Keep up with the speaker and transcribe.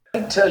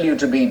I tell you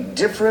to be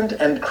different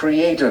and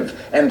creative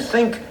and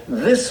think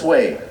this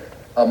way.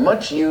 A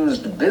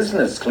much-used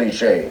business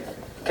cliche.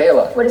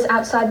 Kayla. What is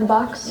outside the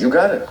box? You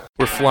got it.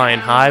 We're flying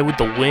high with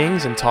the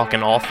wings and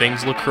talking all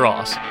things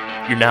lacrosse.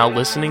 You're now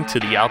listening to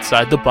the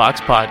Outside the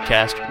Box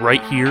podcast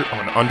right here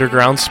on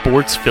Underground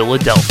Sports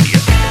Philadelphia.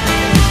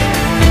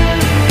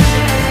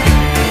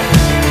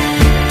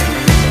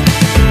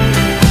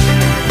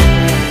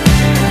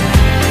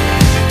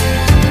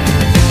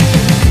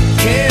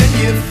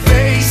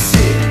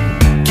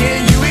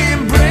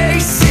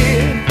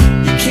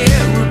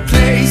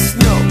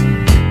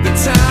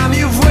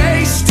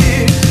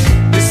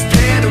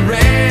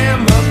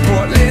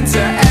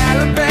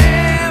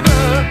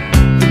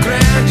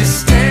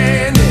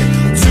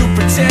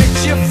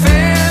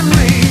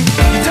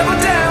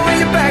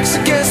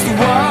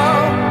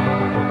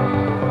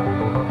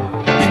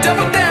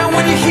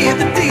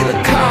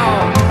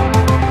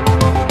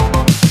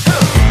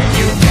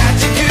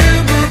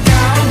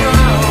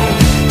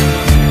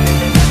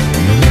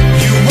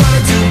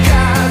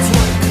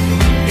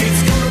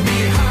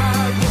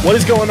 What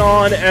is going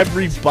on,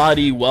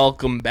 everybody?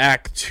 Welcome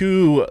back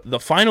to the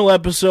final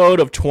episode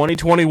of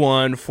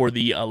 2021 for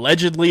the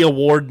allegedly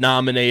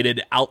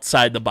award-nominated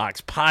Outside the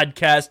Box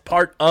podcast,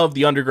 part of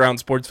the Underground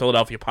Sports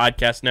Philadelphia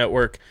podcast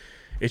network.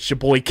 It's your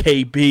boy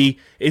KB.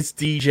 It's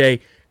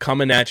DJ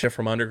coming at you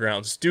from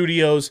Underground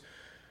Studios.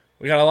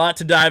 We got a lot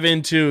to dive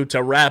into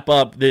to wrap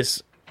up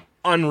this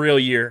unreal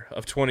year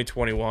of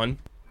 2021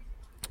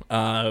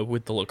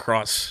 with the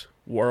lacrosse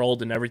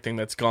world and everything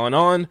that's gone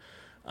on.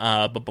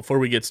 But before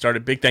we get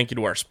started, big thank you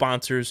to our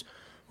sponsors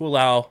who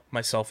allow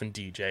myself and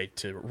DJ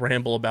to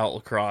ramble about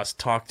lacrosse,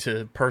 talk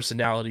to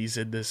personalities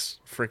in this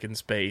freaking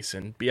space,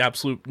 and be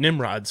absolute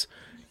nimrods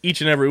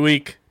each and every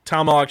week.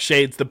 Tomahawk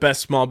Shades, the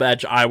best small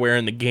batch eyewear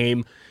in the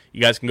game.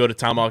 You guys can go to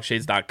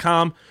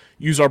tomahawkshades.com.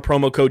 Use our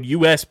promo code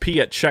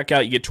USP at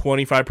checkout. You get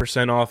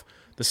 25% off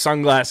the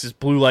sunglasses,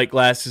 blue light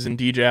glasses, and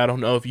DJ, I don't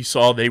know if you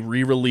saw, they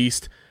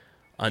re-released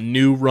a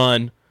new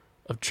run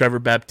of Trevor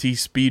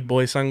Baptiste Speed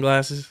Boy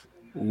sunglasses.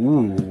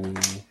 Ooh.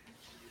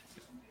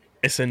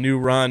 It's a new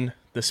run.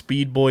 The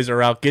Speed Boys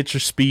are out. Get your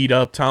speed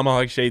up.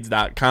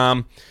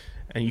 TomahawkShades.com.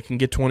 And you can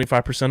get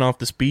 25% off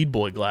the Speed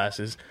Boy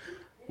glasses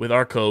with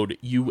our code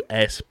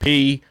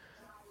USP.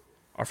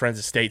 Our friends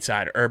at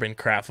Stateside Urban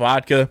Craft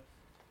Vodka.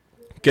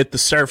 Get the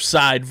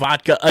Surfside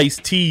Vodka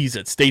Iced Teas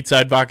at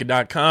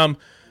StatesideVodka.com.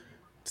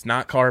 It's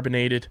not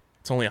carbonated.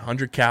 It's only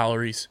 100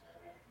 calories.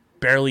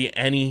 Barely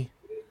any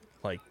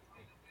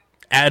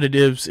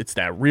additives. It's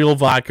that real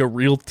vodka,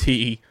 real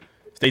tea.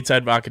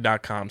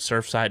 StatesideVodka.com,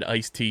 Surfside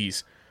Iced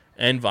Teas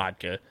and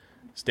Vodka.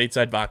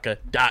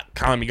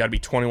 StatesideVodka.com. You got to be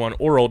 21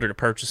 or older to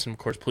purchase. And, of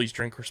course, please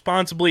drink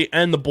responsibly.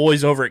 And the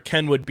boys over at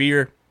Kenwood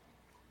Beer.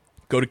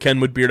 Go to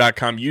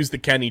KenwoodBeer.com. Use the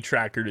Kenny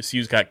tracker to see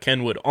who's got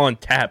Kenwood on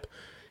tap.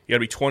 You got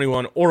to be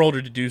 21 or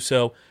older to do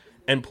so.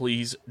 And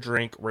please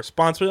drink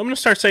responsibly. I'm going to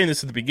start saying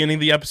this at the beginning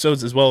of the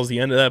episodes as well as the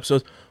end of the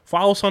episodes.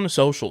 Follow us on the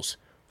socials.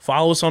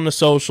 Follow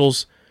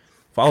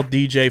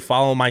DJ,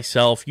 follow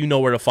myself. You know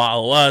where to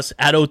follow us.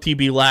 At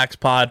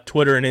OTBLaxPod,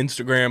 Twitter and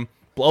Instagram.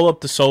 Blow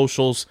up the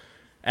socials.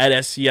 At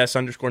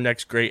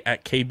SCS_NextGreat.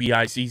 At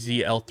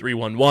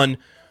KBICZL311.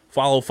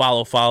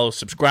 Follow.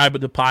 Subscribe to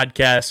the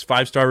podcast.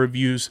 5-star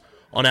reviews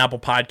on Apple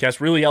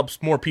Podcasts. Really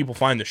helps more people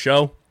find the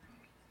show.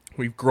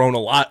 We've grown a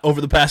lot over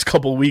the past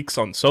couple weeks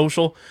on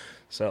social.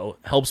 So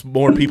helps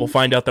more people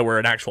find out that we're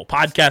an actual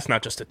podcast,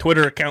 not just a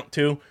Twitter account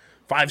too.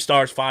 5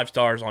 stars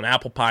on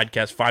Apple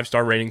Podcasts,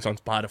 5-star ratings on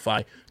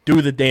Spotify.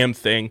 Do the damn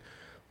thing.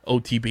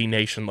 OTB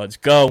Nation, let's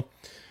go.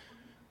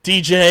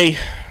 DJ,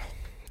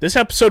 this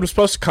episode was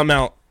supposed to come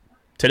out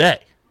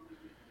today.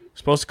 It was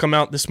supposed to come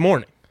out this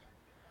morning.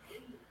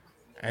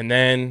 And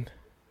then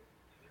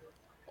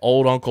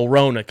old Uncle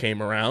Rona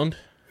came around,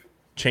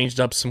 changed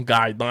up some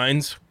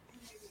guidelines.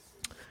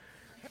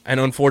 And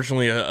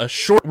unfortunately, a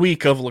short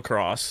week of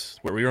lacrosse,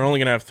 where we were only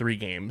going to have 3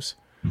 games,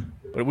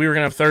 but we were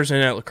going to have Thursday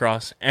night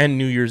lacrosse and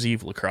New Year's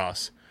Eve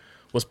lacrosse,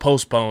 was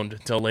postponed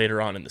until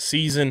later on in the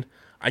season.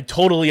 I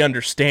totally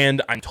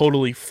understand. I'm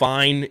totally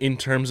fine in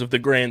terms of the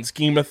grand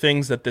scheme of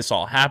things that this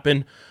all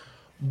happened.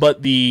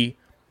 But the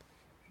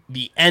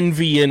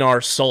envy in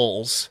our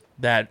souls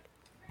that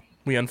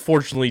we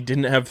unfortunately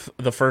didn't have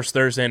the first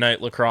Thursday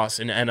night lacrosse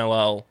in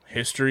NLL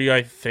history,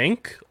 I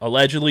think,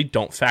 allegedly,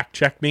 don't fact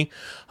check me,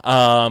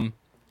 and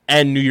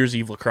New Year's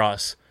Eve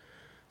lacrosse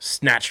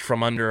snatched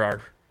from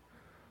under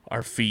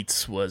our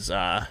feet was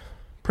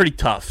pretty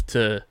tough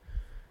to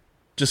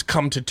just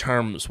come to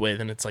terms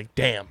with. And it's like,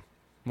 damn,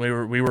 we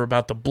were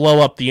about to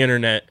blow up the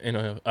internet in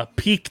a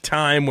peak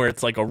time where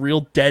it's like a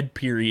real dead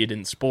period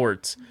in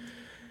sports,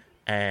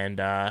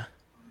 and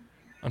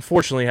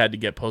unfortunately had to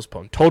get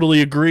postponed.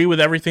 Totally agree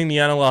with everything the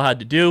NLL had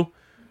to do.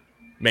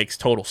 Makes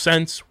total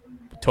sense.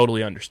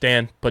 Totally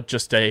understand. But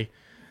just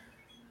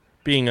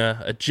being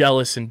a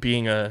jealous and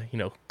being a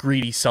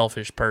greedy,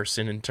 selfish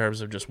person in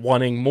terms of just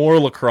wanting more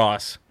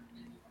lacrosse,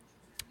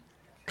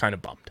 kind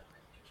of bummed.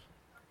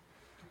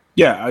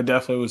 Yeah, I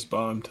definitely was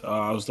bummed.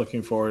 I was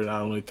looking forward to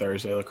not only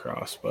Thursday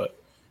lacrosse, but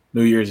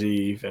New Year's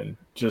Eve, and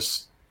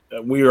just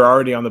we were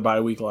already on the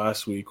bye week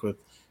last week with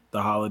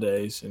the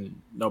holidays,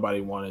 and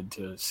nobody wanted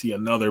to see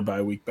another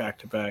bye week back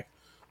to back.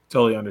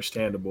 Totally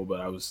understandable,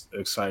 but I was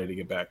excited to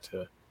get back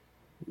to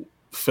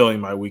filling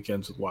my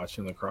weekends with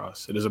watching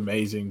lacrosse. It is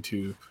amazing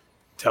to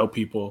tell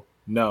people,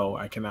 no,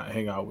 I cannot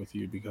hang out with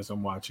you because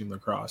I'm watching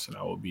lacrosse, and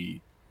I will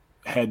be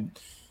head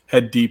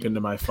deep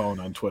into my phone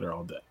on Twitter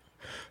all day.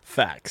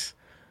 Facts.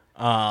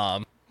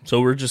 So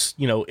we're just,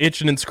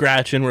 itching and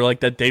scratching. We're like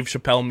that Dave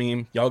Chappelle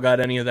meme. Y'all got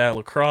any of that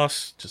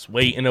lacrosse? Just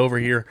waiting over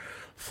here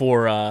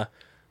for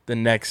the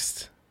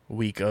next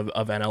week of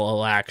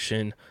NLL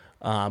action.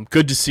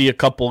 Good to see a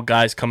couple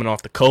guys coming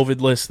off the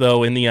COVID list,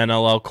 though, in the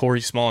NLL.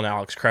 Corey Small and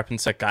Alex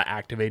Krepinski got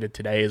activated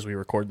today as we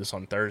record this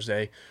on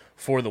Thursday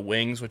for the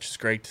Wings, which is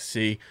great to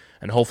see.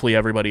 And hopefully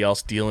everybody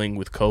else dealing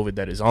with COVID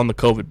that is on the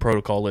COVID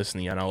protocol list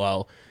in the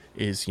NLL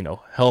is,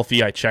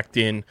 healthy. I checked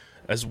in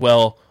as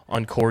well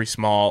on Corey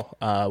Small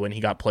when he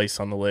got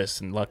placed on the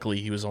list, and luckily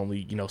he was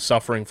only,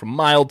 suffering from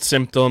mild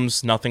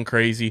symptoms, nothing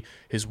crazy.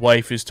 His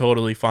wife is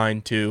totally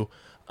fine too.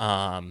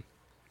 And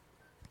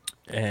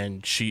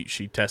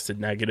she tested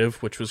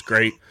negative, which was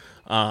great.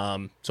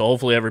 So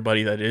hopefully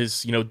everybody that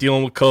is,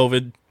 dealing with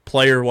COVID,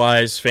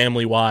 player-wise,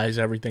 family-wise,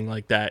 everything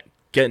like that,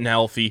 getting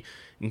healthy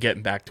and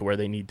getting back to where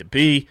they need to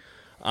be.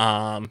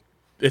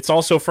 It's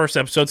also first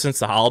episode since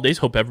the holidays.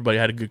 Hope everybody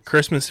had a good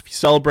Christmas. If you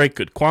celebrate,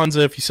 good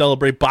Kwanzaa. If you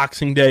celebrate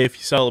Boxing Day, if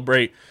you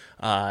celebrate,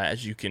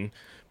 as you can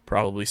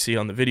probably see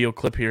on the video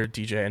clip here,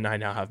 DJ and I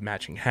now have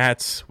matching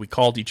hats. We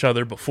called each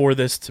other before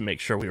this to make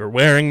sure we were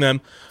wearing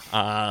them.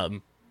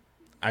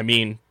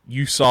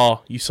 You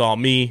saw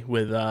me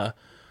with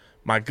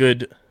my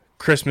good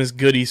Christmas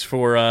goodies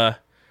for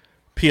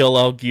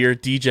PLL gear.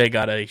 DJ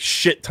got a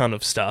shit ton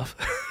of stuff,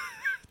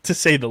 to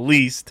say the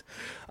least.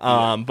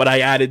 But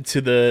I added to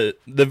the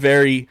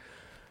very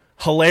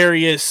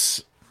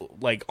hilarious,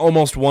 like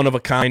almost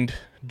one-of-a-kind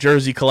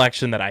jersey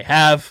collection that I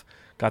have.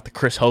 Got the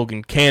Chris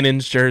Hogan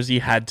Cannons jersey.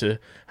 Had to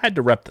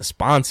rep the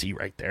sponsee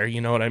right there,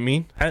 you know what I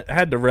mean?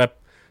 Had to rep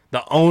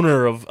the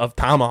owner of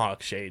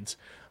Tomahawk Shades.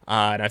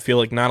 And I feel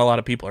like not a lot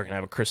of people are going to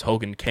have a Chris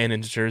Hogan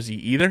Cannons jersey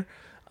either.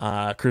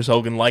 Chris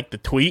Hogan liked the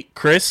tweet.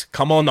 Chris,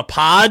 come on the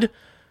pod.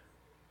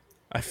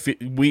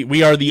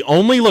 We are the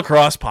only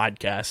lacrosse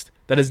podcast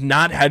that has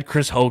not had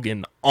Chris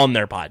Hogan on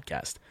their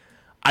podcast.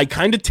 I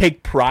kind of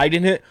take pride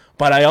in it,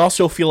 but I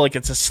also feel like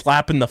it's a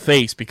slap in the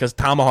face because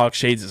Tomahawk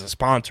Shades is a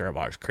sponsor of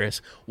ours,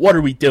 Chris. What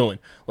are we doing?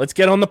 Let's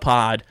get on the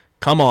pod.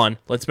 Come on.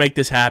 Let's make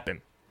this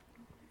happen.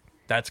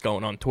 That's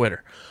going on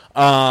Twitter.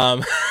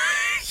 So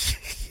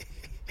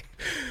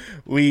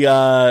we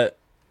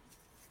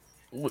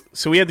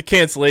had the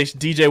cancellation.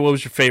 DJ, what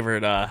was your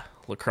favorite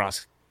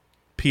lacrosse,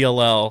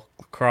 PLL,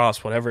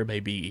 lacrosse, whatever it may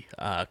be,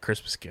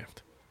 Christmas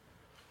gift?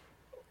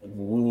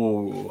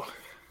 Ooh.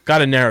 Got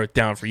to narrow it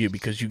down for you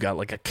because you got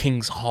like a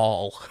King's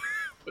Hall.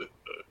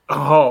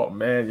 Oh,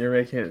 man, you're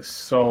making it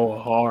so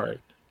hard.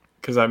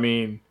 Because,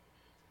 I'm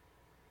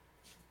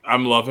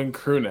loving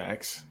crew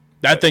necks.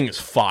 That thing is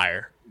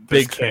fire.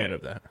 Big fan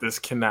of that. This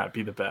cannot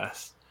be the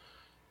best.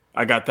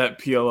 I got that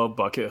PLL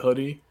bucket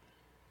hoodie.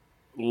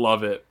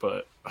 Love it,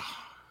 but...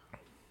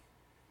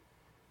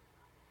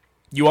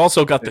 You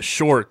also got the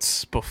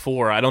shorts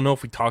before. I don't know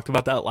if we talked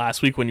about that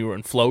last week when you were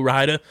in Flow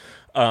Rida.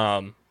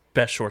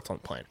 Best shorts on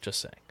the planet,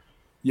 just saying.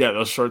 Yeah,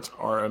 those shorts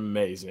are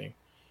amazing.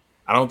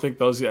 I don't think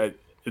those yet.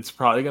 It's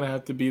probably gonna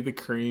have to be the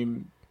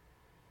cream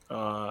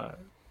Founders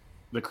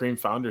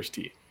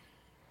tee.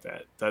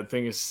 That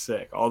thing is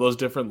sick. All those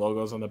different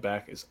logos on the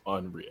back is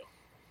unreal.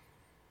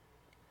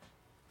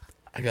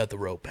 I got the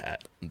rope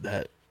hat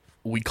that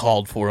we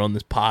called for on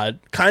this pod,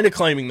 kind of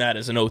claiming that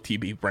as an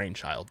OTB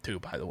brainchild too,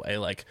 by the way.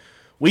 Like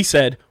we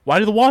said, why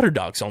do the Water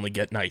Dogs only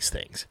get nice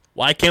things?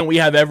 Why can't we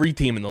have every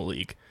team in the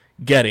league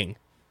getting,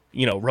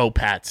 rope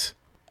hats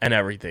and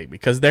everything?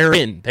 Because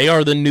they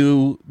are the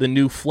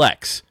new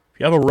flex. If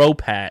you have a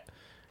rope hat,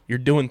 you're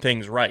doing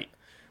things right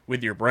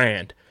with your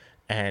brand.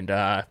 And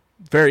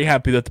very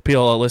happy that the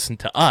PLL listened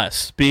to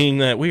us, being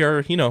that we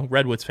are,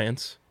 Redwoods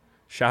fans.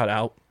 Shout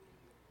out.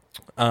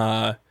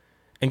 And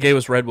gave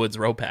us Redwoods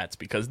rope hats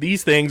because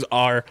these things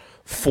are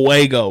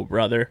fuego,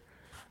 brother.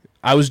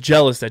 I was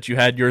jealous that you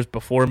had yours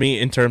before me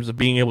in terms of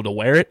being able to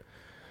wear it.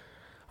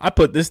 I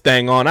put this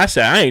thing on. I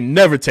said, I ain't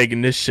never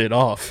taking this shit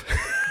off.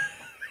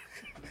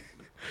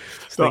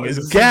 This thing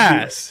is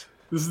gas.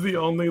 This is the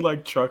only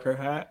trucker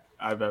hat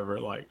I've ever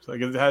liked.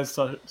 It has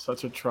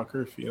such a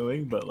trucker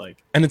feeling, but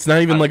and it's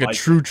not even a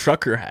true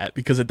trucker hat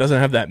because it doesn't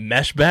have that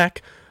mesh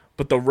back.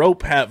 But the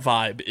rope hat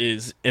vibe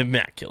is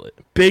immaculate.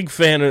 Big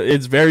fan of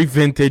it's very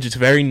vintage. It's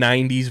very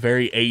 90s,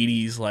 very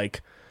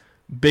 80s.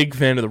 Big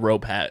fan of the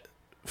rope hat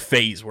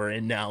phase we're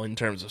in now in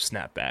terms of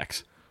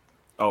snapbacks.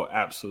 Oh,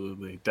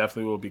 absolutely.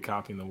 Definitely will be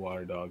copying the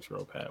Water Dogs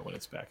rope hat when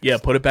it's back. Yeah,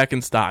 put it back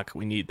in stock.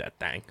 We need that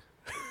thing.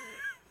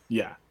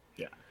 Yeah.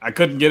 I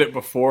couldn't get it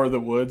before the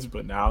Woods,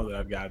 but now that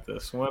I've got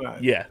this one,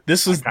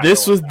 this was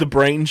the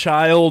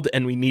brainchild,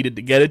 and we needed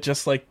to get it.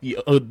 Just like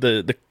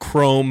the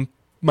Chrome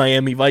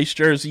Miami Vice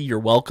jersey. You're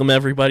welcome,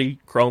 everybody.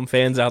 Chrome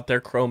fans out there,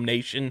 Chrome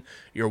Nation.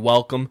 You're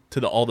welcome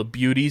to all the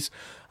beauties.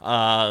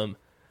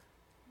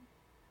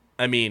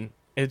 I mean,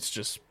 it's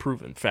just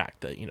proven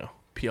fact that,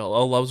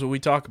 PLL loves what we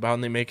talk about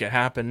and they make it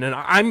happen. And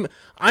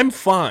I'm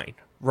fine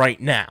right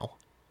now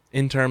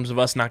in terms of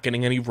us not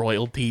getting any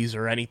royalties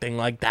or anything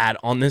like that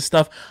on this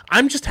stuff.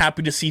 I'm just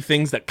happy to see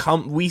things that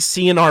we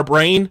see in our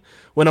brain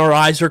when our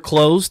eyes are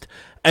closed,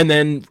 and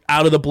then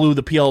out of the blue,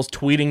 the PL's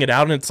tweeting it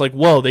out, and it's like,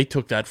 whoa, they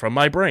took that from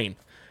my brain,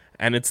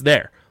 and it's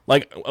there.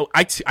 Like,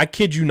 I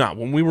kid you not,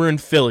 when we were in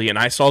Philly and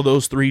I saw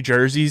those 3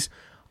 jerseys,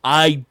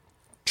 I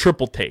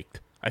triple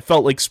taked. I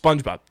felt like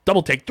SpongeBob,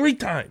 double take 3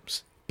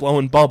 times,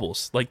 blowing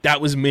bubbles. Like, that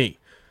was me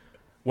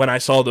when I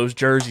saw those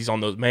jerseys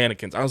on those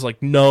mannequins. I was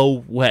like,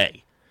 no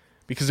way.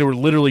 Because they were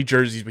literally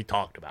jerseys we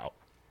talked about.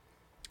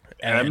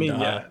 And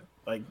yeah,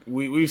 like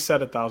we've said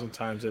 1,000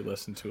 times they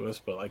listen to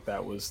us, but like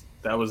that was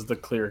the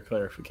clear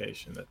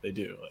clarification that they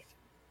do. Like,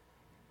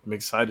 I'm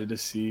excited to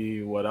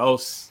see what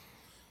else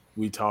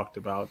we talked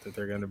about that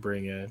they're going to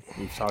bring in.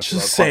 We've talked just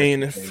about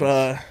saying if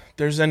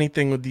there's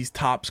anything with these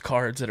Topps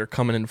cards that are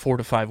coming in 4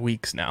 to 5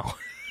 weeks now.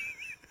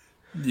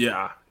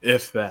 Yeah,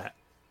 if that.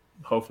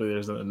 Hopefully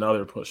there's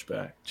another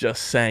pushback.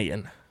 Just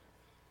saying.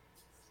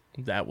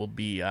 That will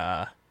be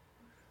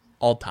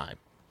all time.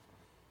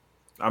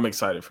 I'm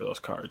excited for those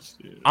cards,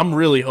 dude. I'm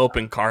really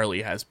hoping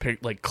Carly has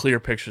clear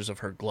pictures of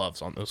her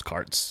gloves on those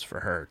cards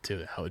for her too.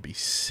 That would be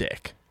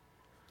sick.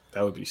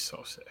 That would be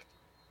so sick.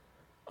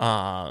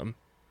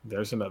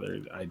 There's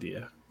another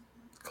idea.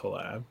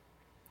 Collab.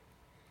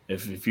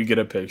 If you get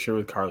a picture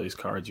with Carly's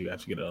cards, you have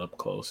to get it up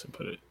close and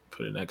put it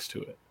next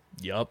to it.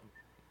 Yup.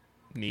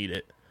 Need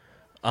it.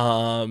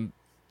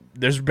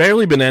 There's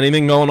barely been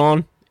anything going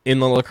on in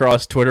the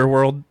lacrosse Twitter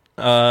world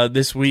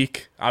this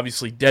week.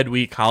 Obviously, dead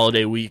week,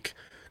 holiday week,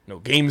 no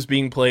games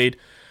being played.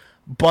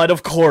 But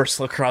of course,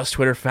 lacrosse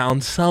Twitter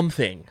found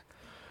something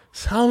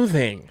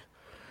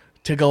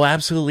to go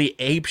absolutely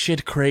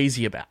apeshit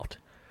crazy about.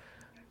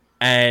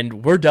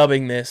 And we're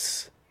dubbing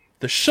this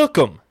the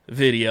Shook'em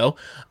video.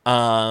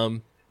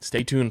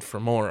 Stay tuned for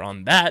more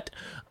on that.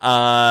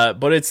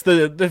 But it's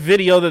the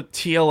video that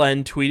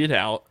TLN tweeted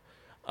out.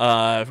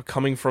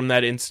 Coming from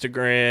that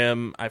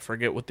Instagram, I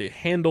forget what the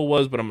handle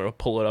was, but I'm going to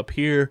pull it up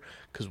here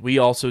because we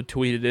also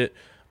tweeted it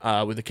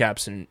with the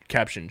caption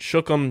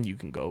Shook'em. You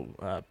can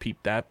go peep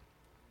that.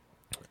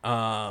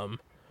 From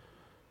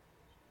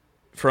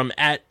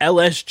at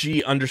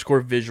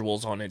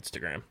LSG_visuals on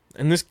Instagram.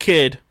 And this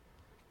kid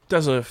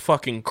does a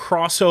fucking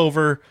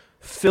crossover,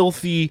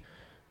 filthy,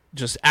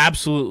 just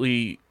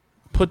absolutely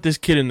put this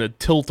kid in the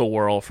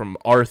tilt-a-whirl from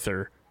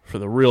Arthur, for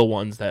the real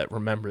ones that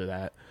remember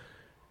that.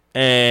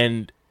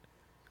 And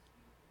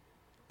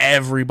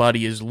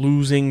everybody is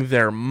losing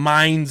their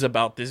minds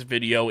about this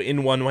video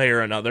in one way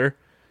or another.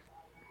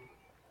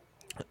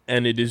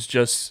 And it is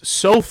just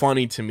so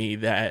funny to me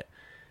that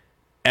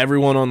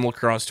everyone on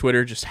lacrosse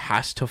Twitter just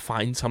has to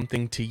find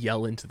something to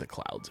yell into the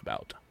clouds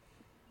about.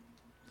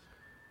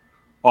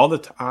 All the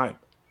time.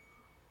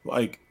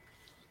 Like,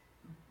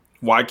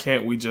 why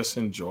can't we just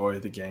enjoy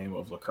the game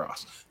of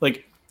lacrosse?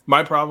 Like,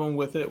 my problem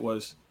with it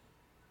was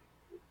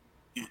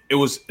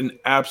an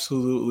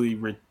absolutely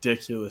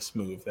ridiculous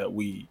move that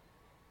we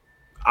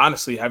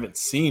honestly haven't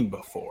seen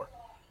before.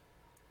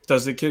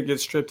 Does the kid get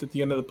stripped at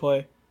the end of the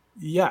play?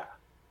 Yeah.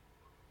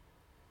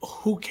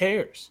 Who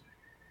cares?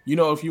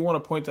 If you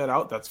want to point that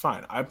out, that's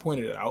fine. I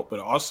pointed it out, but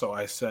also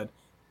I said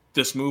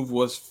this move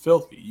was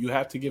filthy. You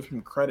have to give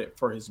him credit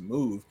for his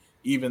move,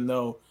 even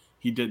though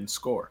he didn't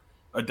score.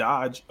 A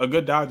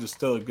good dodge is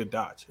still a good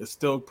dodge. It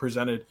still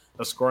presented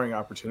a scoring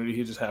opportunity.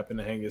 He just happened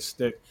to hang his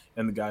stick,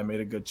 and the guy made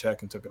a good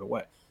check and took it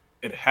away.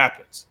 It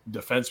happens.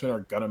 Defensemen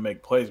are going to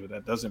make plays, but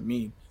that doesn't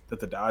mean that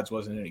the dodge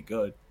wasn't any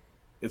good.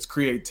 It's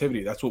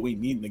creativity. That's what we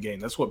need in the game.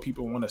 That's what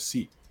people want to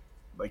see.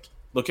 Like,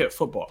 look at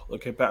football.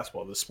 Look at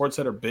basketball. The sports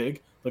that are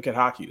big, look at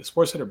hockey. The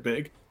sports that are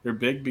big, they're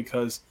big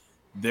because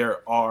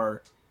there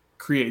are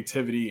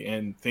creativity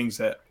and things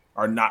that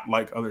are not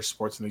like other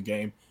sports in the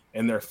game,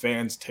 and their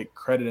fans take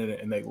credit in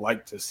it, and they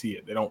like to see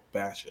it. They don't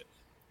bash it.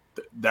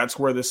 That's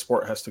where this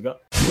sport has to go.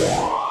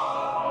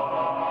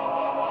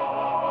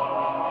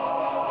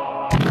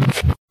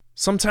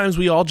 Sometimes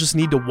we all just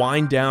need to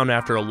wind down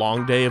after a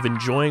long day of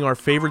enjoying our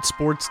favorite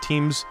sports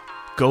teams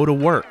go to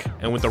work.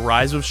 And with the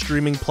rise of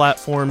streaming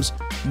platforms,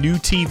 new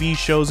TV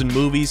shows and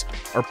movies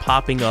are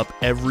popping up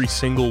every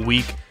single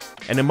week,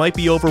 and it might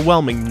be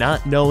overwhelming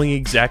not knowing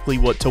exactly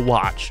what to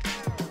watch.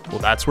 Well,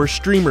 that's where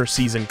Streamer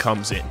Season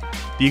comes in,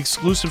 the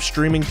exclusive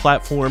streaming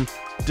platform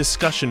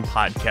discussion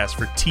podcast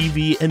for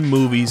TV and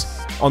movies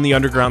on the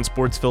Underground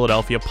Sports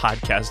Philadelphia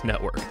podcast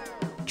network.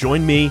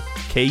 Join me,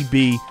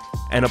 KB,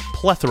 and a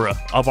plethora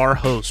of our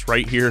hosts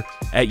right here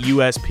at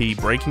USP,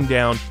 breaking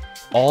down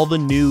all the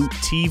new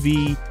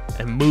TV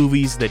and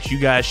movies that you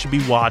guys should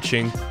be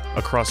watching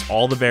across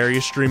all the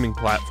various streaming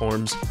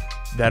platforms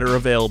that are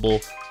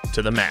available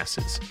to the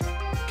masses.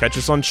 Catch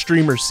us on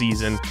Streamer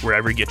Season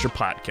wherever you get your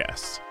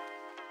podcasts.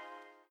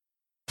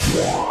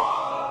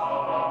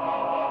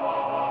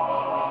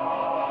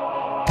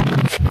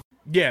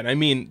 Yeah, and I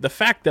mean, the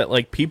fact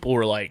that people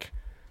were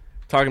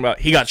talking about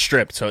he got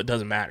stripped, so it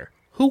doesn't matter.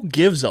 Who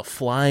gives a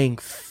flying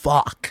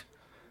fuck?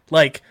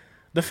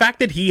 The fact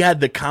that he had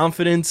the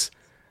confidence,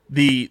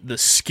 the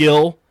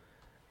skill,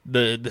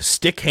 the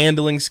stick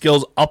handling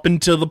skills up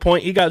until the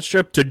point he got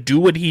stripped to do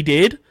what he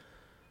did.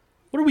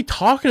 What are we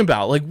talking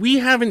about? Like, we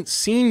haven't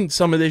seen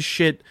some of this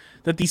shit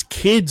that these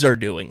kids are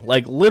doing.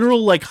 Like,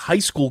 literal, like, high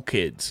school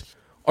kids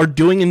are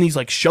doing in these,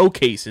 like,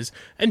 showcases.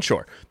 And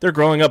sure, they're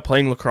growing up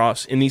playing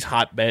lacrosse in these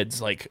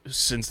hotbeds, like,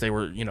 since they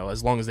were,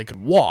 as long as they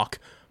could walk.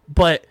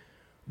 But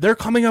they're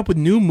coming up with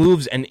new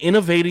moves and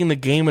innovating the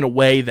game in a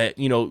way that,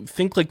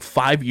 think like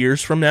 5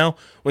 years from now,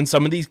 when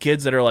some of these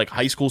kids that are, like,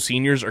 high school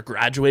seniors are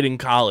graduating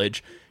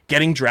college,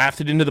 getting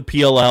drafted into the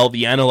PLL,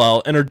 the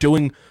NLL, and are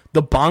doing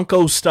the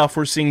bonko stuff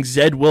we're seeing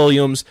Zed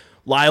Williams,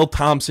 Lyle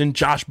Thompson,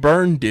 Josh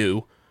Byrne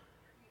do.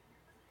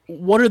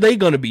 What are they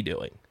going to be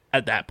doing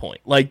at that point?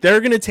 Like,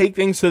 they're going to take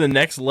things to the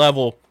next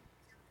level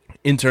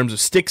in terms of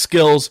stick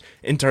skills,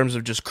 in terms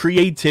of just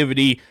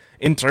creativity,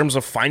 in terms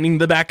of finding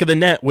the back of the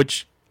net,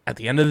 which at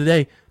the end of the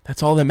day,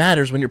 that's all that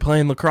matters when you're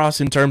playing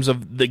lacrosse in terms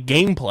of the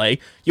gameplay.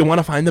 You want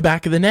to find the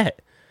back of the net.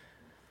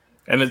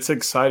 And it's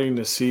exciting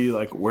to see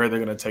like where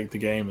they're going to take the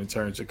game in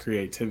terms of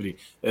creativity.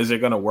 Is it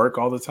going to work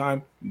all the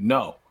time?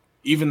 No.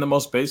 Even the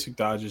most basic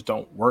dodges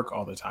don't work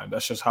all the time.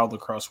 That's just how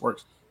lacrosse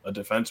works. A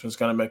defenseman's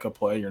going to make a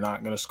play. You're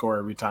not going to score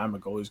every time. A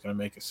goalie's going to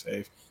make a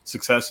save.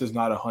 Success is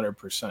not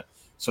 100%.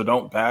 So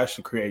don't bash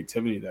the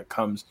creativity that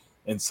comes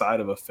inside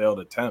of a failed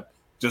attempt.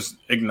 Just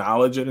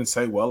acknowledge it and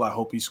say, well, I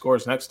hope he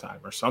scores next time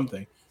or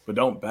something. But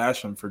don't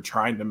bash him for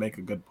trying to make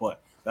a good play.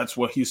 That's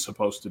what he's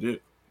supposed to do.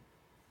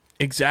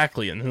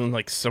 Exactly. And then,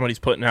 like, somebody's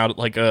putting out,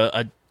 like,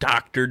 a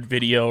doctored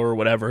video or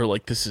whatever.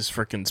 Like, this is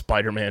freaking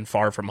Spider-Man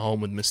Far From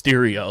Home with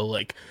Mysterio.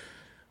 Like,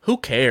 who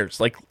cares?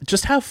 Like,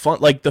 just have fun.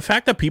 Like, the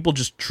fact that people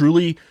just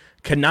truly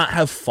cannot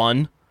have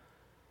fun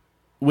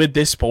with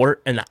this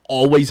sport and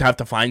always have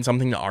to find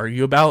something to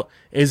argue about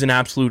is an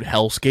absolute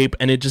hellscape,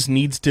 and it just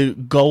needs to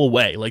go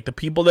away. Like, the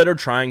people that are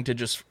trying to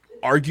just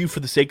argue for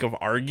the sake of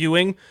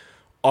arguing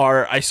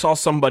I saw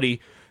somebody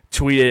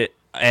tweet it,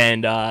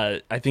 and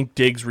I think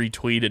Diggs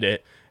retweeted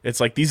it. It's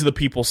like, these are the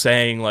people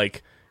saying,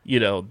 like,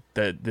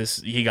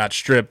 that he got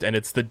stripped, and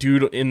it's the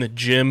dude in the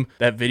gym,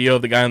 that video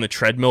of the guy on the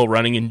treadmill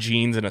running in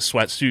jeans and a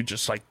sweatsuit,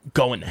 just like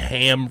going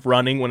ham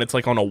running when it's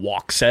like on a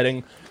walk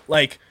setting.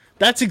 Like,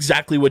 that's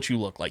exactly what you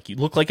look like. You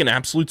look like an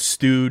absolute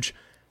stooge.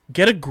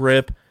 Get a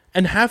grip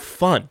and have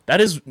fun.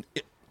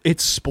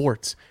 It's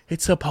sports.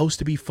 It's supposed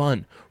to be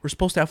fun. We're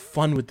supposed to have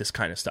fun with this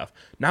kind of stuff.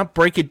 Not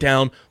break it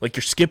down like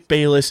you're Skip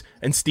Bayless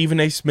and Stephen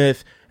A.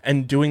 Smith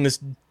and doing this,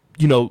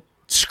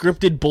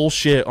 scripted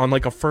bullshit on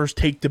like a First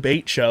Take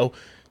debate show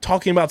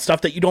talking about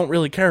stuff that you don't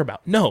really care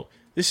about. No,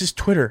 this is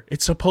Twitter.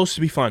 It's supposed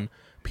to be fun.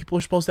 People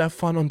are supposed to have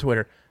fun on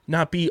Twitter,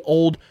 not be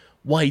old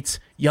whites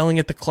yelling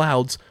at the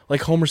clouds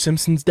like Homer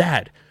Simpson's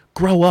dad.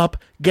 Grow up,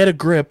 get a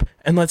grip,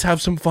 and let's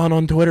have some fun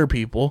on Twitter,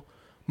 people.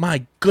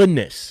 My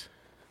goodness.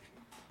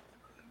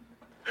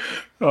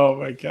 Oh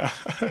my God.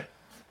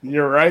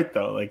 You're right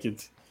though. Like,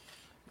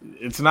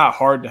 it's not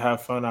hard to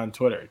have fun on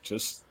Twitter.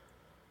 Just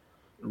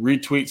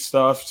retweet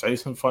stuff, say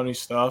some funny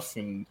stuff,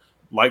 and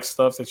like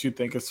stuff that you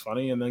think is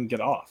funny, and then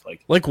get off.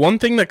 Like one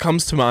thing that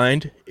comes to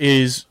mind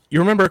is, you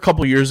remember a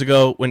couple years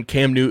ago when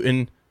Cam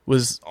Newton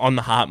was on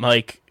the hot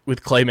mic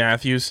with Clay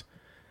Matthews,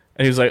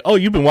 and he was like, "Oh,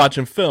 you've been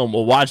watching film.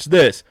 Well, watch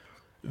this."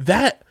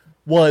 That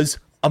was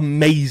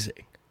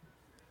amazing.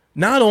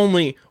 Not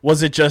only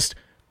was it just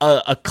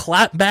a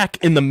clap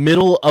back in the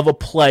middle of a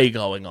play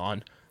going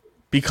on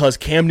because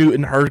Cam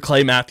Newton heard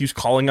Clay Matthews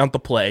calling out the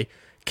play.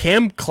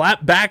 Cam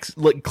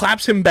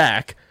claps him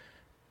back,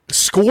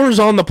 scores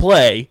on the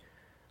play.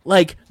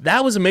 Like,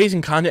 that was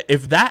amazing content.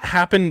 If that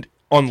happened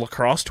on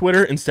lacrosse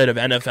Twitter instead of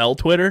NFL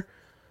Twitter,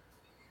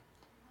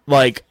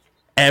 like,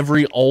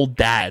 every old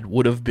dad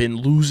would have been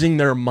losing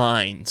their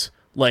minds,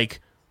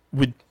 like,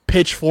 with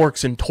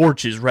pitchforks and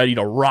torches ready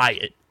to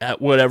riot at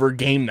whatever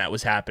game that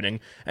was happening.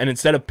 And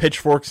instead of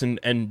pitchforks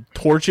and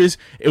torches,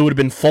 it would have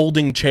been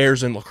folding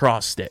chairs and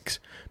lacrosse sticks.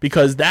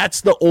 Because that's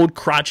the old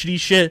crotchety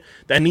shit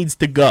that needs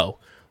to go.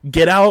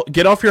 Get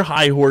off your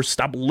high horse,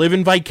 stop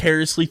living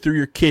vicariously through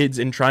your kids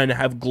and trying to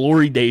have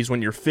glory days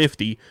when you're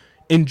 50.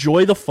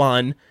 Enjoy the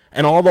fun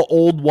and all the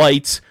old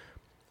whites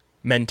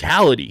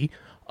mentality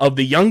of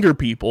the younger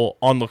people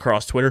on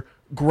lacrosse Twitter.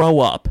 Grow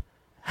up,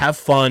 have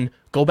fun,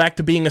 go back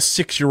to being a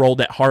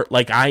 6-year-old at heart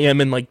like I am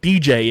and like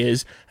DJ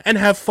is, and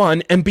have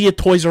fun and be a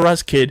Toys R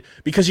Us kid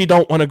because you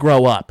don't want to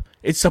grow up.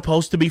 It's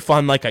supposed to be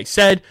fun, like I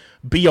said.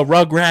 Be a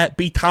Rugrat,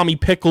 be Tommy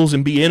Pickles,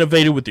 and be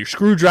innovative with your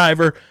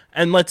screwdriver.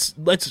 And let's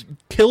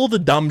kill the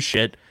dumb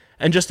shit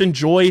and just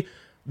enjoy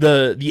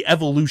the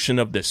evolution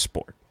of this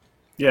sport.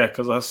 Yeah,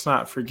 because let's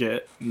not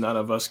forget, none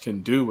of us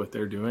can do what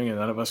they're doing, and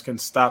none of us can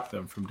stop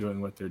them from doing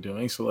what they're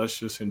doing. So let's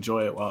just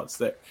enjoy it while it's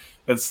there.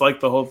 It's like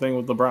the whole thing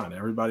with LeBron.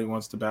 Everybody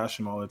wants to bash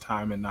him all the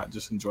time and not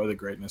just enjoy the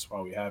greatness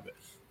while we have it.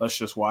 Let's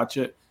just watch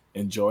it,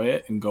 enjoy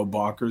it, and go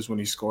bonkers when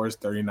he scores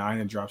 39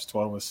 and drops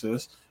 12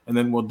 assists. And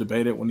then we'll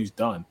debate it when he's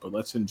done. But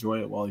let's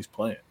enjoy it while he's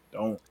playing.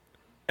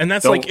 And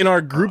that's like in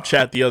our group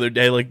chat the other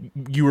day, like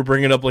you were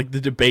bringing up like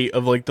the debate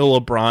of like the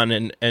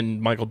LeBron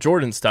and Michael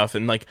Jordan stuff.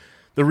 And like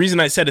the reason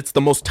I said it's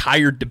the most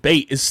tired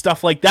debate is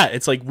stuff like that.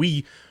 It's like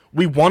we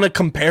want to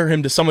compare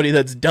him to somebody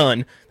that's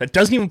done, that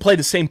doesn't even play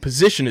the same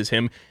position as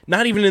him,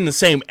 not even in the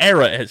same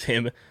era as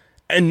him,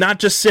 and not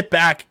just sit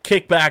back,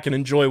 kick back, and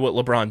enjoy what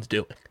LeBron's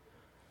doing.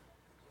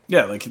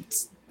 Yeah, like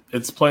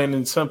it's plain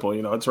and simple.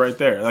 It's right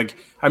there. Like,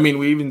 I mean,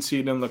 we even see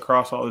it in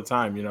lacrosse all the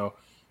time.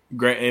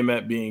 Grant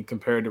Ament being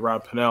compared to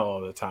Rob Pennell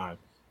all the time.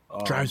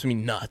 Drives me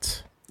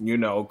nuts.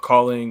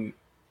 Calling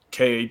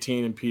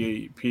K18 and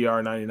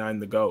PR99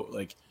 the GOAT.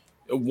 Like,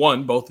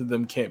 both of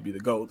them can't be the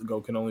GOAT. The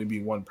GOAT can only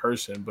be one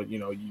person, but,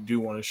 you do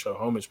want to show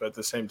homage. But at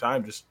the same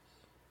time, just,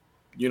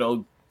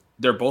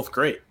 they're both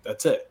great.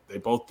 That's it. They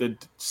both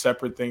did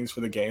separate things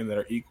for the game that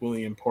are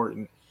equally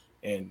important.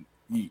 And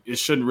it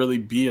shouldn't really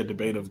be a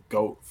debate of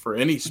GOAT for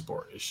any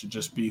sport. It should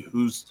just be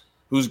who's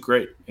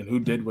great and who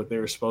did what they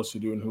were supposed to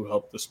do and who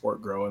helped the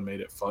sport grow and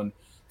made it fun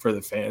for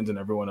the fans and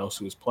everyone else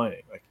who was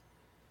playing. Like,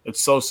 it's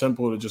so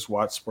simple to just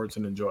watch sports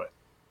and enjoy.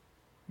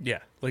 Yeah,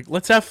 like,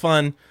 let's have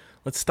fun.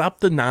 Let's stop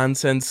the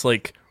nonsense,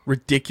 like,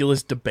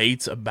 ridiculous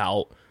debates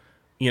about,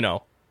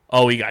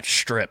 oh, he got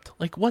stripped.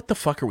 Like, what the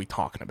fuck are we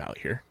talking about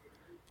here?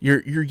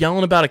 You're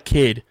yelling about a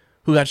kid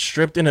who got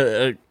stripped in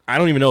I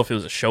don't even know if it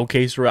was a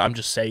showcase or I'm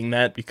just saying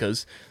that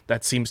because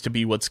that seems to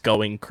be what's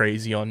going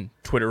crazy on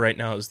Twitter right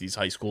now is these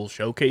high school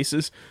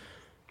showcases.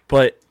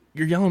 But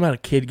you're yelling about a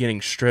kid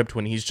getting stripped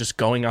when he's just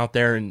going out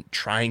there and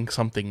trying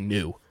something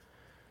new.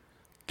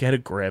 Get a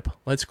grip.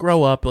 Let's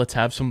grow up. Let's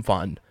have some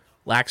fun.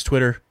 Lax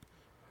Twitter.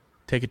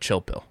 Take a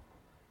chill pill.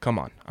 Come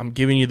on. I'm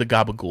giving you the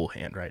gabagool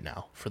hand right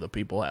now for the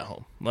people at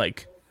home.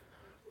 Like,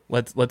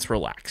 let's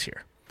relax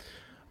here.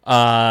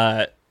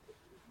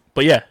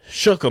 But yeah,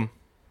 shook 'em.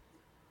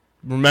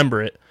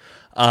 Remember it.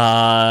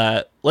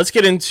 Let's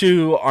get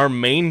into our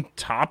main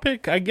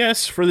topic, I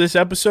guess, for this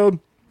episode.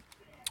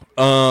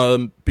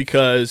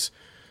 Because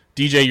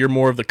DJ, you're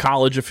more of the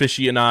college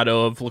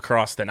aficionado of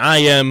lacrosse than I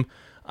am.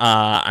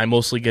 I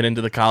mostly get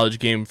into the college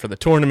game for the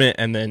tournament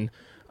and then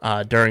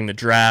during the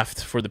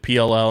draft for the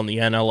PLL and the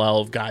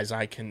NLL of guys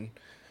I can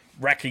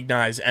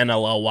recognize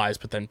NLL-wise,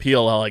 but then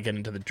PLL I get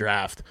into the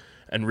draft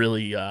and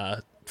really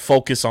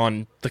focus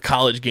on the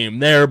college game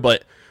there.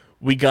 But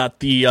we got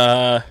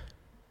the,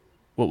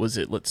 what was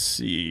it? Let's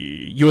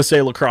see.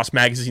 USA Lacrosse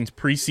Magazine's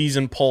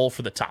preseason poll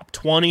for the top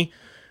 20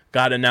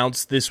 got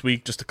announced this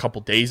week, just a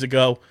couple days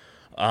ago.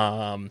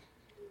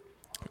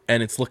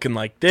 And it's looking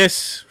like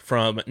this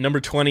from number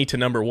 20 to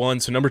number 1.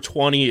 So number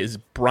 20 is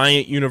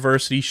Bryant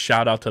University.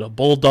 Shout out to the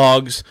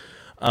Bulldogs.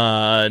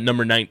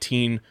 Number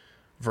 19,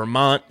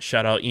 Vermont.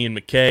 Shout out Ian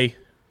McKay.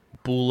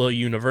 Bula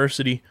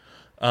University.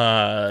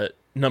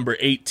 Number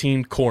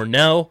 18,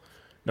 Cornell.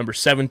 Number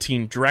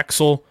 17,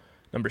 Drexel.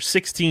 Number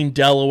 16,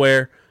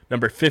 Delaware.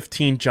 Number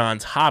 15,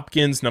 Johns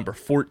Hopkins. Number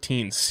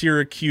 14,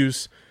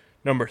 Syracuse.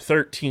 Number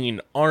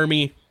 13,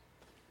 Army.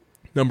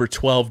 Number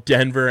 12,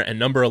 Denver. And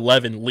number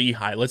 11,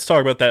 Lehigh. Let's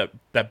talk about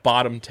that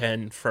bottom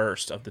 10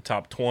 first of the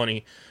top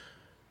 20.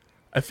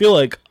 I feel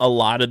like a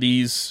lot of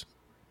these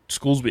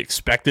schools we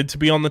expected to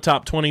be on the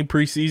top 20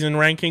 preseason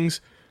rankings.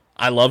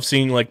 I love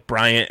seeing, like,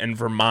 Bryant and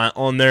Vermont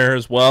on there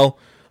as well.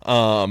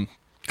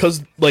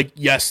 Because, like,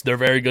 yes, they're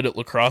very good at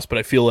lacrosse, but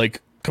I feel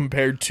like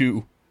compared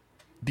to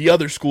the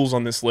other schools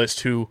on this list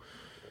who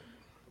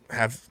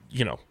have,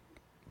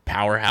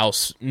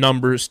 powerhouse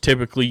numbers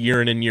typically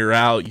year in and year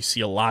out, you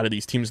see a lot of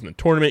these teams in the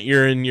tournament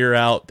year in, year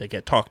out. They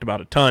get talked about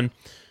a ton.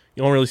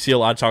 You don't really see a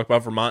lot of talk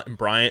about Vermont and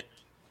Bryant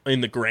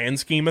in the grand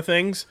scheme of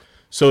things.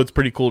 So it's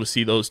pretty cool to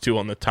see those two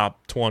on the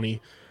top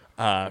 20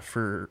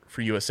 for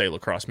USA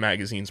Lacrosse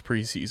Magazine's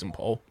preseason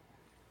poll.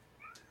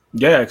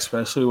 Yeah,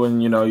 especially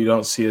when, you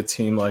don't see a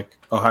team like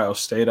Ohio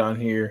State on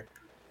here.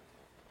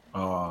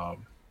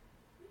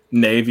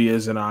 Navy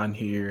isn't on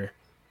here.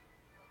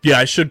 Yeah,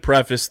 I should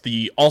preface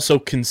the also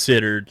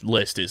considered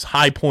list is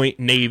High Point,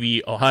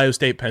 Navy, Ohio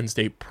State, Penn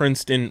State,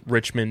 Princeton,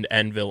 Richmond,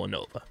 and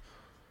Villanova.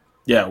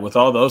 Yeah, with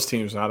all those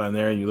teams not on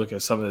there, and you look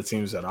at some of the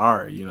teams that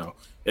are,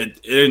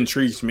 it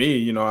intrigues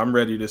me. I'm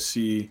ready to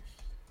see,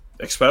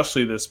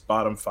 especially this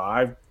bottom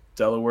 5,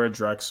 Delaware,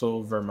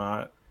 Drexel,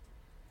 Vermont,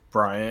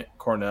 Bryant,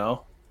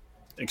 Cornell.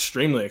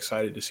 Extremely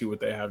excited to see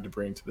what they have to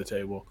bring to the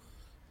table,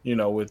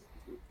 with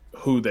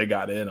who they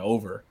got in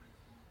over.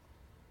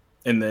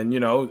 And then,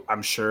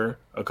 I'm sure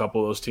a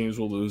couple of those teams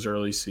will lose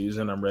early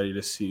season. I'm ready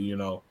to see,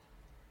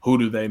 who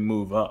do they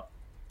move up?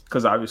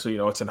 Because obviously,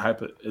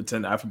 it's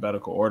in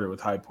alphabetical order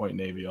with High Point,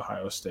 Navy,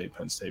 Ohio State,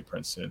 Penn State,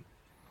 Princeton,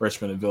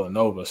 Richmond, and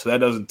Villanova. So that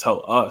doesn't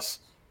tell us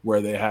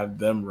where they have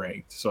them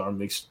ranked. So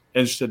I'm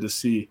interested to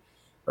see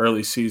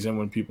early season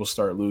when people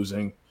start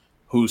losing,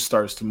 who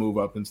starts to move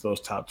up into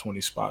those top 20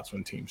 spots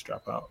when teams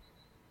drop out.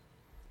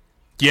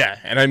 Yeah,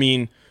 and I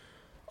mean,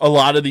 a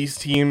lot of these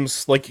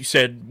teams, like you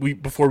said,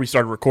 before we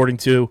started recording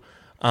too,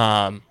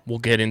 we'll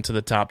get into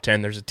the top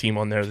 10. There's a team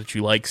on there that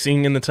you like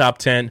seeing in the top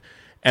 10.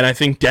 And I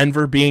think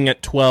Denver being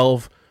at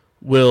 12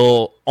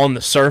 will, on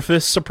the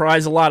surface,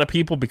 surprise a lot of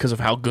people because of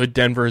how good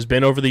Denver has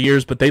been over the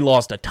years. But they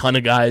lost a ton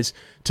of guys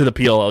to the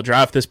PLL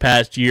draft this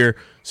past year.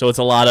 So it's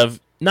a lot of,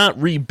 not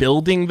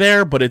rebuilding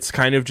there, but it's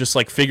kind of just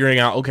like figuring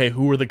out, okay,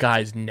 who are the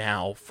guys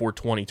now for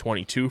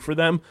 2022 for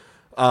them.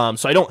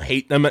 So I don't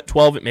hate them at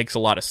 12. It makes a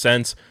lot of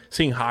sense.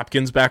 Seeing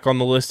Hopkins back on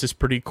the list is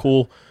pretty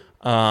cool,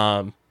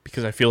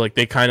 because I feel like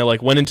they kind of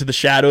like went into the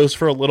shadows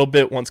for a little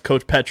bit once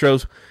Coach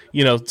Petros,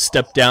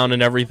 stepped down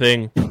and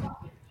everything.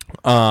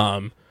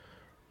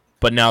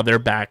 But now they're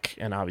back,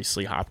 and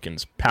obviously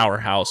Hopkins,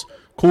 powerhouse.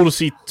 Cool to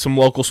see some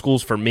local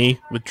schools for me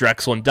with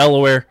Drexel and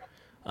Delaware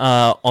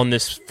on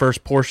this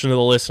first portion of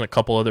the list, and a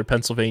couple other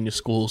Pennsylvania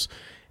schools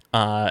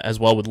as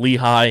well with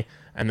Lehigh,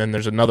 and then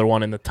there's another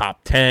one in the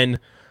top 10.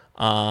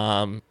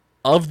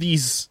 Of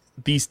these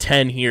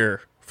 10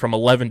 here from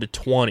 11 to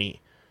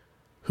 20,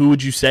 who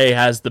would you say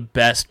has the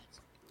best,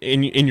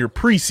 in your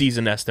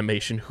preseason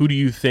estimation, who do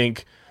you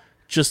think,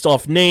 just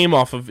off name,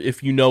 off of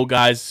if you know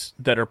guys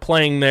that are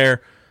playing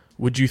there,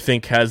 would you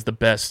think has the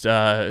best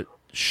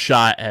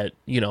shot at,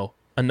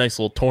 a nice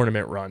little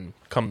tournament run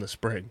come the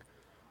spring?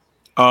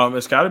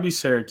 It's got to be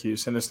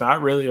Syracuse, and it's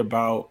not really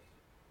about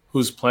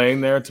who's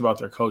playing there. It's about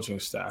their coaching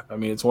staff. I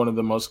mean, it's one of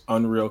the most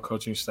unreal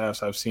coaching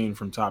staffs I've seen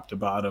from top to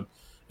bottom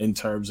in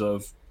terms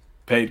of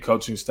paid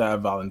coaching staff,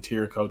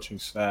 volunteer coaching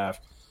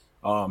staff,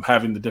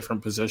 having the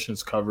different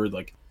positions covered,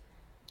 like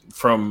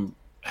from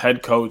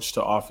head coach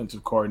to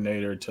offensive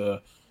coordinator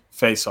to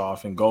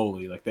face-off and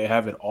goalie. Like, they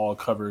have it all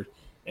covered.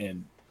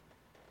 And,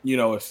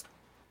 if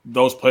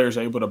those players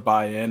are able to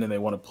buy in and they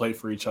want to play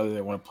for each other,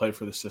 they want to play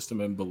for the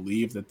system and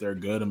believe that they're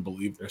good and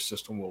believe their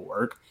system will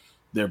work,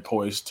 they're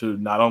poised to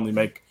not only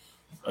make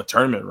a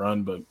tournament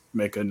run, but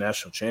make a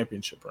national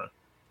championship run.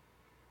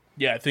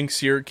 Yeah, I think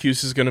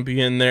Syracuse is going to be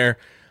in there.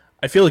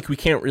 I feel like we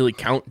can't really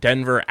count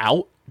Denver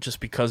out just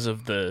because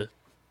of the,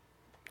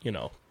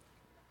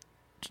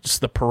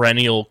 just the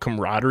perennial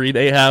camaraderie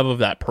they have of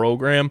that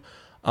program.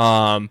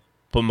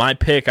 But my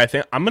pick, I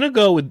think I'm going to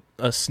go with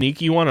a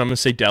sneaky one. I'm going to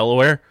say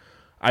Delaware.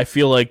 I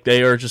feel like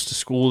they are just a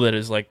school that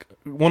is like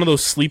one of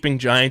those sleeping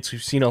giants.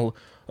 We've seen a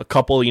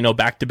couple,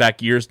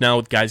 back-to-back years now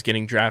with guys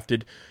getting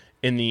drafted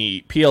in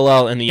the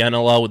PLL and the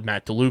NLL with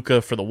Matt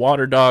DeLuca for the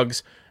Water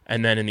Dogs,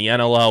 and then in the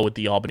NLL with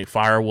the Albany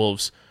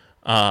Firewolves,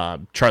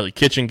 Charlie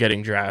Kitchen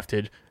getting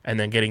drafted, and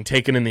then getting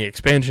taken in the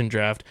expansion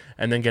draft,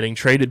 and then getting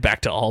traded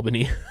back to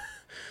Albany.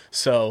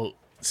 So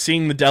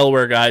seeing the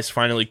Delaware guys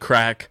finally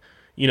crack,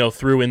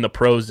 through in the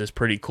pros is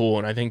pretty cool,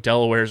 and I think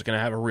Delaware is going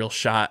to have a real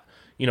shot,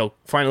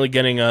 finally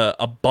getting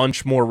a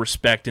bunch more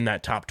respect in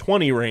that top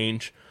 20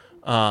 range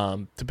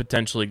to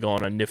potentially go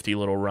on a nifty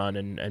little run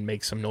and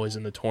make some noise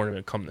in the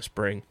tournament come the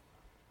spring.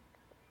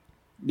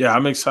 Yeah,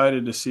 I'm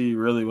excited to see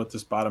really what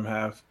this bottom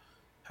half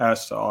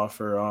has to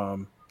offer.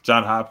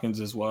 John Hopkins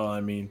as well.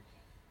 I mean,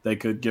 they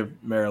could give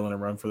Maryland a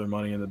run for their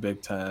money in the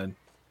Big Ten.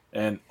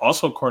 And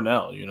also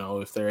Cornell,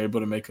 if they're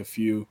able to make a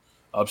few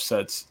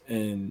upsets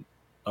in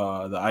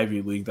the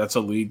Ivy League, that's a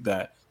league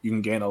that you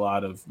can gain a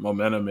lot of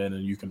momentum in,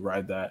 and you can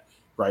ride that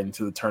right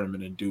into the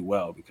tournament and do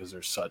well because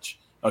there's such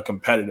a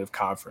competitive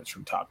conference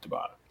from top to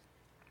bottom.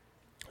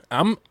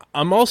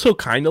 I'm also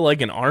kind of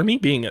like an Army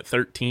being at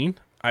 13.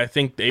 I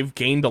think they've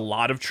gained a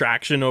lot of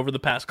traction over the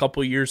past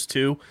couple of years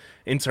too,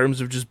 in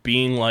terms of just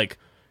being like,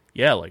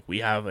 yeah, like we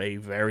have a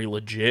very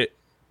legit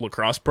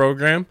lacrosse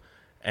program,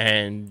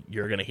 and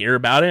you're going to hear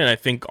about it. And I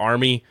think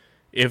Army,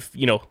 if,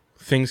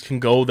 things can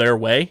go their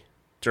way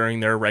during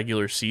their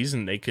regular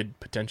season, they could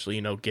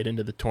potentially, get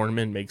into the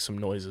tournament and make some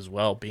noise as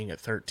well. Being at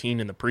 13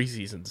 in the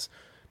preseason's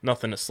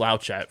nothing to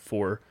slouch at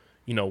for,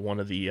 one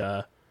of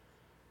the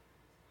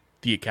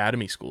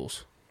academy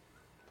schools.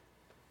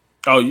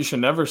 Oh, you should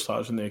never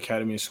slouch in the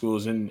academy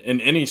schools in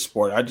any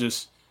sport.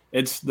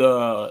 It's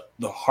the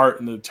heart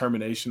and the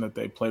determination that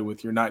they play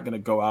with. You're not going to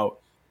go out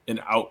and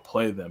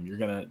outplay them.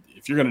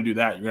 If you're gonna do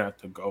that, you're gonna have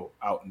to go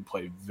out and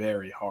play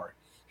very hard.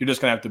 You're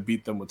just gonna have to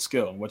beat them with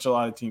skill, which a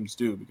lot of teams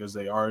do because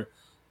they are,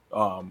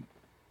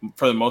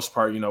 for the most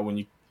part, when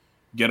you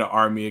get an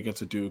Army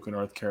against a Duke, a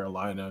North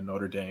Carolina,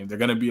 Notre Dame, they're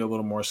gonna be a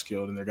little more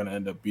skilled and they're gonna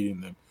end up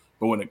beating them.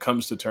 But when it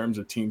comes to terms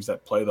of teams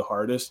that play the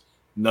hardest,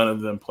 none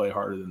of them play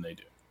harder than they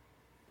do.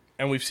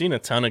 And we've seen a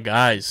ton of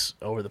guys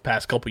over the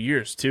past couple of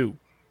years too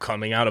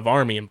coming out of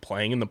Army and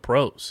playing in the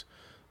pros.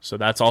 So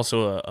that's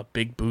also a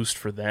big boost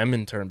for them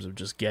in terms of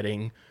just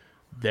getting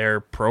their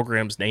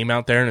program's name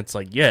out there. And it's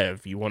like, yeah,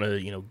 if you want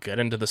to, get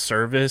into the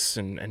service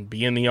and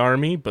be in the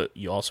Army, but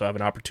you also have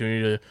an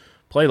opportunity to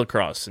play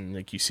lacrosse. And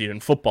like you see it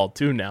in football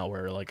too now,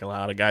 where like a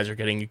lot of guys are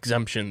getting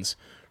exemptions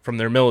from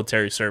their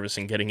military service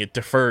and getting it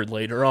deferred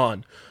later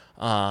on.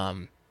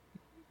 I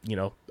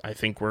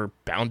think we're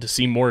bound to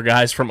see more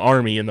guys from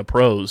Army in the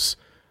pros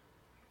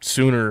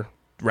sooner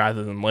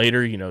rather than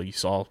later. You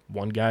saw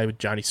one guy with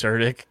Johnny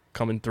Surdick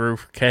coming through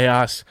for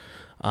Chaos.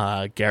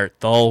 Garrett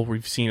Thull,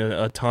 we've seen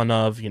a ton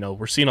of.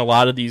 We're seeing a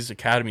lot of these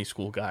academy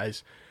school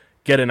guys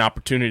get an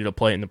opportunity to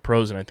play in the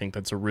pros, and I think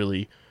that's a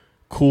really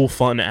cool,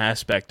 fun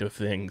aspect of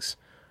things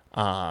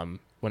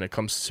when it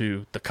comes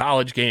to the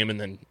college game and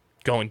then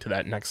going to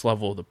that next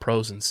level of the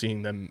pros and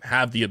seeing them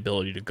have the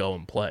ability to go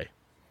and play.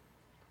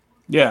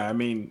 Yeah, I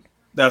mean,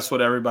 that's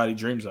what everybody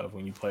dreams of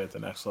when you play at the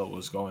next level,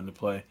 is going to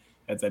play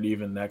at that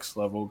even next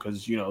level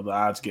because, you know, the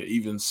odds get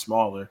even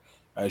smaller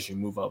as you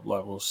move up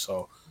levels.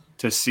 So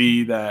to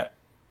see that,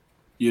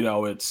 you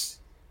know, it's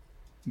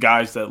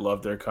guys that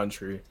love their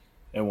country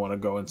and want to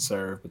go and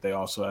serve, but they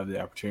also have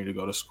the opportunity to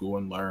go to school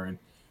and learn.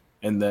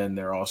 And then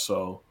they're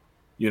also,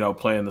 you know,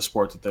 playing the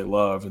sport that they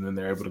love, and then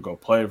they're able to go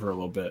play for a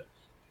little bit.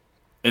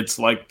 It's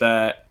like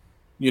that,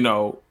 you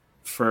know,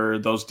 for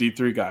those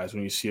D3 guys,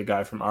 when you see a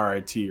guy from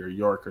RIT or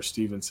York or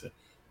Stevenson,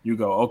 you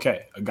go,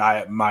 okay, a guy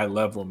at my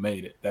level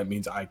made it. That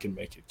means I can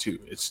make it too.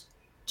 It's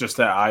just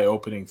that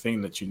eye-opening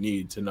thing that you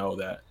need to know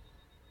that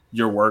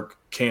your work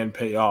can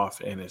pay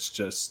off, and it's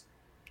just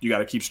you got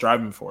to keep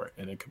striving for it,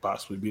 and it could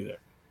possibly be there.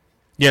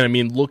 Yeah, I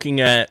mean, looking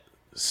at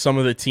some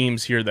of the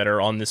teams here that are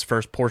on this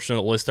first portion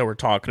of the list that we're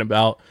talking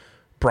about,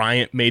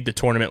 Bryant made the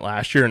tournament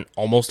last year and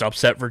almost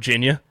upset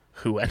Virginia,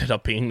 who ended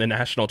up being the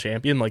national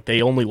champion. Like,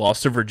 they only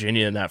lost to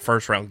Virginia in that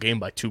first round game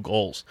by 2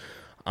 goals.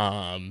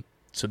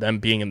 So them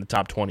being in the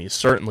top 20 is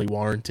certainly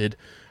warranted.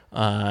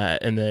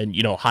 And then,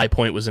 you know, High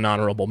Point was an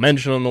honorable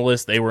mention on the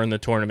list. They were in the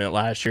tournament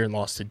last year and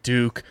lost to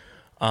Duke.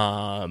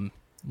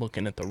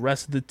 Looking at the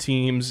rest of the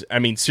teams, I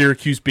mean,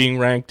 Syracuse being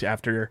ranked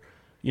after,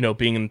 you know,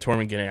 being in the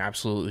tournament, getting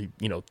absolutely,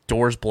 you know,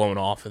 doors blown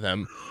off of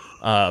them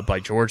by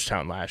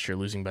Georgetown last year,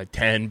 losing by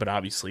 10, but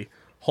obviously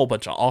a whole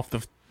bunch of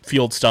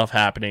off-the-field stuff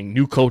happening,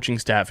 new coaching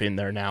staff in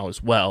there now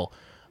as well.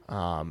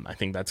 I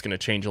think that's going to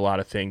change a lot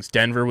of things.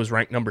 Denver was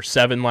ranked number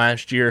 7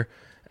 last year,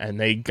 and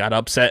they got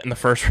upset in the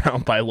first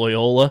round by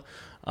Loyola,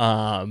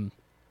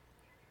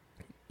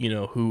 you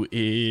know, who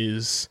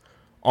is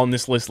on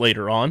this list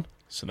later on.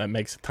 So that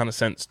makes a ton of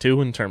sense,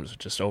 too, in terms of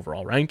just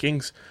overall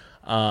rankings.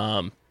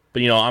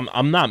 But, you know,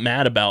 I'm not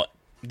mad about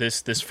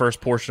this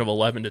first portion of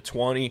 11 to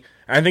 20.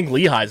 I think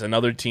Lehigh's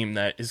another team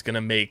that is going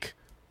to make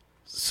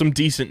some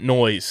decent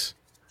noise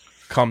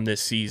come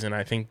this season.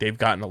 I think they've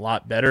gotten a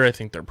lot better. I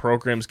think their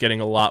program's getting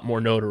a lot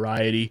more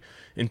notoriety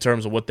in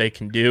terms of what they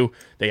can do.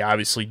 They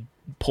obviously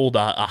pulled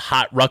a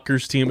hot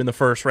Rutgers team in the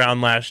first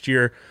round last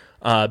year,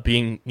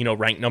 being, you know,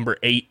 ranked number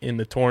 8 in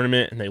the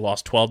tournament, and they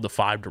lost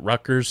 12-5 to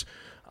Rutgers.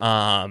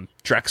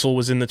 Drexel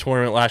was in the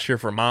tournament last year.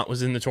 Vermont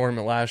was in the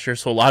tournament last year.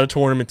 So a lot of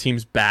tournament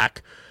teams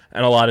back,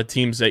 and a lot of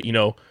teams that, you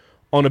know,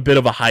 on a bit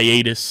of a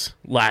hiatus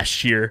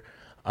last year,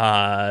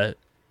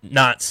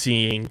 not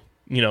seeing,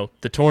 you know,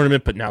 the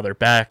tournament, but now they're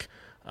back.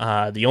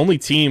 The only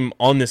team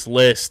on this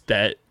list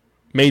that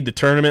made the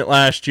tournament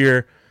last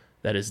year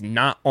that is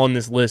not on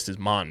this list is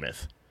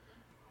Monmouth.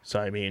 So,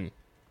 I mean,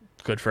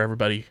 good for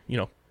everybody, you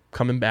know,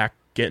 coming back,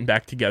 getting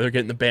back together,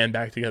 getting the band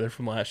back together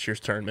from last year's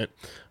tournament.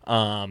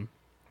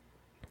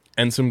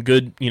 And some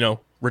good, you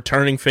know,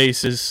 returning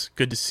faces.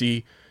 Good to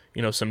see,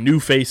 you know, some new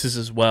faces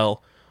as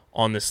well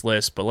on this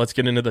list. But let's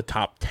get into the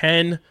top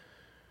 10.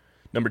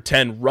 Number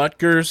 10,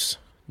 Rutgers.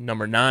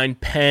 Number 9,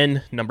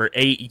 Penn. Number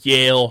 8,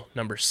 Yale.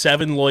 Number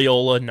 7,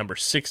 Loyola. Number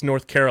 6,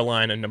 North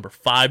Carolina. Number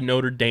 5,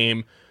 Notre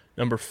Dame.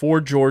 Number 4,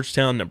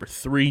 Georgetown. Number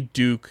 3,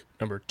 Duke.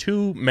 Number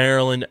 2,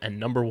 Maryland. And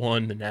number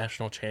 1, the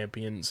national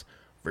champions,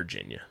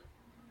 Virginia.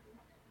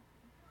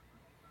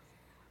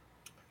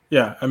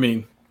 Yeah, I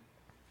mean,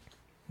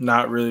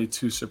 not really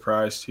too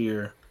surprised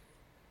here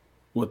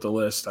with the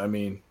list. I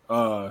mean,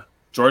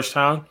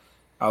 Georgetown,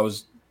 I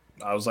was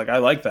like, I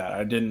like that.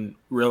 I didn't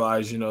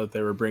realize, you know, that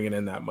they were bringing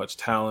in that much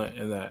talent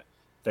and that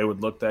they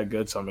would look that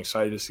good. So I'm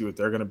excited to see what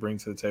they're going to bring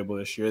to the table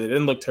this year. They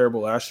didn't look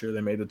terrible last year.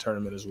 They made the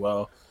tournament as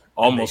well.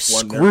 Almost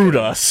won. Screwed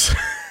us.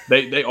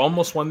 They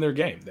almost won their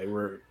game.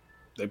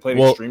 They played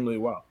extremely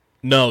well.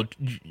 No,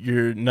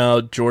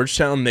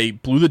 Georgetown, they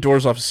blew the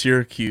doors off of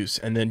Syracuse,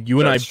 and then you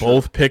and I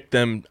both picked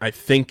them, I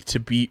think, to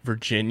beat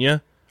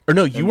Virginia. Or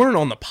no, you weren't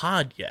on the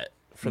pod yet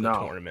for the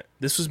tournament.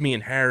 This was me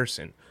and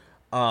Harrison.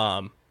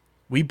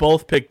 We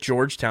both picked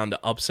Georgetown to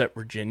upset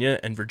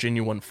Virginia, and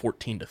Virginia won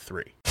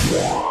 14-3.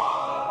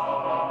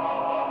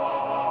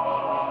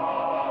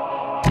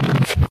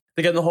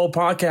 The Get in the Hole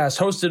podcast,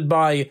 hosted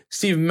by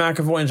Stephen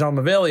McAvoy and John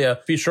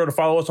Mavalia. Be sure to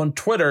follow us on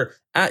Twitter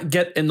at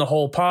Get in the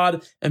Hole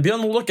Pod, and be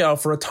on the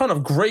lookout for a ton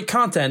of great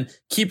content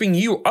keeping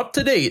you up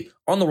to date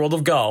on the world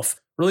of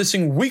golf.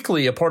 Releasing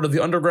weekly, a part of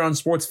the Underground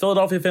Sports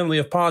Philadelphia family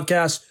of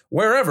podcasts,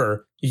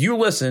 wherever you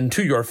listen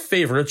to your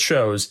favorite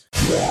shows.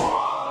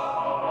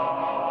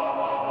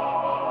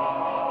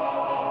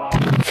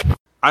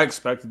 I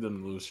expected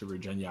them to lose to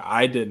Virginia.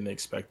 I didn't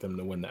expect them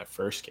to win that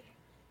first game.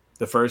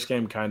 The first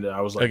game I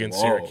was like,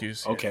 against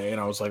Syracuse. Okay. Yeah. And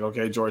I was like,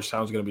 okay,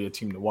 Georgetown's going to be a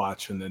team to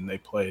watch. And then they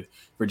played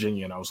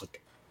Virginia, and I was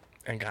like,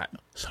 and got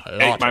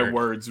slaughtered. Ate my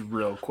words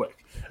real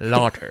quick.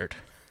 Slaughtered.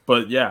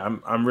 But yeah,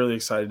 I'm really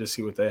excited to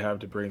see what they have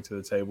to bring to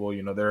the table.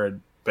 You know, they're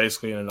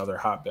basically in another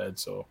hotbed,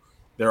 so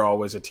they're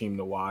always a team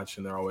to watch,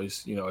 and they're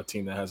always, you know, a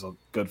team that has a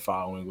good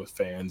following with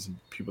fans and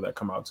people that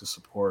come out to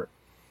support.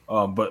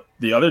 But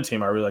the other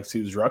team I really like to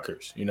see was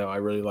Rutgers. You know, I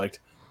really liked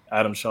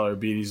Adam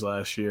Scheller-Beatties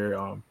last year.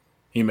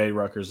 He made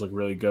Rutgers look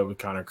really good with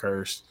Connor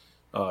Kirst.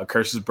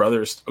 Kirst's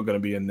brother is still going to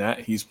be in that.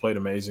 He's played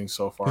amazing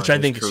so far, which I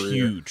think is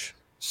huge.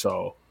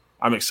 So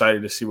I'm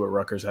excited to see what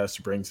Rutgers has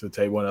to bring to the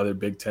table. Another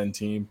Big Ten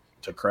team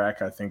to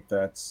crack. I think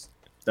that's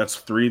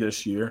 3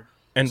 this year.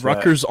 And So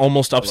Rutgers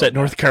almost upset that.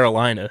 North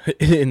Carolina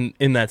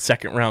in that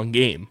second round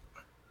game.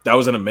 That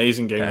was an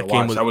amazing game to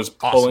watch. I was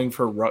pulling awesome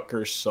for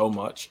Rutgers so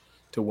much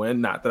to win.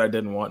 Not that I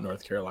didn't want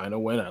North Carolina to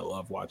win. I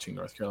love watching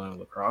North Carolina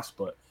lacrosse,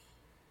 but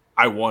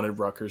I wanted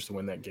Rutgers to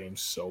win that game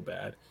so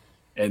bad.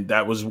 And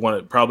that was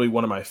probably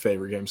one of my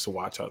favorite games to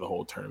watch out of the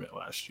whole tournament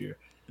last year.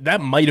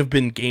 That might have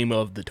been game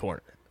of the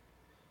tournament.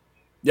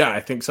 Yeah, I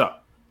think so.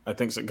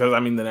 Because the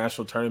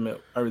national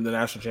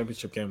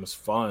championship game was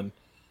fun,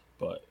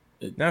 but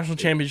National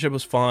championship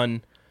was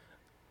fun.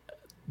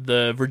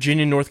 The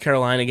Virginia North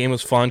Carolina game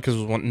was fun because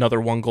it was another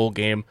 1-goal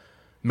game.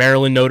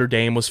 Maryland Notre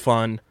Dame was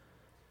fun,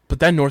 but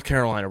that North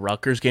Carolina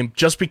Rutgers game,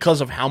 just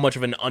because of how much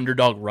of an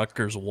underdog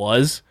Rutgers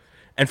was,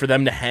 and for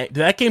them to did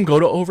that game go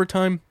to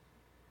overtime?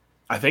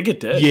 I think it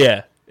did.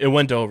 Yeah, it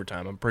went to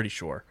overtime. I'm pretty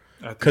sure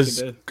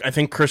because I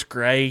think Chris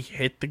Gray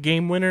hit the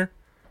game winner.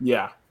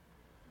 Yeah.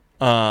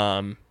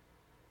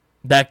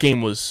 That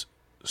game was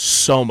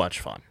so much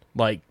fun.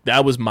 Like,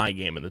 that was my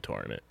game of the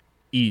tournament.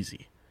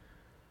 Easy.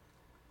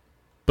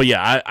 But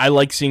yeah, I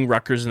like seeing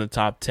Rutgers in the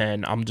top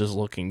 10. I'm just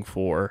looking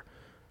for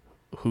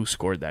who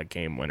scored that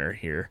game winner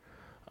here.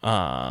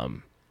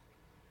 Oh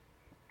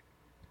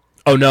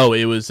no,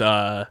 it was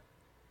Connor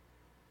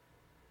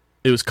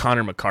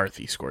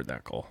McCarthy scored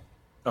that goal.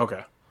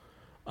 Okay.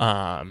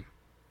 But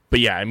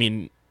yeah, I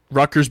mean,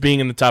 Rutgers being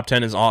in the top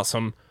 10 is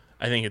awesome.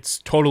 I think it's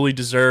totally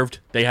deserved.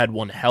 They had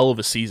one hell of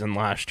a season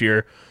last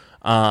year.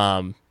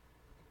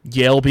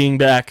 Yale being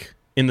back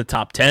in the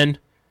top 10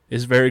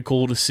 is very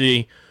cool to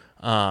see.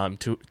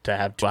 To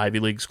have 2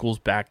 Ivy League schools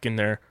back in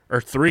there, or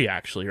 3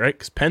 actually, right?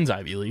 Because Penn's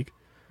Ivy League.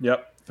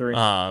 Yep, 3.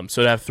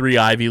 So to have 3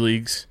 Ivy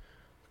Leagues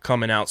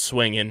coming out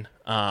swinging.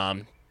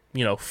 4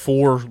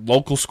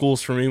 local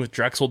schools for me with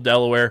Drexel,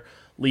 Delaware,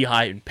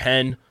 Lehigh, and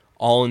Penn,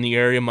 all in the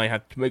area. Might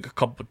have to make a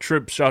couple of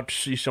trips out to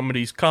see some of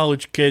these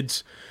college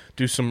kids,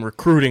 do some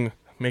recruiting,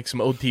 make some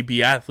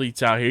OTB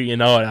athletes out here. You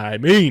know what I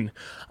mean?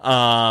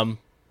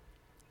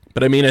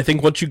 But I mean, I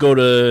think once you go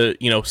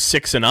to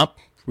 6 and up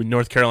with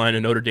North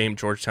Carolina, Notre Dame,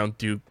 Georgetown,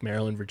 Duke,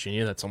 Maryland,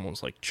 Virginia, that's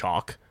almost like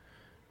chalk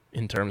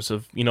in terms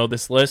of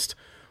this list.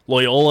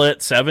 Loyola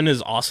at 7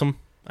 is awesome.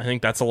 I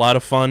think that's a lot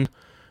of fun.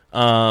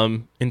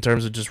 In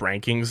terms of just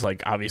rankings,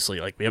 like obviously,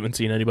 like we haven't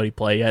seen anybody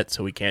play yet,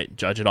 so we can't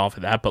judge it off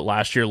of that. But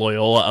last year,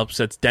 Loyola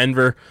upsets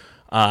Denver,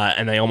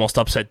 and they almost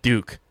upset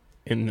Duke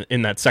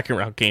in that second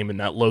round game, in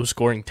that low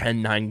scoring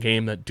 10-9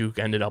 game that Duke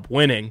ended up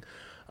winning,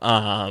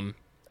 and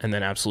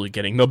then absolutely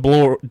getting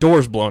the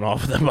doors blown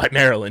off of them by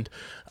Maryland.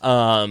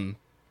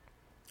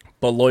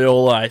 But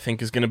Loyola, I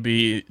think, is going to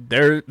be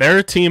they're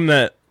a team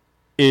that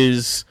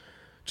is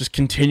just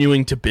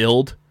continuing to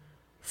build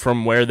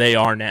from where they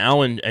are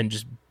now, and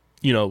just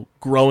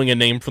growing a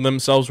name for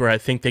themselves, where I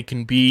think they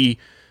can be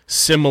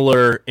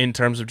similar in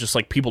terms of just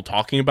like people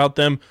talking about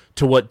them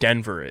to what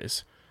Denver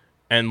is,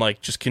 and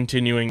like just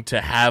continuing to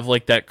have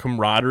like that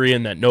camaraderie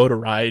and that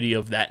notoriety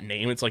of that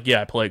name. It's like,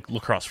 yeah, I play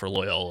lacrosse for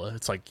Loyola.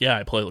 It's like, yeah,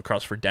 I play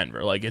lacrosse for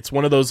Denver. Like, it's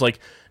one of those, like,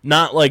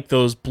 not like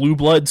those blue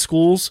blood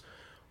schools,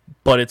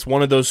 but it's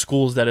one of those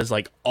schools that is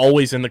like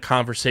always in the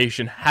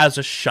conversation, has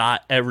a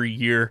shot every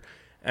year,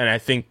 and I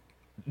think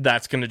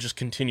that's going to just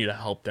continue to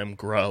help them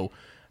grow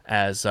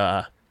as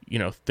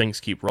things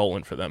keep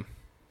rolling for them.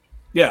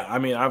 Yeah, I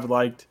mean, I've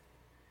liked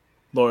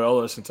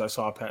Loyola since I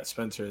saw Pat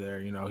Spencer there.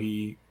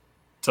 He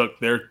took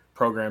their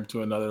program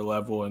to another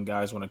level, and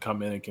guys want to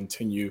come in and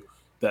continue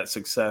that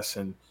success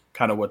and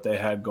kind of what they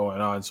had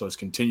going on. So it's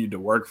continued to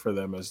work for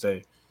them as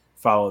they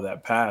follow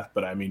that path.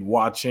 But I mean,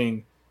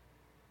 watching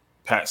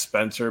Pat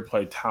Spencer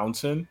play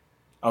Townsend,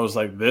 I was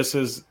like, this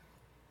is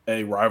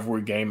a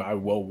rivalry game I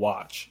will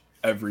watch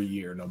every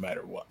year, no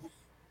matter what.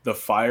 The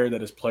fire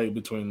that is played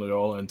between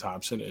Loyola and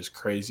Thompson is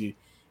crazy.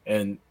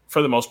 And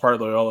for the most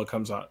part, Loyola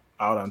comes out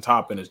on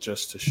top, and it's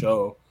just to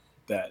show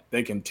that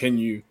they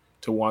continue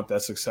to want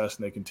that success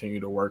and they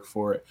continue to work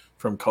for it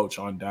from coach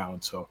on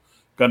down. So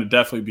going to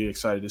definitely be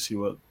excited to see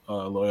what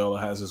Loyola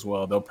has as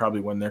well. They'll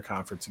probably win their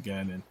conference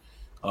again.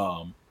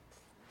 And,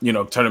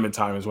 tournament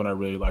time is when I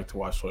really like to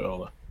watch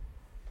Loyola.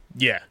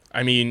 Yeah,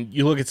 I mean,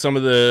 you look at some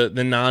of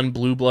the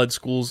non-blue blood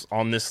schools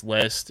on this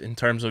list in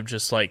terms of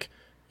just like,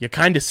 you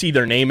kind of see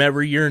their name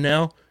every year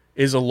now.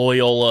 Is a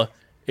Loyola,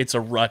 it's a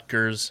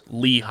Rutgers,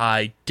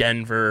 Lehigh,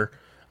 Denver,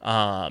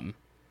 Vermont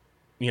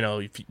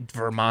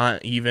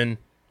even,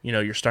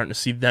 you're starting to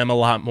see them a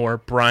lot more.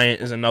 Bryant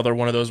is another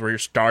one of those where you're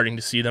starting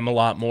to see them a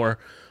lot more.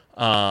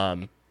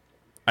 I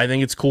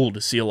think it's cool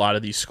to see a lot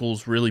of these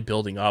schools really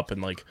building up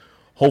and like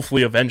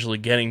hopefully eventually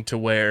getting to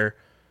where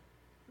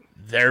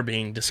they're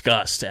being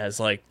discussed as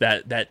like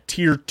that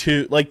tier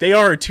 2. Like, they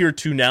are a tier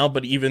 2 now,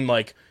 but even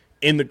like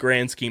in the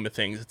grand scheme of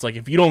things, it's like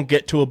if you don't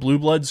get to a blue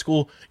blood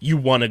school, you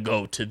want to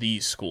go to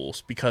these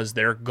schools because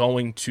they're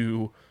going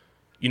to,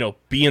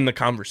 be in the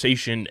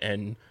conversation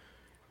and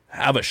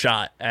have a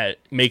shot at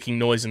making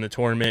noise in the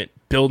tournament,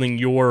 building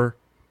your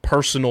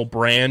personal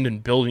brand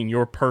and building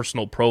your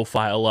personal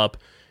profile up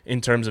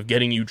in terms of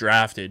getting you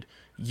drafted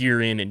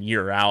year in and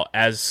year out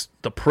as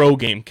the pro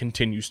game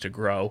continues to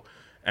grow.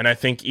 And I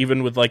think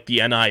even with like the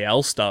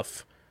NIL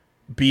stuff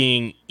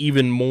being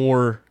even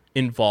more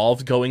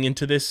involved going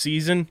into this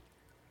season.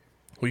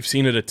 We've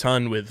seen it a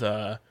ton with,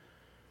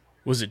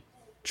 was it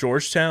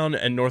Georgetown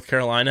and North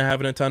Carolina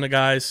having a ton of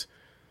guys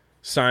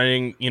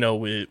signing,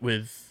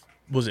 with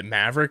was it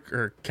Maverick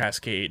or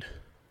Cascade?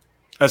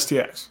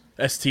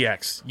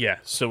 STX, yeah.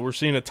 So we're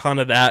seeing a ton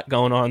of that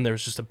going on.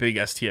 There's just a big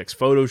STX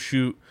photo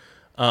shoot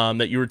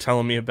that you were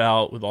telling me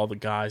about with all the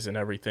guys and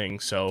everything.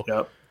 So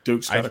yep,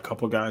 Duke's got a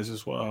couple guys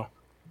as well.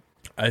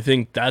 I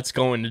think that's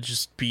going to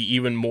just be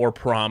even more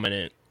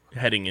prominent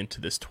heading into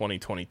this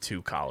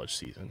 2022 college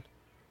season.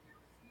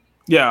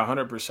 Yeah,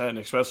 100%,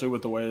 especially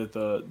with the way that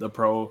the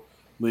pro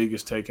league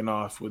is taking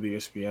off with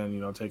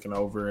ESPN, taking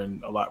over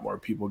and a lot more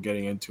people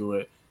getting into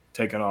it,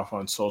 taking off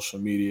on social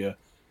media.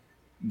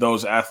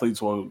 Those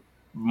athletes will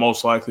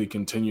most likely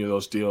continue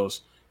those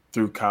deals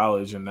through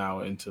college and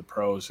now into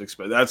pros.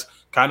 But that's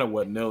kind of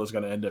what NIL is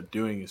going to end up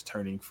doing, is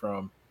turning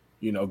from,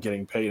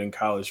 getting paid in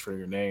college for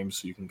your name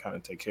so you can kind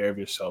of take care of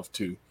yourself,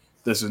 to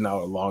this is now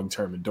a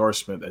long-term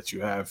endorsement that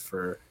you have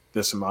for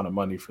this amount of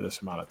money for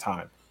this amount of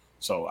time.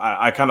 So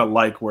I kind of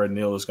like where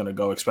NIL is going to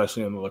go,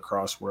 especially in the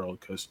lacrosse world,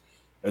 because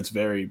it's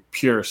very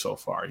pure so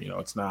far.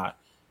 It's not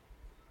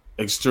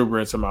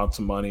exuberant amounts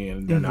of money,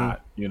 and they're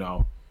not,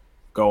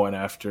 going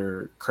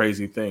after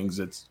crazy things.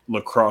 It's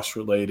lacrosse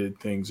related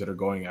things that are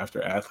going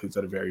after athletes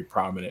that are very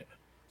prominent.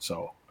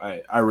 So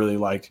I really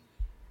like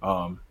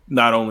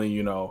not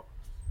only,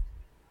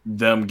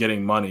 them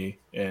getting money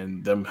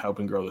and them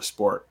helping grow the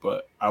sport,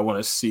 but I want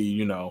to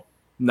see,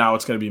 now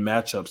it's going to be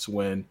matchups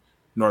when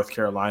North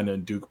Carolina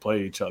and Duke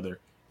play each other.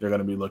 They're going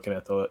to be looking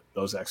at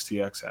those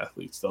XTX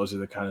athletes. Those are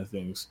the kind of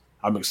things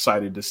I'm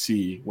excited to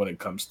see when it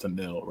comes to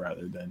NIL,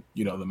 rather than,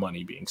 the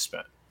money being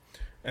spent.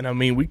 And I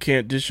mean, we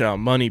can't dish out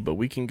money, but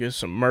we can get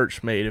some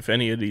merch made. If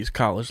any of these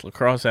college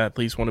lacrosse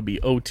athletes want to be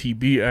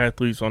OTB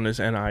athletes on this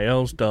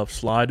NIL stuff,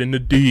 slide in the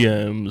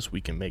DMs.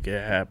 We can make it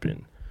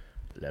happen.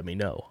 Let me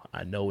know.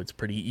 I know it's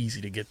pretty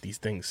easy to get these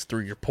things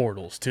through your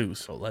portals too,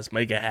 so let's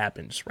make it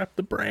happen. Just rep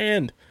the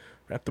brand.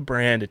 Rep the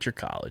brand at your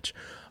college.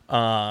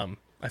 I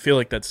feel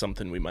like that's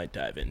something we might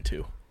dive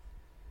into.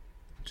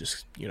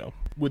 Just,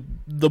 with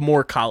the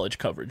more college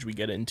coverage we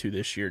get into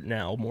this year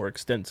now more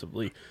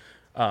extensively,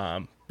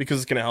 because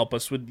it's going to help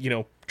us with,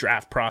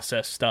 draft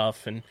process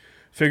stuff and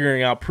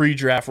figuring out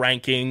pre-draft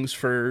rankings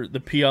for the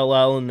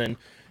PLL and then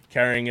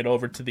carrying it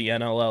over to the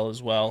NLL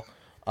as well.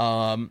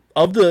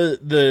 Of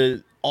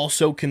the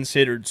also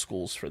considered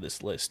schools for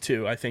this list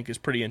too, I think is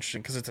pretty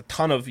interesting because it's a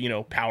ton of,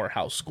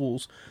 powerhouse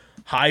schools.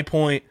 High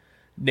Point,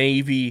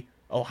 Navy,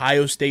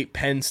 Ohio State,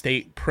 Penn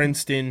State,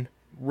 Princeton,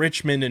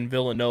 Richmond, and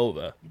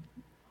Villanova.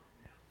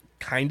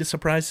 Kind of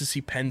surprised to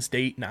see Penn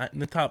State not in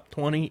the top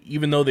 20,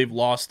 even though they've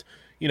lost,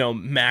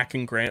 Mack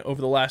and Grant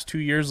over the last 2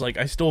 years. Like,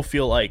 I still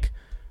feel like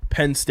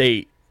Penn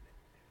State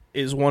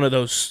is one of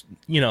those,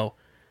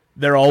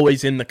 they're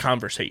always in the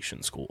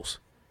conversation schools.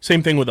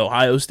 Same thing with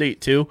Ohio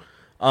State, too.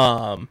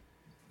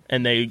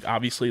 And they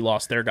obviously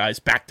lost their guys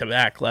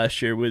back-to-back last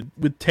year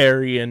with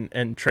Terry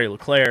and Trey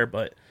LeClaire,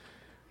 but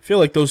I feel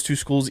like those two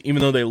schools,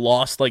 even though they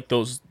lost like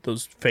those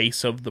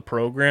face of the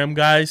program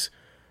guys,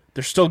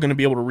 they're still going to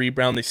be able to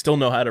rebound. They still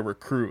know how to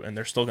recruit, and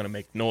they're still going to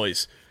make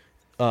noise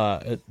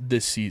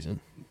this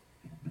season.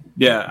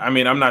 Yeah, I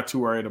mean, I'm not too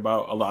worried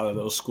about a lot of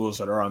those schools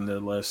that are on the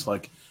list.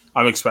 Like,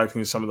 I'm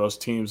expecting some of those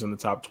teams in the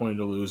top 20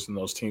 to lose, and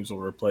those teams will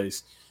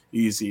replace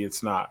easy.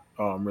 It's not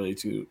really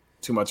too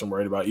much I'm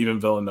worried about. Even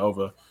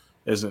Villanova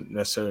isn't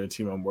necessarily a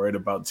team I'm worried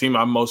about. The team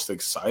I'm most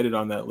excited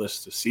on that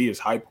list to see is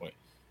High Point.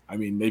 I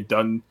mean, they've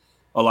done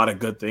a lot of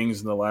good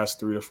things in the last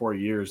 3 to 4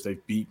 years.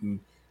 They've beaten,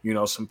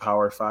 some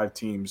Power 5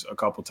 teams a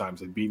couple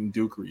times. They've beaten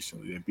Duke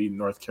recently. They've beaten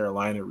North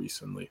Carolina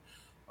recently.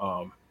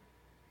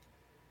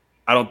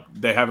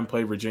 They haven't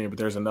played Virginia, but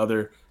there's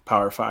another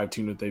Power 5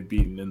 team that they've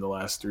beaten in the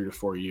last 3 to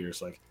 4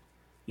 years. Like,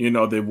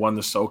 they've won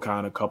the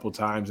SoCon a couple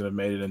times and have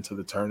made it into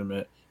the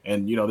tournament.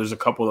 And, there's a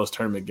couple of those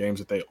tournament games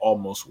that they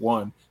almost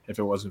won if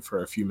it wasn't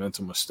for a few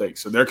mental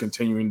mistakes. So they're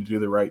continuing to do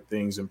the right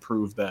things and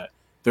prove that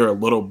they're a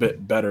little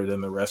bit better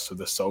than the rest of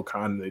the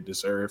SoCon. They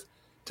deserve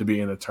to be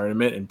in the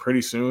tournament. And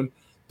pretty soon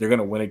they're going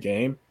to win a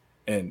game.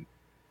 And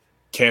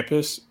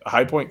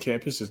High Point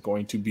campus is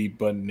going to be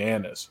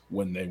bananas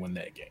when they win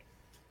that game.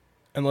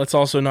 And let's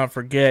also not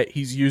forget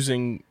he's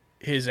using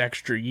his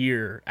extra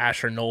year.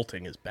 Asher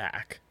Nolting is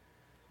back.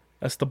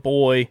 That's the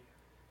boy.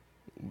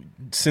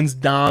 Since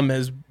Dom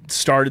has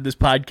started this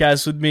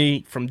podcast with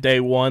me from day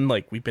one,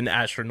 like, we've been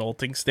Asher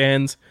Nolting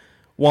stands.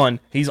 1,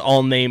 he's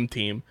all name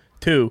team.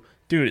 2,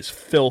 dude is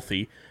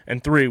filthy.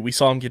 And 3, we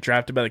saw him get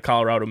drafted by the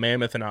Colorado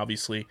Mammoth and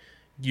obviously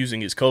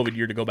using his COVID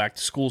year to go back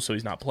to school, so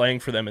he's not playing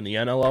for them in the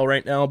NLL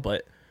right now.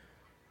 But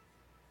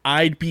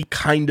I'd be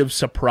kind of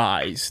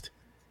surprised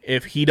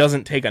if he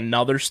doesn't take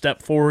another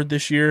step forward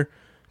this year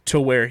to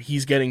where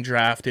he's getting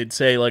drafted,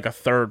 say, like a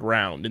 3rd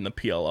round in the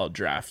PLL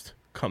draft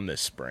come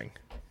this spring.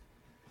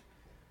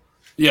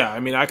 Yeah, I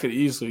mean, I could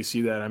easily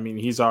see that. I mean,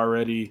 he's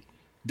already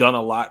done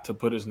a lot to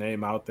put his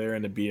name out there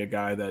and to be a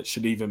guy that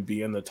should even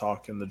be in the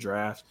talk in the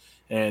draft.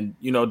 And,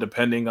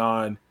 depending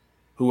on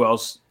who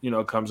else,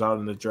 comes out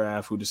in the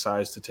draft, who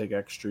decides to take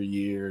extra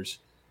years,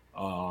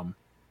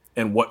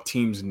 and what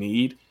teams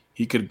need.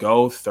 He could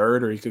go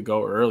third or he could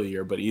go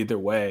earlier, but either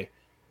way,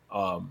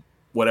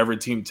 whatever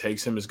team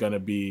takes him is going to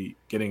be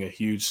getting a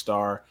huge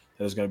star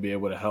that is going to be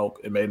able to help.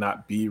 It may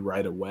not be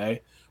right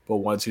away, but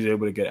once he's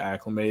able to get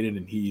acclimated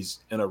and he's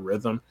in a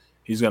rhythm,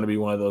 he's going to be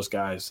one of those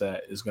guys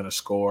that is going to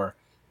score,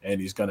 and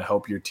he's going to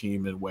help your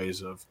team in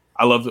ways of –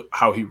 I love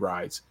how he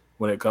rides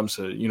when it comes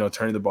to,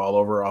 turning the ball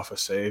over off a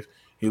save.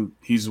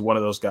 He's one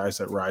of those guys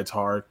that rides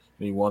hard,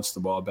 and he wants the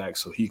ball back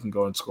so he can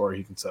go and score.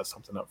 He can set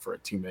something up for a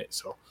teammate.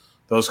 So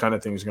those kind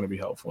of things are going to be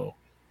helpful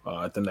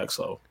at the next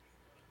level.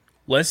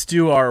 Let's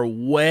do our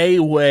way,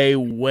 way,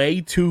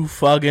 way too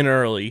fucking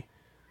early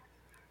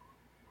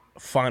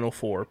Final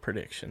Four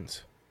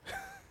predictions.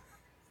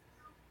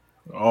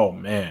 Oh,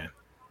 man.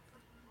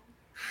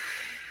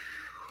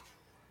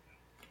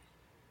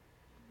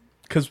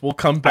 Because we'll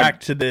come back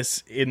to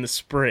this in the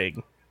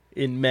spring,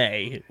 in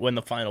May, when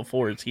the Final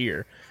Four is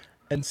here,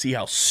 and see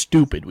how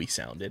stupid we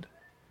sounded.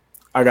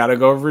 I got to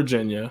go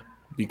Virginia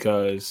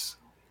because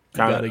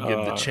Got to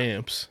give the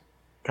champs.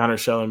 Connor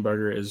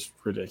Schellenberger is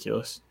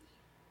ridiculous.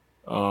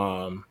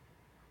 North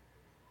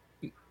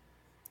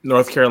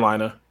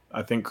Carolina,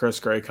 I think Chris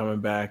Gray coming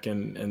back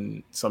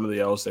and some of the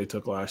L's they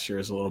took last year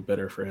is a little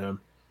bitter for him.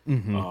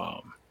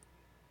 Mm-hmm.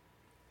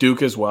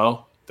 Duke as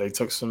well. They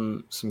took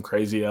some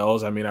crazy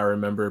L's. I mean, I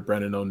remember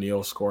Brendan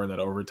O'Neill scoring that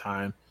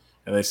overtime,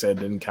 and they said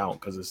it didn't count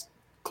because his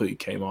cleat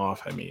came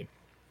off. I mean,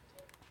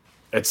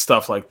 it's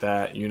stuff like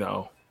that,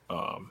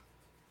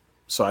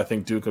 So I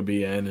think Duke will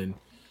be in. And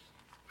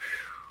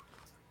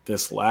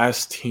this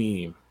last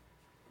team,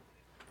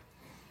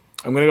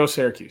 I'm going to go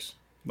Syracuse.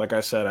 Like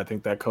I said, I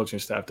think that coaching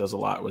staff does a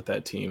lot with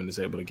that team and is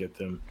able to get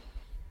them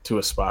to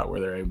a spot where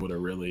they're able to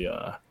really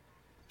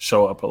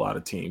show up a lot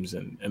of teams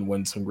and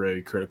win some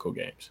very critical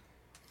games.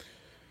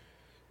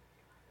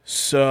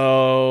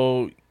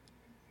 So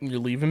you're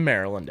leaving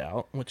Maryland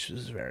out, which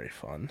is very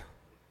fun.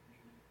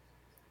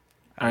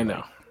 I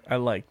know. I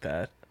like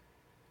that.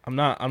 I'm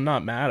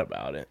not mad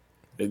about it.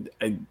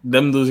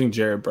 Them losing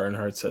Jared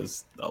Bernhardt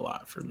says a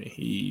lot for me.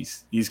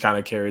 He's kind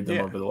of carried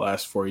them over the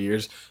last 4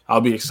 years.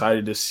 I'll be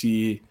excited to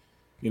see,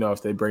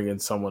 if they bring in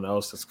someone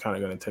else that's kind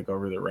of going to take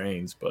over the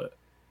reins, but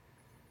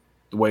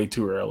way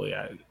too early.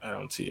 I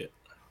don't see it.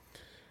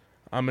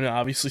 I'm gonna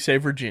obviously say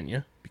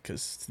Virginia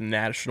because it's the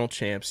national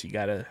champs. You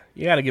gotta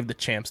give the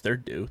champs their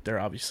due. They're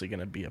obviously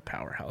gonna be a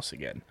powerhouse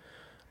again.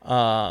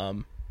 I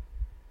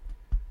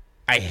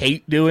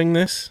hate doing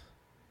this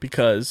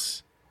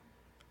because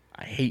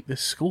I hate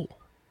this school.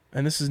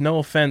 And this is no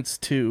offense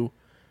to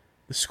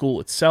the school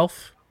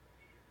itself.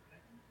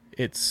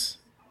 It's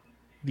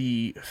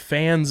the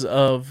fans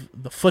of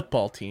the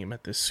football team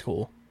at this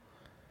school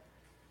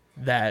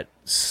that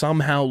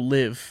somehow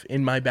live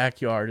in my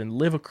backyard and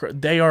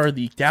they are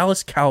the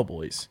Dallas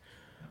Cowboys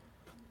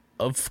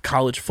of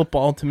college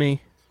football to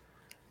me.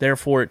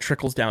 Therefore, it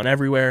trickles down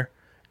everywhere.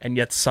 And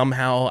yet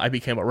somehow I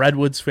became a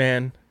Redwoods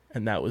fan,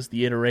 and that was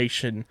the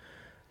iteration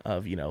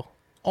of,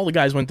 all the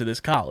guys went to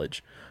this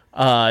college.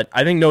 I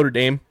think Notre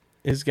Dame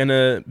is going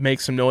to make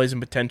some noise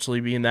and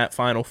potentially be in that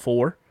Final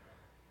Four.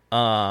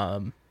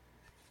 I'm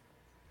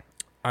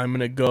going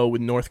to go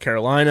with North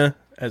Carolina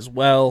as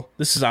well.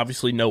 This is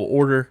obviously no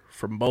order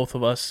from both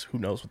of us. Who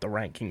knows what the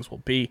rankings will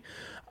be.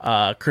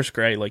 Chris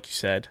Gray, like you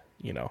said,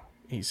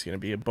 he's going to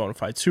be a bona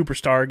fide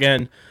superstar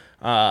again.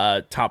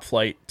 Top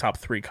flight, top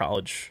 3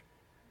 college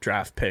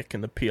draft pick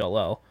in the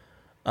PLL.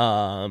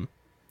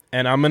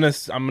 And I'm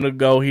gonna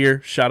go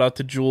here. Shout out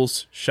to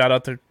Jules. Shout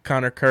out to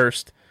Connor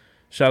Kirst.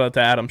 Shout out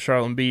to Adam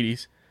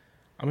Charlambides.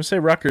 I'm gonna say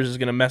Rutgers is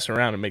gonna mess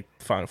around and make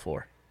the Final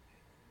Four.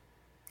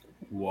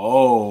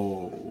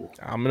 Whoa!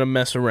 I'm gonna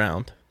mess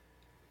around.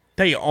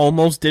 They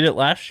almost did it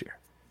last year.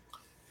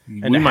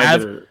 And we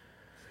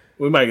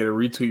might get a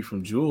retweet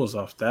from Jules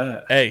off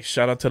that. Hey,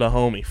 shout out to the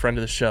homie, friend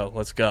of the show.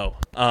 Let's go.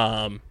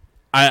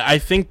 I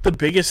think the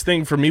biggest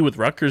thing for me with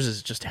Rutgers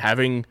is just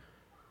having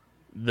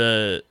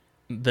the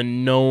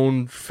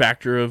known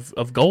factor of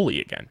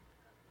goalie again.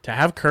 To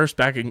have Kirst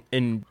back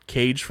in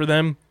cage for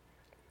them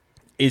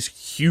is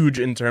huge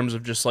in terms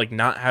of just like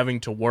not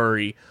having to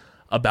worry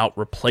about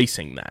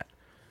replacing that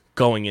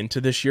going into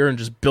this year and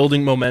just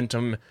building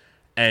momentum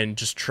and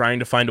just trying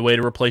to find a way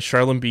to replace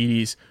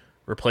Charlambides,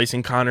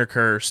 replacing Connor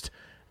Kirst,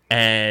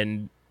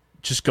 and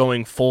just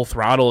going full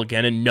throttle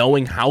again and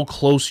knowing how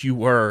close you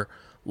were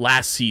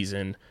last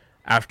season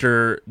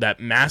after that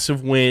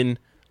massive win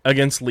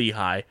against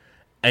Lehigh,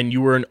 and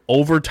you were an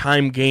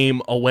overtime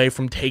game away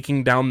from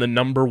taking down the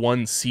number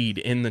 1 seed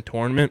in the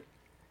tournament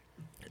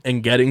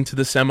and getting to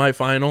the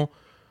semifinal.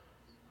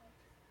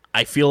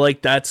 I feel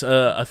like that's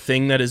a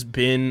thing that has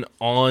been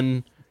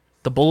on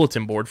the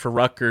bulletin board for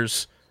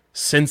Rutgers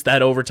since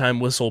that overtime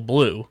whistle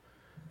blew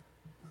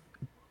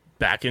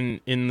back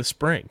in the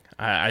spring.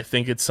 I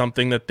think it's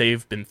something that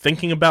they've been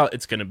thinking about.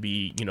 It's going to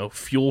be,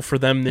 fuel for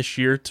them this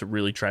year to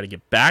really try to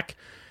get back.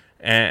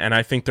 And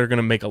I think they're going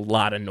to make a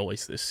lot of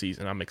noise this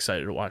season. I'm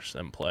excited to watch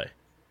them play.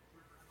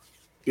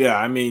 Yeah,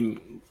 I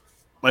mean,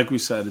 like we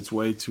said, it's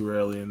way too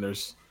early, and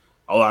there's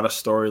a lot of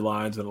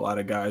storylines and a lot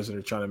of guys that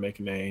are trying to make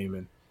a name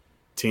and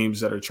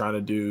teams that are trying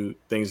to do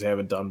things they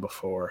haven't done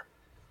before.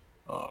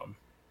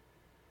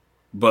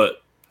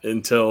 But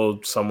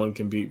until someone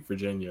can beat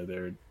Virginia,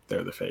 they're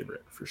the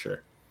favorite for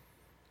sure.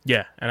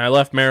 Yeah, and I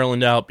left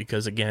Maryland out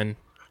because, again,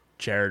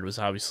 Jared was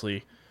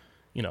obviously,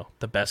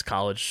 the best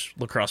college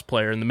lacrosse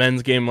player in the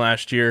men's game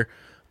last year.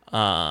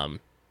 So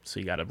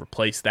you got to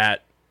replace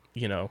that,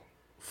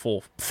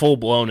 full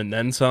blown and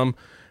then some.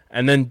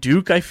 And then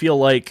Duke, I feel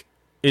like,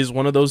 is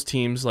one of those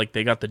teams, like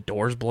they got the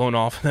doors blown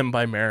off of them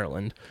by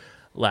Maryland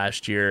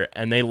last year,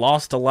 and they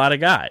lost a lot of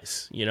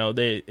guys.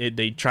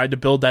 They tried to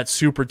build that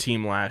super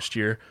team last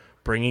year,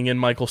 bringing in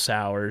Michael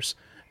Sowers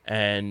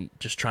and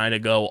just trying to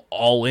go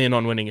all in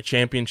on winning a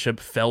championship,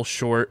 fell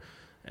short.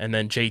 And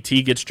then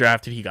JT gets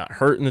drafted. He got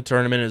hurt in the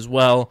tournament as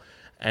well.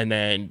 And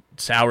then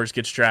Sowers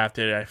gets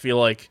drafted. I feel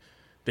like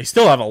they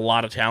still have a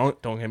lot of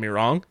talent, don't get me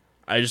wrong.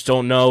 I just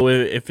don't know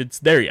if it's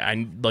there yet.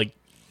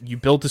 You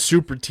built a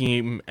super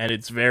team, and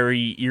it's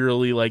very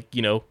eerily like,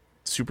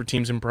 super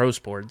teams in pro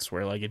sports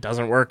where, like, it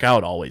doesn't work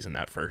out always in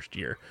that first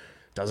year.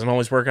 It doesn't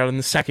always work out in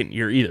the second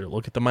year either.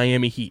 Look at the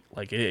Miami Heat.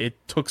 Like, it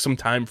took some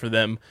time for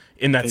them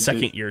in that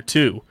second year,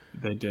 too.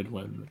 They did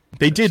win.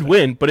 They did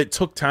win, but it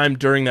took time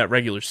during that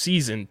regular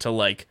season to,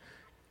 like,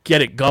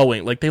 get it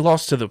going. Like, they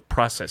lost to the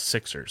process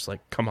Sixers. Like,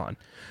 come on.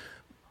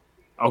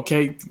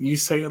 Okay, you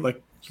say it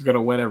like you're going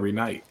to win every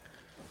night.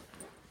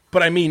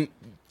 But, I mean,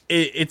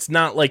 it's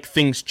not like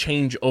things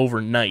change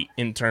overnight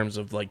in terms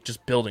of, like,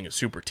 just building a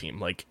super team.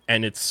 Like,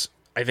 and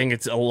I think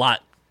it's a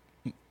lot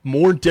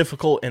more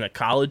difficult in a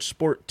college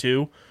sport,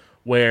 too,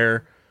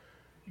 where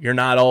you're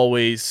not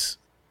always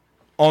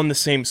on the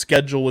same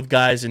schedule with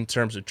guys in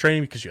terms of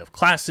training because you have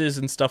classes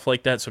and stuff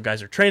like that. So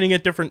guys are training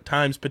at different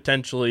times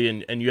potentially,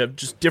 and you have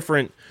just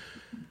different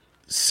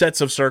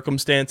sets of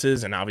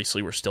circumstances. And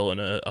obviously we're still in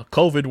a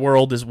COVID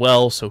world as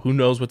well, so who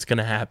knows what's going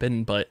to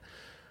happen, but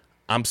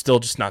I'm still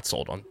just not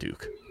sold on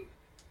Duke.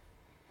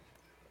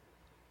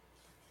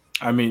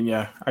 I mean,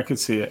 yeah, I could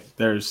see it.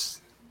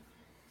 There's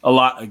a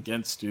lot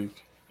against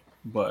Duke,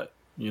 but,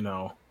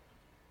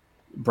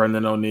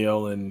 Brendan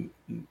O'Neill and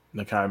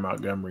Nakai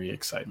Montgomery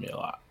excite me a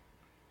lot.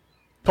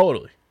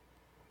 Totally.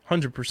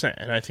 100%.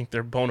 And I think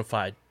they're bona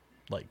fide,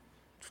 like,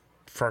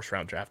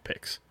 first-round draft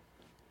picks.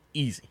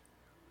 Easy.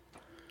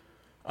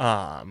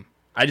 I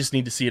just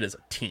need to see it as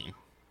a team.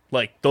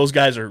 Like, those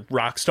guys are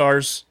rock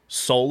stars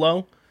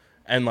solo,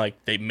 and, like,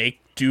 they make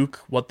Duke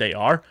what they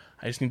are.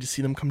 I just need to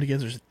see them come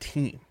together as a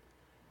team,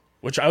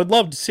 which I would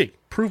love to see.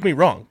 Prove me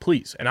wrong,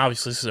 please. And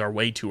obviously, this is our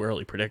way too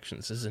early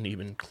predictions. This isn't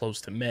even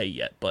close to May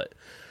yet, but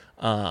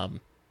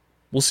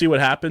we'll see what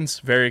happens.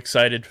 Very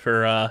excited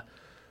for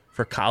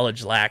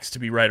College Lax to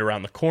be right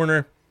around the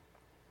corner,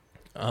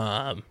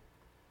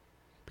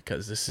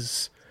 because this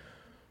is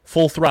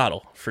full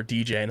throttle for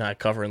DJ and I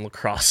covering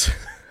lacrosse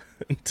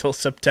until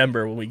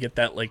September when we get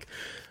that, like,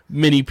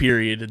 mini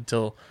period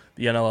until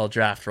the NLL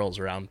draft rolls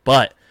around.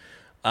 But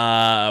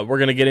we're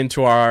going to get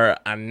into our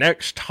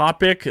next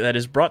topic that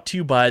is brought to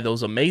you by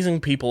those amazing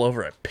people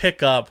over at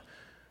Pickup.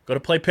 Go to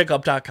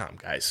playpickup.com,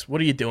 guys.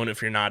 What are you doing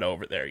if you're not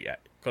over there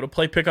yet? Go to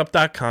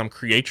playpickup.com,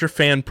 create your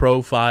fan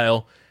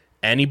profile.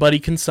 Anybody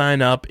can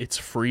sign up. It's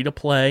free to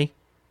play.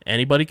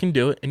 Anybody can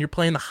do it. And you're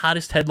playing the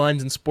hottest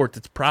headlines in sports.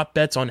 It's prop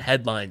bets on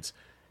headlines.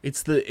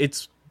 It's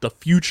the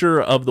future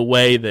of the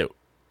way that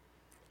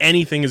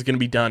anything is going to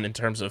be done in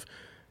terms of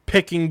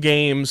picking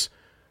games,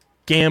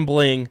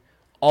 gambling,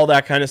 all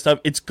that kind of stuff.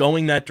 It's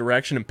going that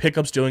direction, and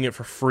Pickup's doing it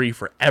for free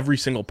for every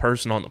single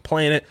person on the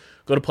planet.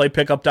 Go to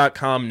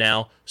playpickup.com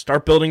now.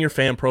 Start building your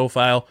fan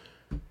profile.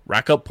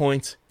 Rack up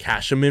points.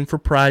 Cash them in for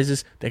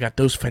prizes. They got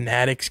those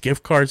Fanatics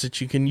gift cards that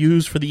you can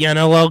use for the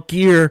NLL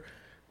gear.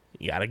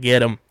 You got to get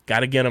them. Got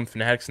to get them.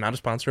 Fanatics not a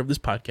sponsor of this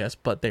podcast,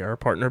 but they are a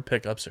partner of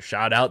Pickup, so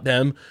shout out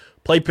them.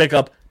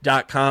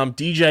 Playpickup.com.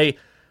 DJ,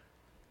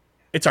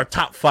 it's our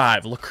top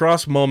 5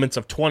 lacrosse moments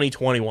of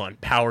 2021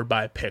 powered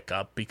by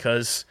Pickup,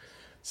 because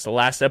it's the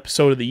last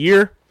episode of the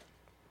year.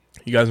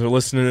 You guys are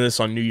listening to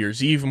this on New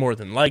Year's Eve, more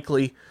than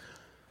likely.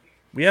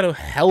 We had a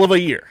hell of a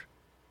year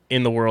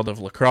in the world of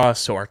lacrosse,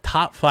 so our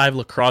top 5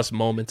 lacrosse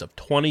moments of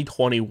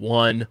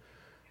 2021.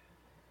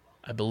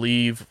 I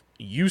believe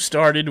you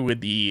started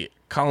with the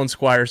Colin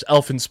Squires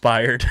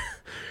elf-inspired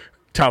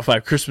top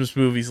 5 Christmas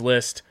movies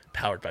list,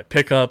 powered by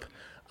Pickup.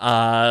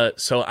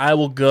 So I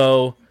will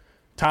go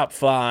top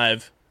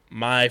 5.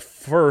 My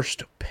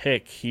first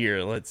pick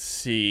here, let's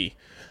see.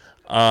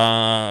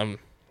 Number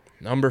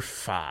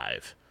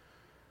 5.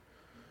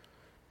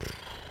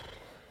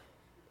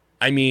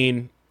 I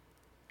mean,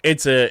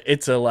 it's a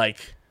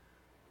like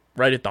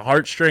right at the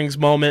heartstrings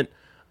moment.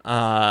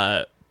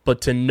 But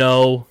to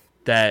know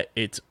that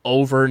it's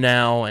over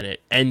now and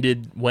it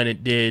ended when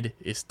it did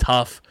is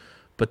tough.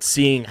 But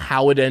seeing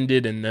how it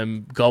ended and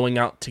them going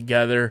out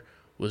together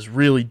was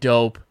really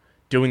dope.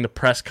 Doing the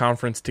press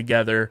conference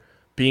together,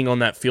 being on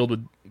that field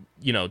with,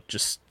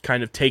 just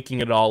kind of taking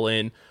it all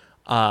in.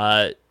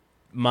 My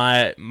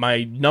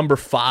number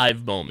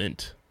 5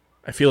 moment,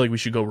 I feel like we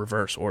should go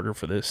reverse order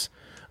for this.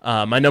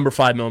 My number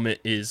 5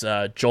 moment is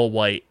Joel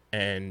White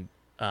and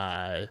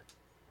why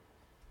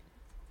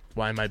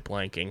am I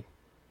blanking?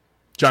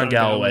 John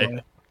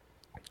Galloway.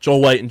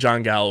 Joel White and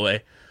John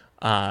Galloway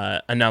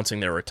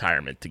announcing their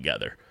retirement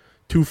together.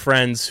 Two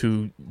friends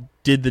who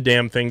did the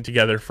damn thing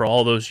together for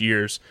all those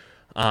years,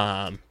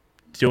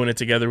 doing it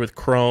together with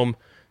Chrome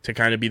to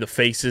kind of be the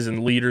faces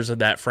and leaders of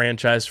that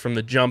franchise from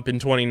the jump in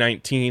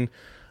 2019.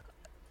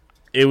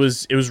 It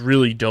was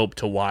really dope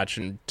to watch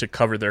and to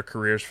cover their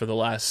careers for the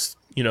last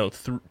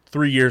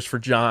 3 years for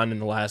John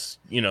and the last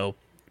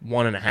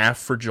 1.5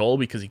 for Joel,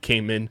 because he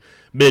came in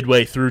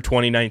midway through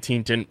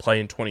 2019, didn't play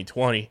in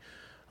 2020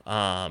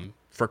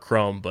 for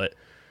Chrome, but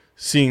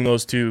seeing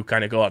those two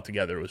kind of go out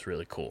together was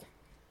really cool.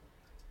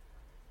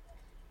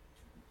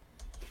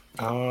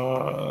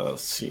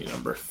 Let's see,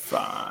 number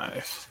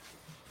 5.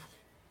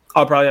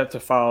 I'll probably have to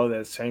follow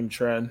that same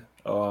trend.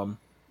 Got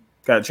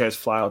a chance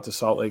to fly out to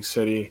Salt Lake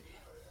City.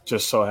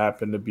 Just so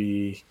happened to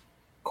be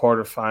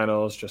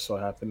quarterfinals. Just so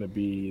happened to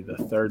be the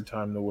third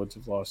time the Woods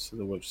have lost to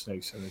the Whip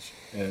Snakes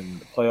in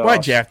the playoffs.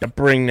 Why'd you have to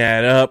bring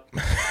that up?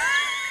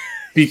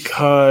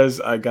 Because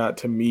I got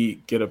to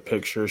get a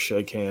picture,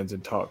 shake hands,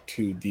 and talk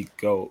to the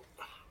GOAT,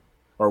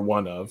 or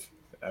one of.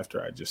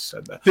 After I just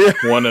said that,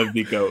 one of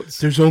the GOATs.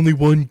 There's only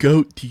one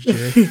GOAT,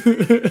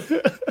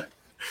 TJ.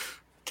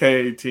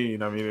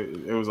 K18. I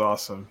mean, it was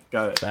awesome.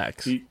 Got it.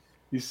 Facts.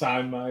 He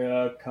signed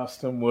my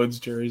custom Woods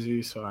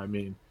jersey, so I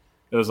mean,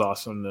 it was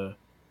awesome to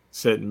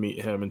sit and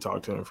meet him and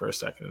talk to him for a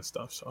second and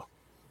stuff. So,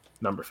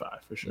 number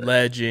 5 for sure.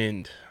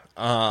 Legend.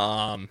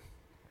 Number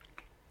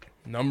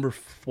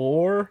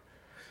 4.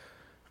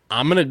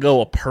 I'm gonna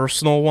go a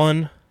personal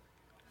one,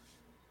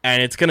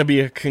 and it's gonna be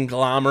a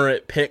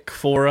conglomerate pick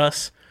for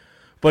us.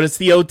 But it's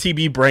the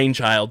OTB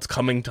brainchilds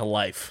coming to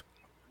life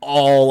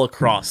all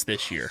across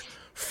this year.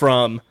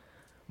 From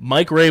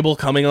Mike Rabel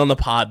coming on the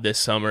pod this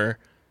summer,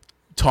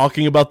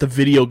 talking about the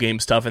video game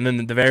stuff, and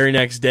then the very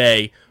next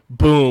day,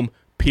 boom,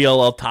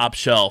 PLL Top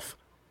Shelf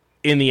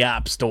in the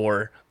App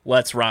Store.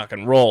 Let's rock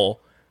and roll.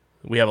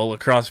 We have a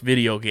lacrosse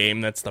video game.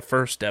 That's the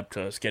first step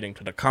to us getting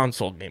to the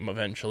console game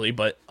eventually,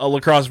 but a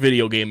lacrosse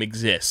video game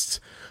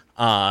exists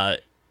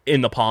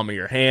in the palm of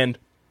your hand.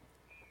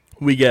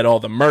 We get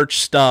all the merch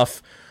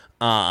stuff.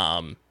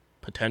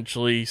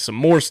 Potentially some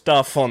more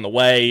stuff on the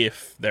way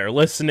if they're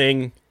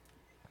listening.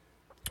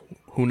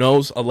 Who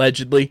knows?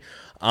 Allegedly.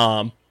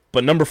 But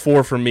number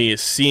 4 for me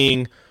is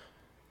seeing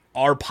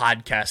our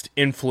podcast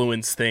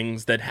influence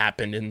things that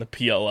happened in the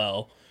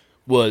PLL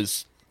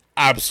was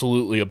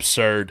absolutely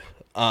absurd.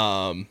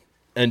 And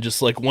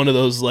just like one of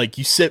those, like,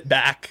 you sit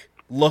back,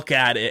 look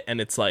at it,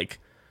 and it's like,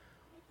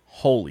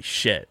 holy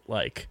shit,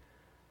 like,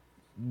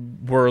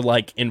 we're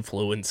like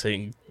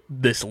influencing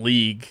this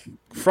league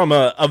from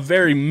a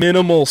very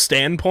minimal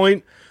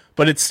standpoint,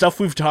 but it's stuff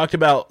we've talked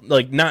about,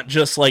 like, not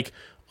just like,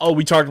 oh,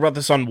 we talked about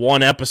this on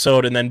one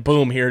episode and then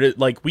boom, here it is.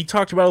 Like, we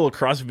talked about a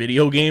lacrosse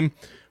video game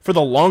for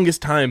the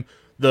longest time.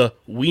 The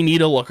We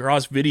Need a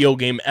Lacrosse Video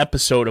Game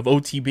episode of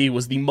OTB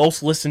was the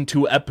most listened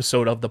to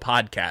episode of the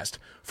podcast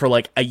for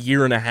like a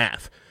year and a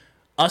half.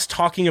 Us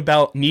talking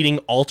about needing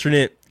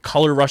alternate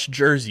Color Rush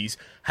jerseys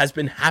has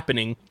been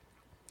happening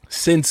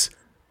since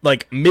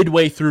like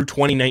midway through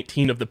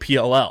 2019 of the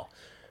PLL.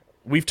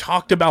 We've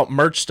talked about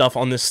merch stuff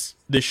on this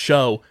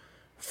show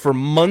for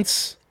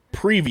months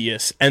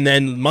previous, and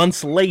then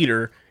months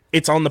later,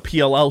 it's on the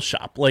PLL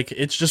shop. Like,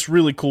 it's just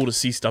really cool to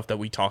see stuff that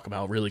we talk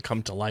about really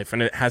come to life,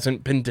 and it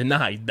hasn't been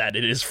denied that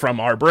it is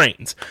from our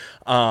brains.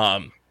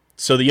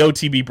 So the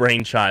OTB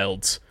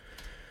brainchilds,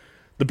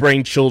 the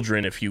brain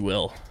children, if you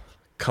will,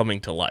 coming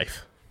to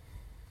life.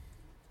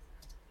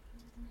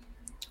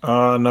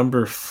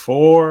 Number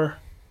 4,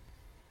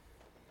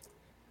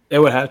 it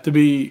would have to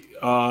be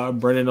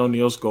Brendan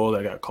O'Neill's goal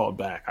that got called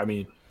back. I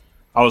mean,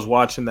 I was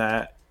watching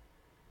that.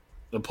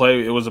 The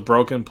play, it was a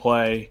broken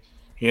play.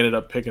 He ended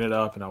up picking it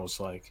up, and I was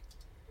like,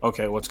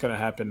 okay, what's going to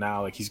happen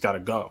now? Like, he's got to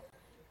go.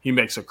 He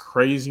makes a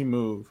crazy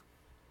move,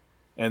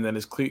 and then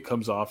his cleat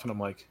comes off, and I'm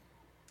like,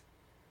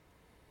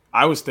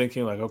 I was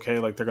thinking, like, okay,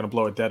 like, they're going to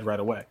blow it dead right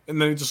away.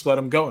 And then he just let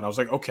him go, and I was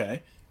like,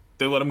 okay.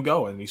 They let him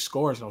go, and he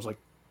scores, and I was like,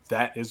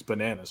 that is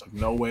bananas. Like,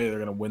 no way they're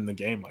going to win the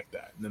game like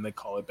that. And then they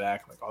call it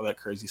back, like, all that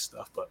crazy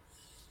stuff. But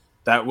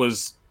that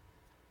was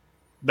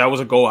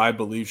a goal I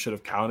believe should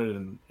have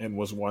counted, and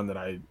was one that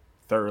I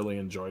thoroughly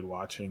enjoyed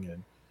watching,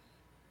 and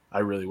I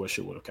really wish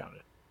it would have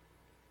counted.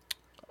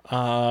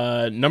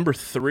 Number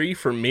 3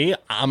 for me,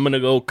 I'm going to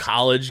go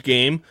college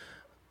game.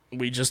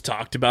 We just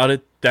talked about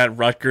it, that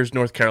Rutgers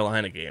North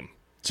Carolina game.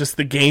 Just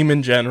the game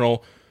in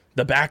general,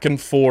 the back and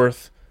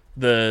forth,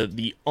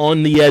 the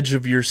on the edge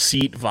of your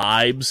seat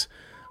vibes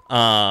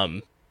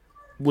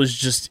was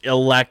just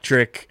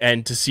electric.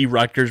 And to see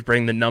Rutgers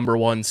bring the number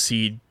 1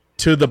 seed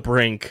to the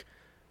brink,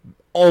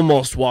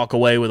 almost walk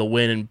away with a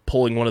win and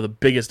pulling one of the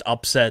biggest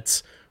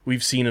upsets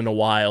we've seen in a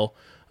while,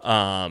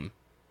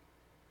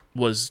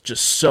 was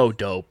just so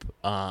dope.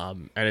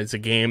 And it's a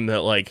game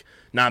that, like,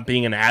 not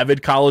being an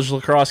avid college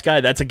lacrosse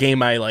guy, that's a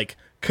game I, like,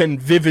 can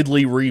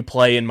vividly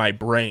replay in my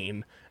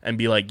brain and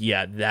be like,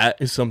 yeah, that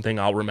is something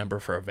I'll remember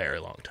for a very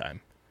long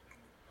time.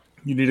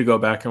 You need to go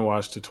back and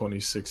watch the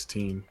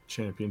 2016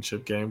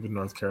 championship game with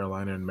North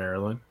Carolina and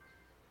Maryland.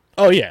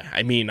 Oh yeah,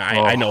 I mean,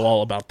 I know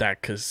all about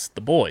that because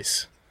the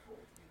boys.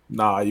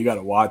 Nah, you got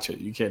to watch it.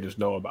 You can't just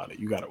know about it.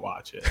 You got to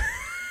watch it.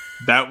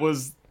 That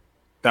was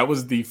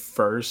the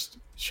first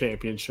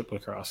championship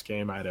lacrosse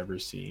game I'd ever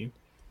seen,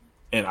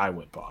 and I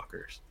went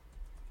bonkers.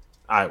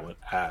 I went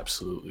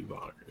absolutely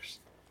bonkers.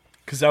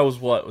 Because that was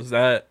what was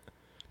that?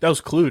 That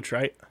was Kluge,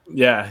 right?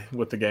 Yeah,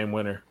 with the game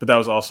winner. But that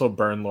was also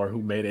Bernlor,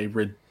 who made a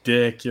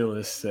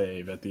ridiculous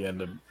save at the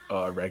end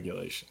of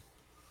regulation.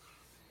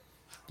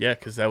 Yeah,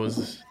 because that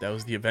was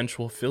the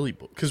eventual Philly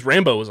boy. Because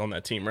Rambo was on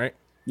that team, right?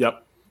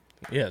 Yep.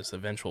 Yeah, it's the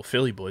eventual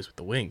Philly boys with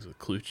the wings with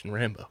Kluge and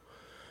Rambo.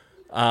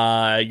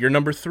 You're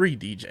number 3,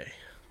 DJ.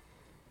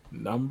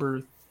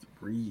 Number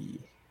 3.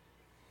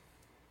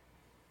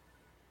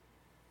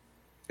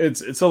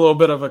 It's a little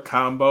bit of a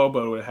combo,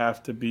 but it would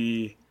have to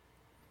be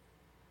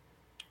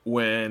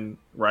when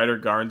Ryder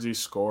Garnsey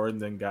scored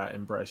and then got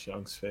in Bryce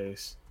Young's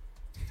face.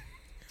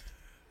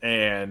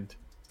 And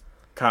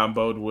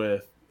comboed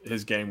with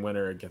his game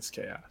winner against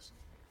Chaos.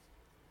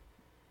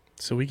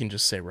 So we can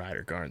just say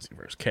Ryder Garnsey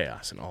versus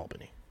Chaos in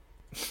Albany.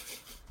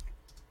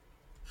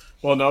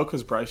 Well, no,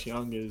 because Bryce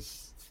Young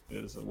is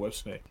a whip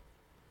snake.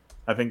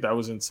 I think that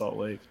was in Salt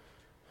Lake.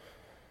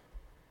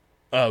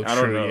 Oh, I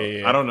don't true. know.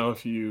 Yeah. I don't know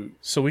if you.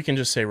 So we can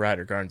just say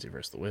Ryder Garnsey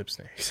versus the Whip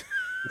Snakes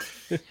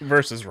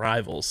versus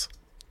rivals.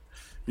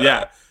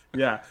 Yeah,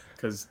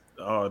 because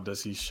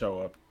does he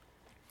show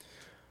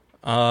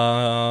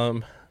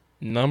up?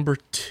 Number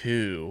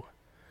 2.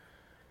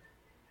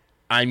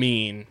 I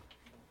mean,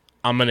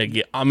 I'm gonna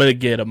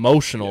get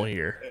emotional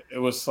here. It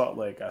was Salt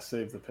Lake. I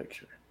saved the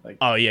picture.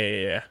 Oh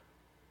yeah.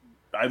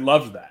 I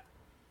loved that.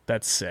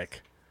 That's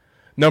sick.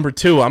 Number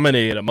 2, I'm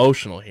gonna get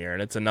emotional here,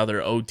 and it's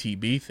another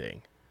OTB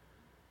thing.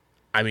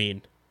 I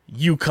mean,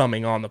 you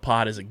coming on the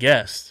pod as a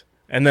guest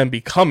and then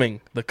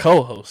becoming the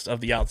co-host of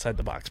the Outside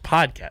the Box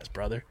podcast,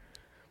 brother.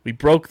 We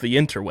broke the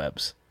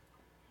interwebs.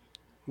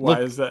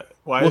 Why is that?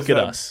 Why look is at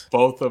that us.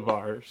 Both of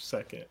our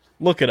second.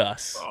 Look at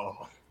us.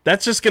 Oh,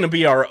 That's just gonna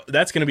be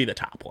that's gonna be the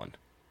top one.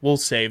 We'll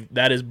save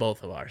that is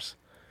both of ours.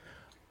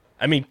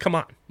 I mean, come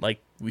on. Like,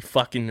 we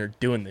fucking are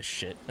doing this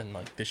shit, and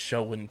like this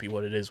show wouldn't be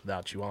what it is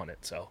without you on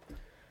it, so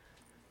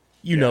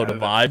you know the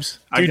vibes.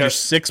 Dude, you're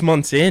 6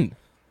 months in.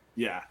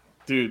 yeah,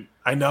 dude.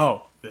 I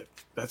know.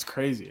 That's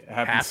crazy. It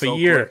happened Half so a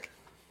year. quick.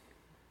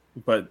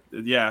 But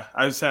yeah,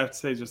 I just have to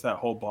say, just that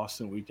whole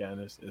Boston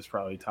weekend is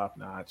probably top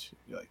notch.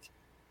 Like,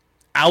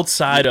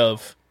 Outside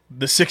of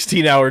the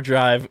 16-hour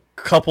drive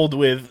coupled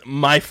with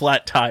my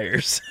flat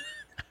tires.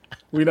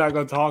 we're not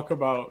gonna talk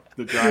about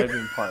the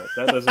driving part.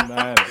 That doesn't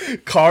matter.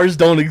 Cars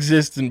don't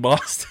exist in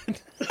Boston.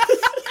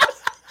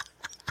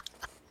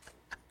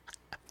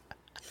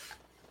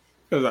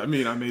 Because I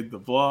made the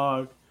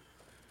vlog.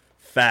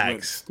 Went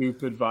Facts.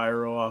 stupid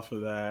viral off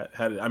of that.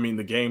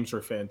 The games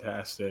were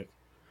fantastic.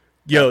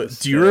 Yo, was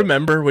do you sick.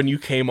 remember when you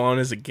came on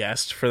as a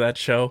guest for that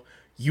show?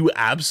 You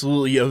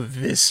absolutely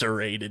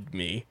eviscerated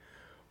me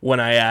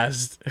when I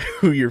asked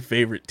who your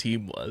favorite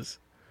team was.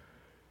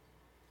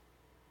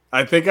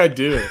 I think I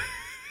do.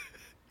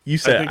 You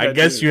said, think I I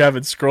guess do. you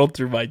haven't scrolled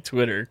through my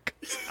Twitter.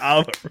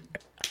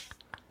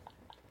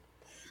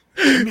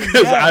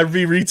 Because I'd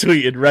be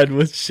retweeting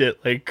Redwood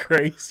shit like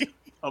crazy.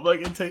 I'm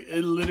like,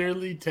 it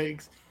literally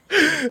takes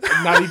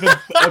not even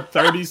a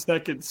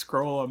 30-second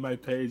scroll on my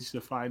page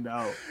to find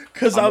out.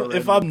 Because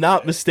if I'm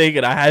not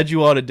mistaken, I had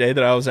you on a day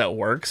that I was at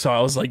work, so I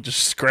was like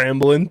just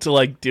scrambling to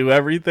like do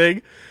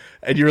everything,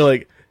 and you were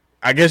like,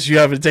 "I guess you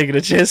haven't taken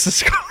a chance to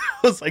scroll."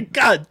 I was like,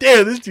 "God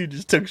damn, this dude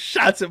just took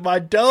shots at my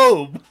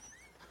dome."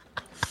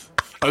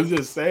 I was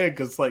just saying,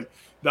 because like,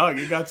 dog,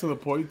 it got to the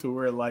point to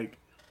where like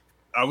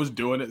I was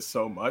doing it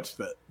so much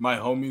that my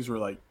homies were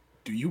like,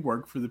 "Do you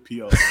work for the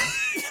PLL?"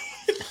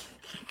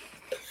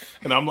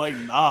 And I'm like,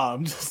 "Nah,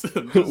 I'm just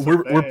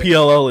We're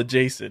PLL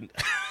adjacent.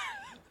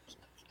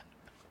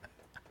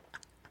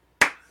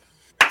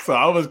 So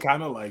I was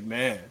kind of like,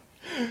 man,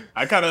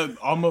 I kind of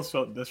almost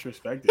felt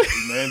disrespected.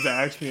 The man's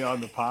asked me on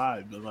the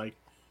pod, but like,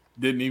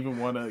 didn't even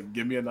want to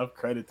give me enough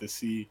credit to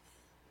see,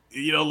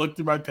 look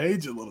through my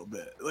page a little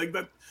bit. Like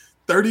that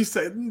 30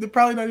 seconds,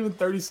 probably not even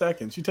 30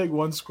 seconds. You take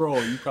one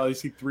scroll, you probably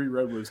see 3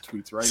 Redwoods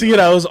tweets right See, now.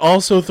 and I was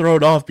also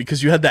thrown off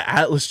because you had the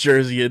Atlas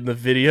jersey in the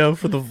video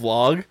for the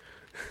vlog.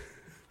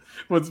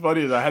 What's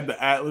funny is I had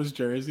the Atlas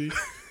jersey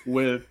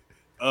with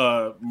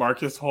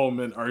Marcus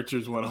Holman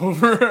Archers went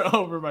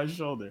over my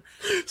shoulder.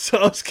 So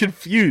I was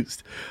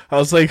confused. I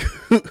was like,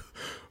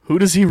 who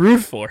does he root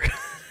for?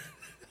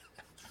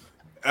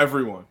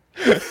 Everyone.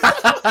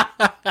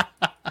 I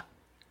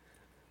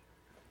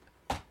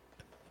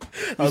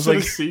was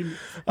like,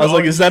 No,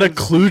 is that a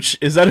Kluge?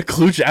 Is that a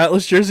Kluge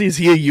Atlas jersey? Is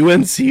he a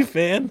UNC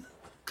fan?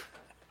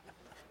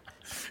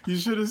 You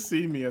should have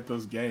seen me at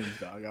those games,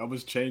 dog. I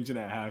was changing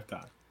at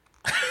halftime.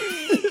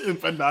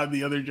 But not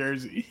the other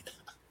jersey.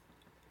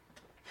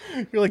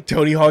 You're like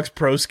Tony Hawk's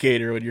Pro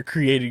Skater when you're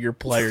creating your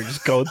player,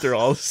 just going through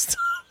all this stuff.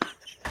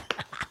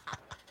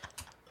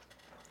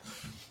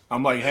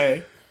 I'm like,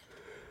 hey,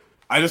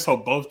 I just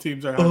hope both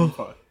teams are having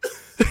fun.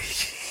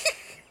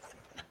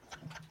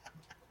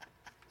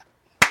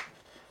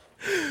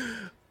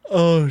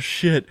 Oh,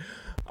 shit.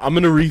 I'm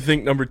going to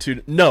rethink number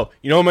 2. No,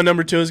 you know what my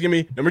number 2 is going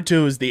to be? Number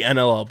 2 is the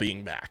NLL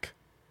being back.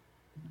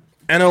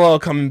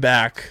 NLL coming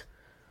back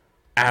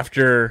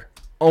after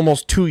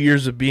almost 2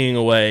 years of being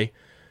away.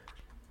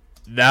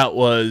 That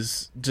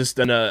was just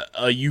a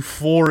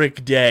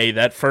euphoric day.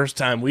 That first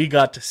time we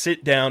got to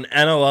sit down,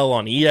 NLL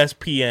on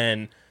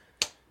ESPN.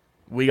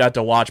 We got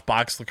to watch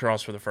box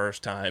lacrosse for the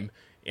first time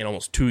in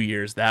almost 2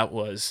 years. That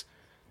was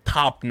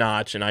top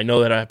notch. And I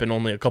know that happened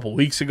only a couple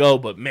weeks ago,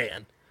 but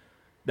man,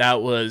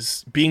 that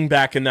was being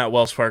back in that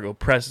Wells Fargo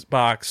press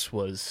box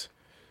was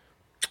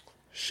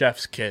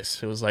chef's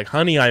kiss. It was like,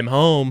 honey, I'm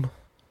home.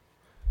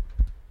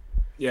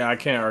 Yeah, I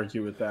can't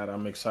argue with that.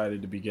 I'm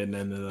excited to be getting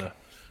into the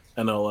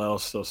NLL,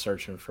 still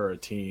searching for a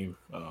team.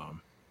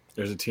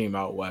 There's a team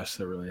out west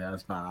that really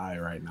has my eye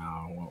right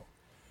now. I won't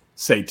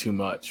say too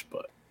much,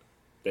 but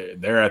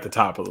they're at the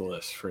top of the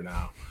list for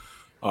now.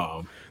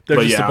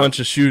 They're just a bunch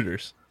of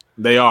shooters.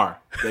 They are.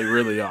 They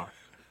really are.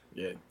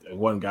 Yeah,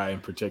 one guy in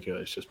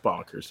particular is just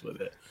bonkers with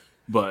it.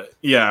 But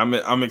yeah,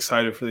 I'm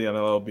excited for the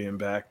NLL being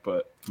back.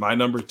 But my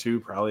number 2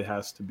 probably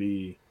has to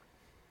be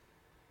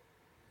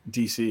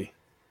DC.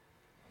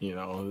 You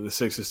know, the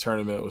Sixes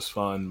tournament was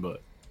fun,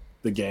 but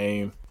the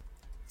game,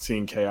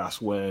 seeing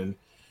Chaos win,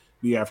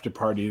 the after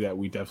party that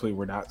we definitely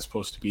were not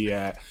supposed to be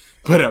at,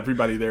 but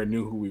everybody there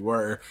knew who we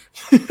were.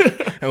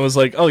 And was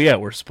like, oh yeah,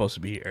 we're supposed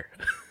to be here.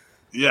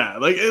 Yeah,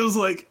 like it was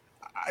like,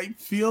 I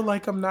feel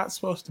like I'm not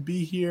supposed to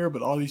be here,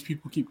 but all these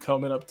people keep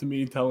coming up to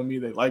me, telling me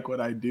they like what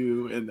I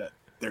do and that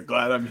they're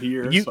glad I'm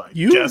here. So I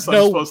guess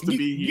I'm supposed to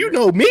be here. You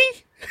know me?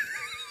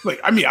 Like,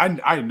 I mean,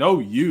 I know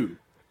you.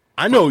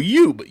 I know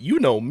you, but you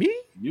know me?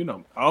 You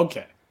know.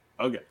 Okay.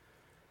 All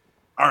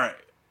right.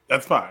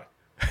 That's fine.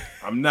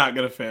 I'm not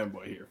going to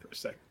fanboy here for a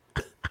second.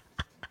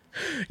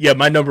 Yeah,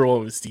 my number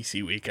 1 was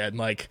DC weekend.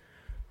 Like,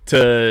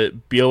 to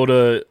be able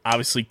to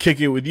obviously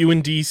kick it with you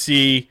in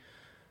DC,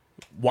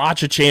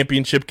 watch a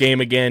championship game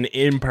again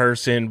in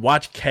person,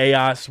 watch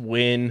Chaos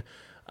win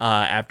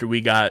after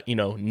we got,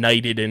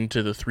 knighted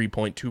into the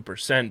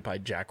 3.2% by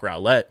Jack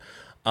Rowlett.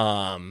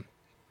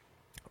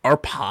 Our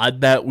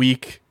pod that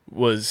week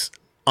was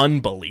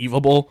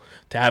unbelievable.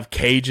 To have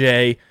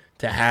KJ,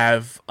 to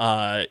have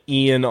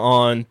Ian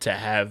on, to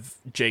have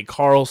Jay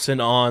Carlson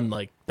on,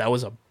 like that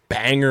was a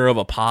banger of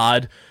a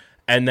pod.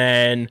 And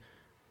then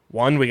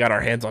we got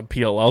our hands on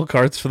PLL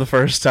cards for the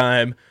first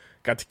time.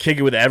 Got to kick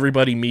it with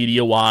everybody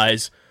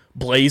media-wise.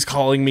 Blaze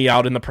calling me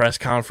out in the press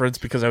conference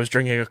because I was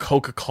drinking a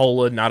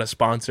Coca-Cola, not a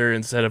sponsor,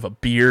 instead of a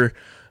beer.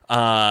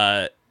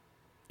 The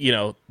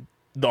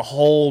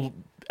whole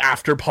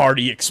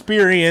after-party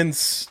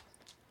experience.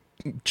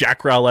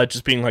 Jack Rowlett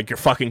just being like, you're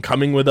fucking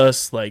coming with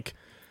us. Like,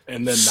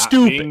 and then stupid.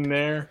 Not being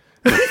there.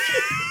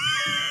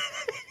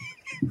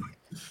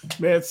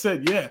 Man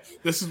said, yeah,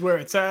 this is where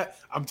it's at.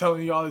 I'm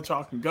telling you all that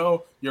y'all can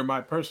go. You're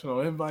my personal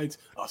invites.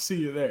 I'll see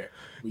you there.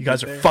 You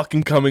guys are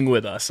fucking coming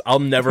with us. I'll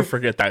never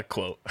forget that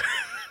quote.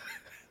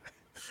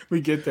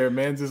 We get there.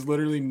 Man's is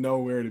literally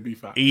nowhere to be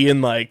found.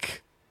 Ian,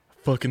 like,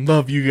 fucking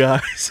love you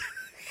guys.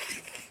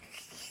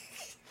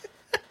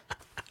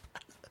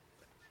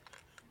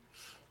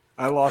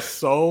 I lost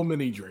so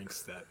many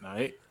drinks that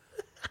night.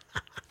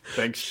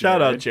 Thanks,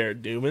 Shout out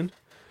Jared Newman.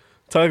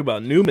 Talk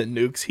about Newman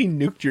nukes. He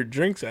nuked your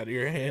drinks out of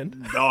your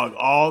hand. Dog,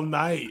 all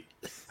night.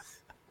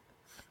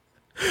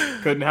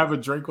 Couldn't have a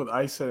drink with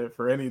ice in it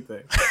for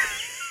anything.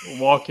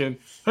 Walk in.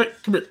 Hey,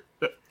 come here.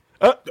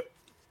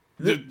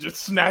 Just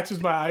snatches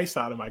my ice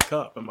out of my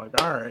cup. I'm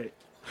like, all right.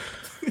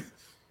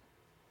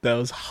 That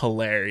was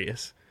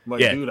hilarious. I'm like,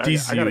 dude,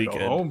 I gotta go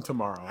home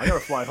tomorrow. I gotta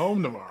fly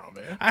home tomorrow,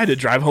 man. I had to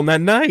drive home that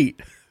night.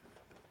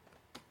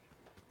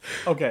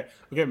 Okay,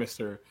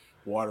 Mr.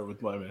 Water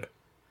with lemon.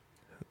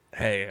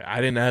 Hey, I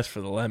didn't ask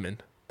for the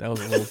lemon. That was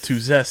a little too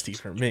zesty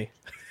for me.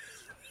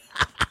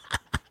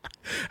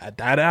 At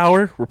that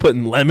hour, we're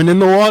putting lemon in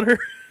the water.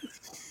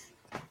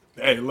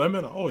 Hey,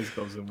 lemon always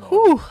goes in water.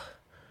 Whew.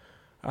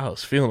 I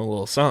was feeling a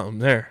little something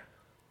there.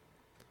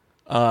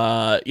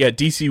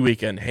 DC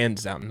weekend,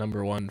 hands down,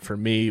 number 1 for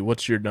me.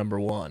 What's your number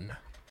 1?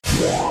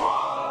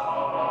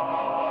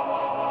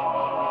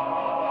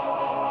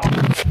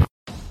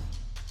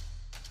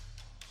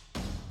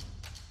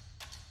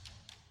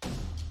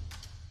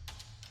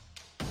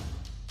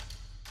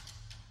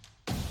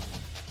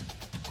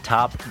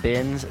 Top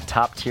bins,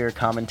 top tier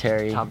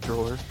commentary. Top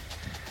drawer,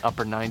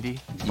 upper 90.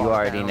 You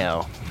already down.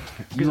 know.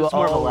 You it's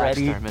more of a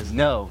already term, isn't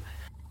know.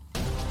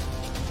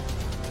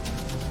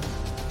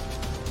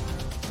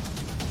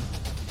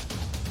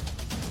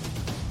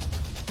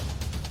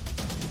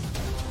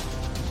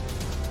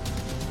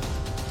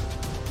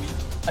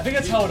 I think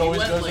that's how it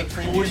always goes. Like at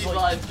previews,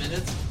 45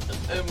 minutes,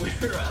 and we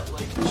were at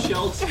like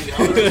Chelsea.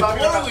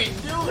 What are we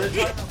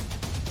doing?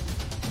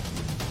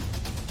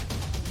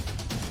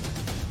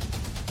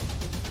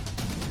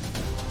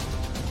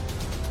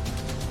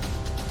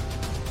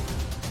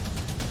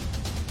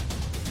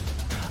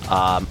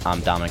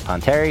 I'm Dominic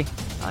Ponteri.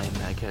 I am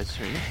Matt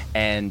Ketzer.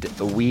 And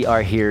we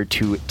are here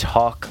to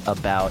talk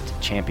about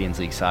Champions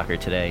League soccer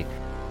today.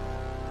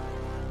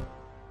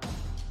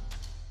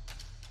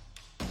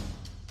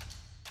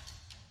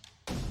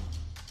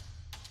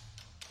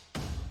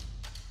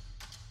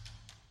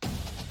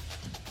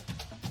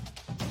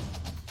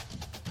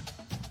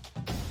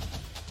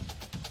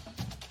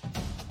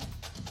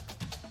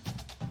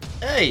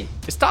 Hey,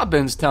 it's Top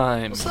Bins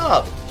time. What's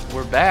up?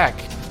 We're back.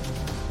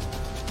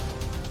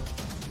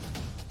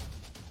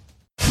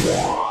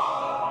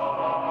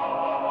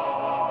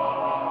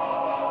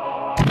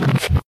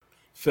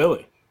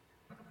 Philly.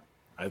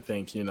 I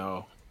think,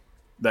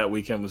 that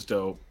weekend was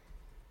dope.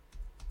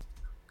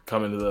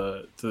 Coming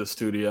to the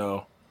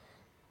studio,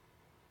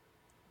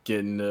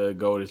 getting to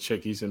go to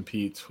Chickies and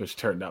Pete's, which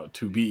turned out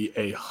to be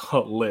a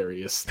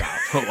hilarious stop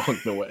along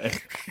the way.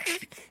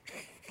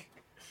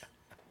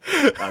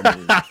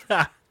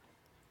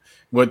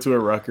 Went to a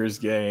Rutgers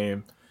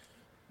game,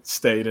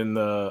 stayed in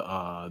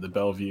the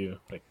Bellevue.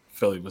 Like,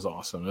 Philly was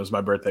awesome. It was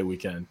my birthday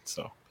weekend,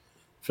 so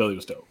Philly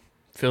was dope.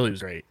 Philly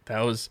was great.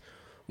 That was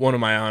one of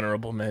my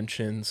honorable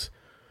mentions.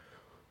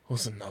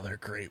 Was another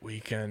great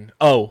weekend.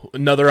 Oh,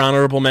 another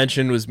honorable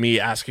mention was me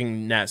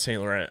asking Nat St.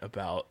 Laurent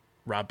about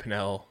Rob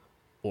Pennell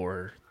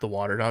or the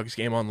Water Dogs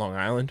game on Long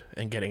Island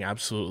and getting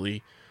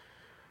absolutely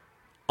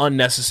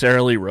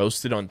unnecessarily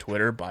roasted on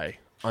Twitter by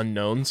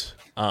unknowns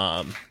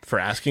for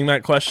asking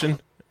that question.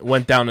 It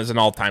went down as an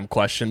all-time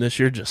question this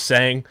year, just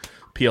saying.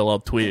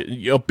 PLL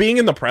tweeted, being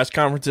in the press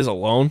conferences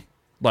alone,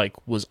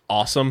 was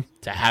awesome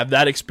to have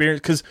that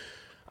experience, because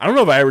I don't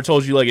know if I ever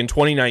told you, in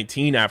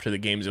 2019 after the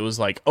games, it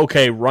was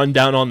okay, run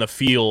down on the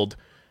field,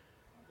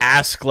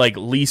 ask,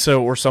 Lisa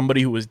or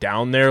somebody who was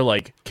down there,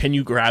 can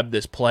you grab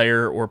this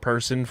player or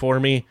person for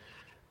me?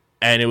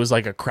 And it was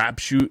a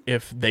crapshoot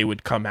if they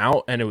would come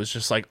out, and it was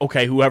just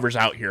okay, whoever's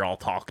out here I'll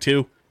talk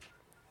to.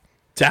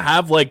 To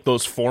have,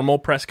 those formal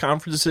press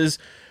conferences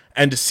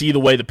and to see the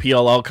way the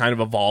PLL kind of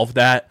evolved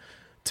that,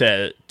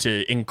 to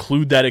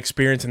include that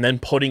experience and then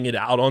putting it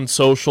out on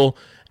social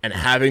and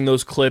having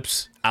those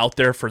clips out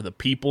there for the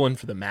people and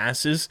for the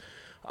masses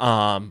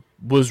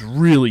was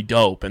really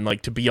dope.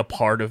 And to be a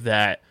part of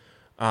that,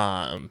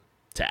 to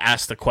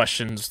ask the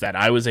questions that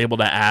I was able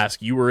to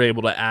ask, you were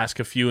able to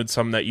ask a few, and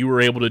some that you were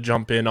able to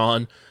jump in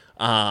on.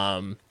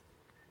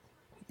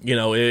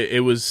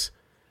 It was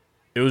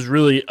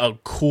really a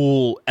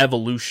cool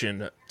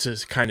evolution to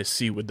kind of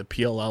see with the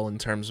PLL in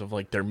terms of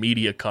their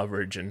media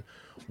coverage and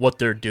what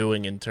they're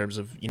doing in terms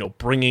of,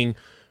 bringing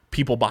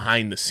people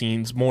behind the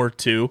scenes more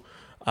too.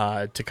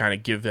 To kind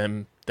of give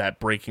them that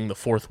breaking the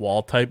fourth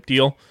wall type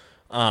deal.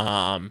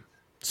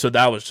 So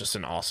that was just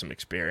an awesome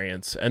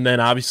experience. And then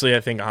obviously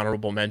I think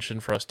honorable mention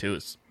for us too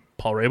is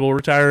Paul Rabel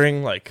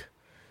retiring.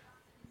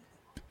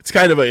 It's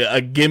kind of a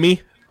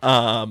gimme,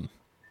 but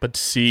to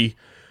see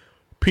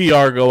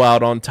PR go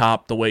out on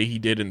top the way he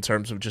did in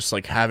terms of just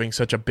having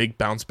such a big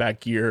bounce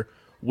back year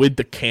with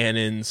the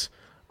Cannons,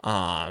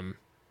 that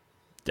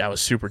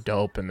was super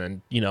dope. And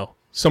then,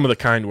 some of the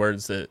kind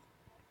words that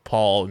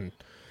Paul and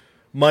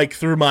Mike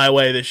threw my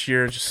way this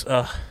year, just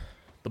the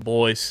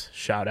boys,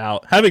 shout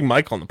out. Having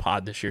Mike on the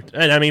pod this year,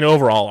 and I mean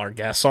overall our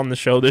guests on the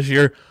show this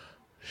year,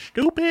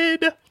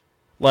 stupid.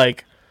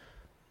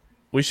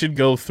 We should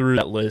go through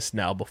that list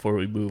now before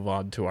we move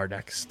on to our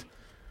next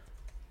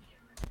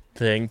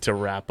thing to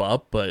wrap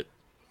up. But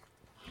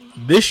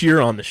this year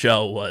on the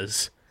show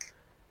was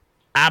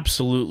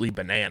absolutely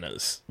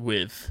bananas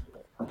with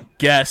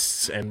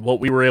guests and what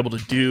we were able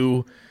to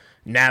do,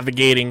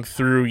 navigating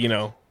through,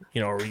 are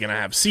we going to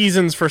have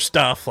seasons for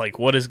stuff?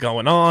 What is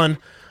going on?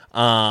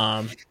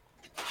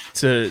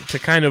 To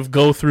kind of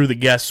go through the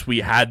guests we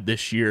had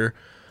this year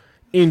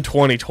in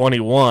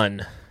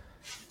 2021.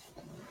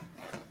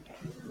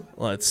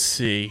 Let's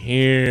see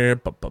here.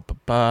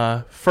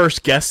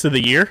 First guest of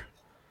the year,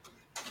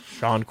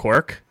 Sean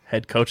Quirk,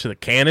 head coach of the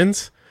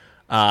Cannons.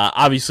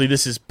 Obviously,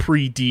 this is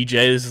pre-DJ.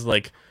 This is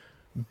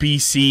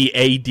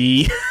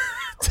BCAD.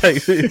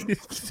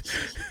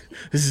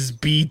 This is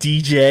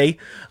BDJ.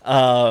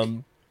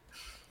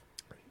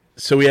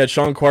 So we had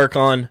Sean Quirk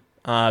on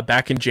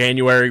back in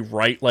January,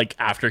 right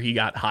after he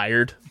got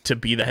hired to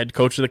be the head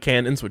coach of the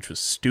Cannons, which was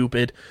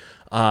stupid.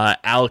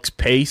 Alex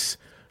Pace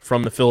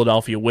from the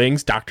Philadelphia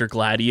Wings, Dr.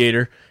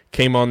 Gladiator,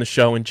 came on the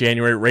show in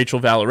January. Rachel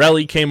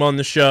Valarelli came on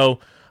the show.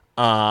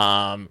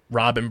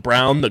 Robin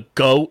Brown, the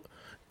GOAT,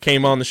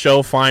 came on the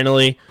show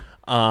finally.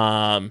 We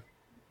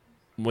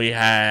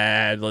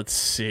had,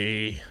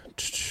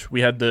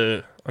 we had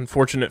the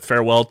unfortunate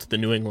farewell to the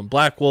New England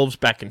Black Wolves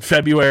back in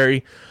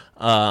February.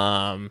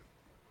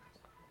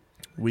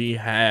 We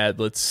had,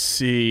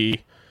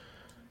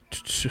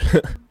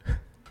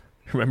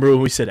 remember when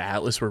we said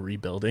Atlas were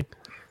rebuilding?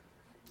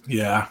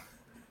 Yeah.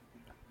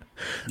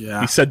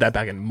 We said that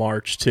back in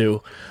March,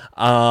 too.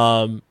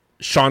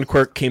 Sean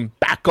Quirk came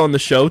back on the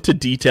show to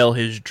detail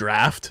his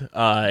draft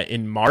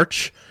in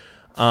March.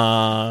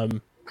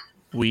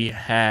 We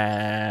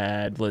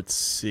had,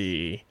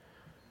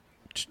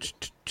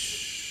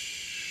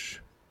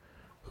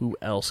 who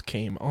else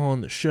came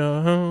on the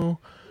show?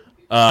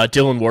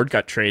 Dylan Ward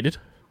got traded.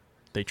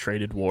 They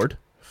traded Ward,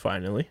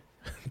 finally.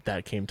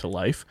 That came to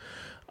life.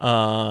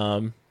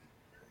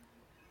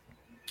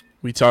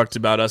 We talked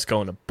about us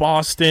going to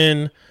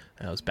Boston.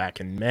 That was back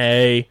in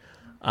May.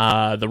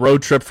 The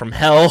road trip from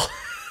hell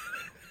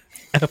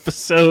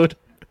episode,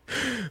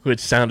 which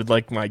sounded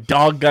like my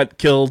dog got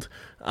killed.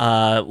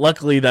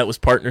 Luckily, that was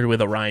partnered with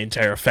a Ryan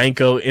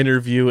Tarafenko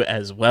interview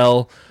as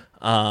well.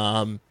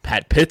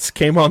 Pat Pitts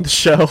came on the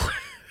show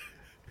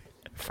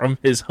from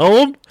his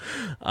home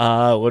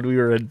when we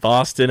were in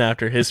Boston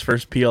after his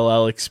first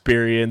PLL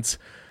experience.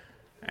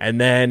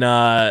 And then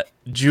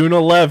June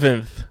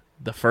 11th,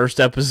 the first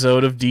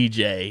episode of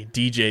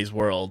DJ's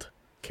World,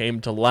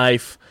 came to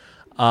life.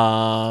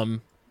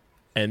 And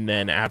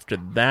then after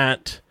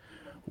that,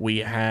 we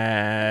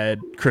had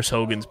Chris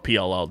Hogan's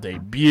PLL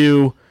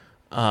debut.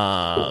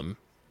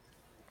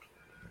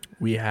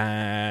 We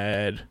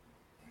had,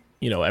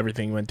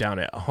 everything went down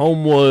at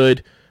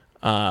Homewood.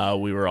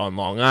 We were on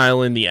Long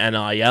Island. The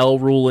NIL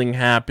ruling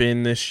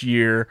happened this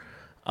year.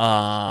 The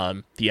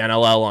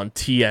NLL on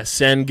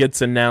TSN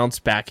gets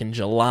announced back in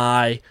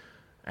July.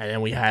 And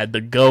then we had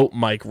the GOAT,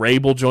 Mike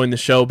Rabel, join the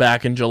show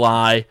back in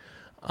July.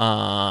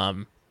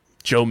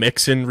 Joe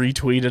Mixon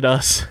retweeted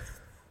us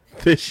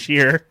this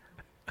year.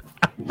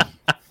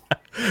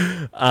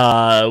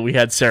 We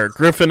had Sarah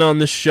Griffin on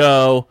the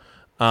show.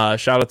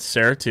 Shout out to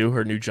Sarah, too,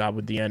 her new job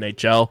with the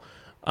NHL.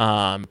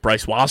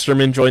 Bryce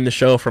Wasserman joined the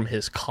show from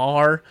his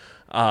car.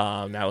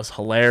 That was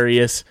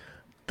hilarious.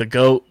 The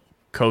GOAT,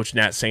 Coach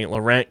Nat St.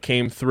 Laurent,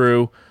 came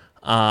through.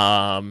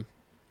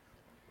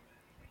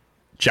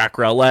 Jack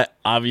Rowlett,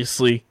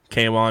 obviously,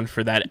 came on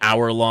for that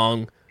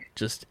hour-long,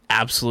 just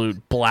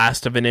absolute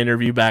blast of an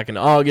interview back in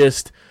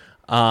August.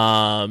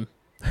 Remember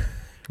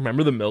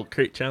the milk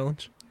crate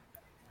challenge?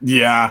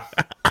 Yeah.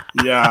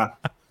 The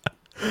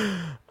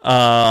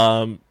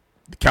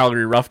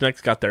Calgary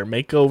Roughnecks got their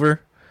makeover.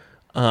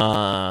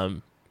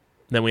 Then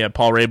we had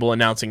Paul Rabel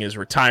announcing his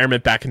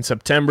retirement back in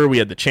September. We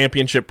had the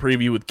championship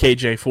preview with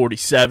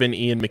KJ47,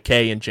 Ian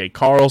McKay, and Jay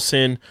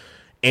Carlson.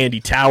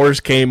 Andy Towers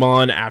came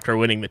on after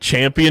winning the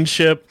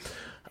championship.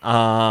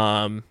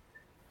 Let's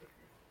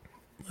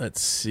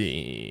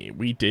see.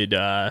 We did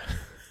a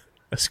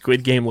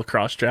Squid Game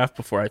lacrosse draft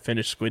before I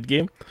finished Squid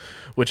Game,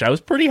 which I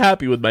was pretty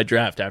happy with my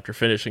draft after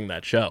finishing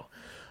that show.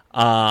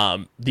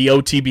 The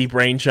OTB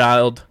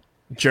Brainchild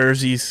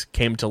jerseys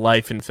came to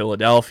life in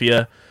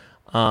Philadelphia.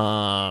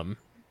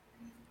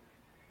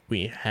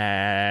 We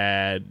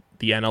had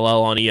the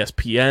NLL on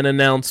ESPN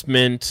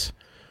announcement.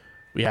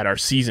 We had our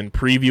season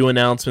preview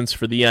announcements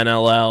for the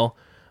NLL.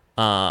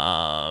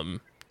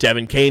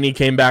 Devin Caney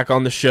came back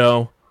on the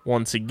show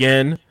once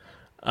again.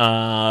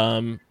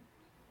 And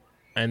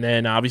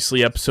then,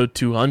 obviously, episode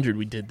 200,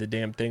 we did the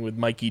damn thing with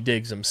Mikey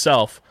Diggs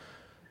himself.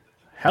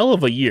 Hell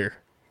of a year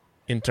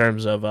in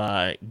terms of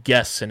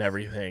guests and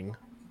everything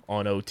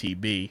on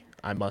OTB.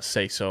 I must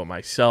say so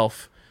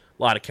myself.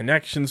 A lot of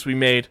connections we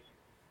made,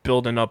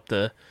 building up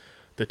the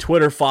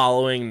Twitter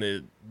following.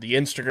 The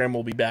Instagram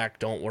will be back.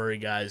 Don't worry,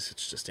 guys.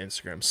 It's just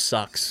Instagram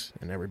sucks,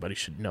 and everybody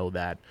should know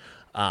that.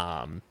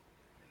 But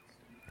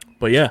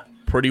yeah,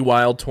 pretty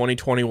wild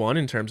 2021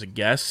 in terms of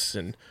guests,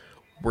 and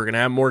we're going to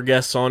have more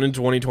guests on in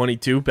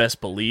 2022,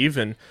 best believe.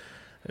 And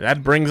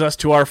that brings us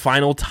to our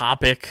final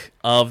topic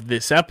of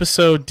this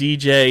episode.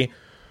 DJ,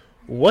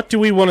 what do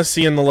we want to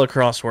see in the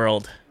lacrosse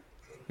world?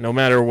 No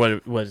matter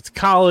what it's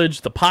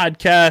college, the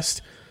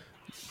podcast,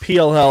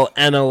 PLL,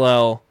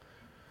 NLL,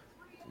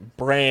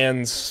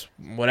 brands,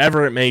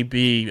 whatever it may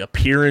be,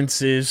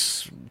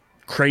 appearances,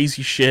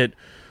 crazy shit.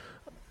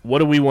 What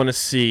do we want to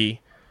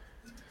see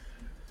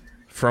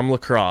from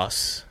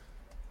lacrosse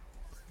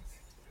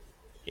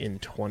in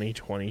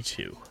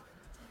 2022?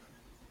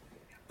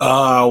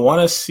 I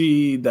want to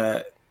see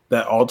that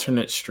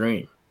alternate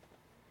stream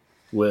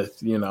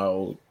with,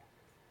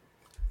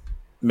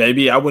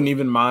 maybe I wouldn't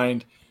even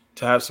mind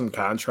to have some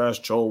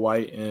contrast, Joel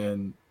White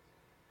and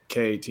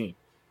K18,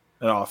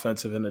 an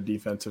offensive and a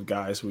defensive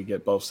guys. We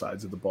get both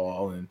sides of the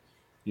ball, and,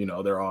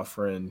 they're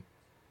offering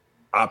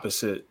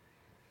opposite,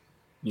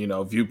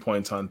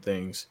 viewpoints on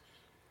things.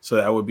 So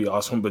that would be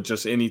awesome. But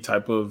just any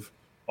type of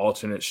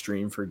alternate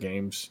stream for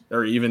games,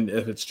 or even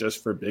if it's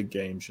just for big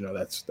games,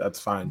 that's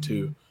fine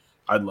too.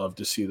 I'd love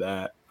to see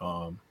that.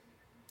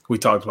 We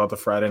talked about the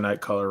Friday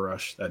night color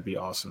rush. That'd be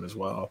awesome as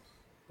well.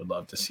 Would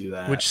love to see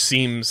that. Which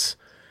seems,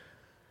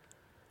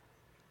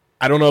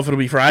 I don't know if it'll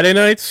be Friday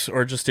nights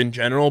or just in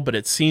general, but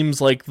it seems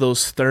like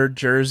those third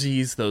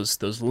jerseys,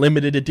 those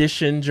limited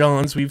edition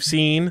Johns we've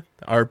seen,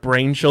 our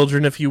brain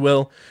children, if you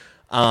will,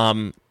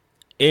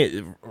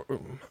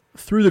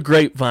 through the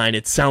grapevine,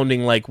 it's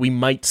sounding like we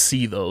might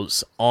see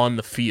those on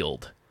the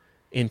field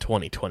in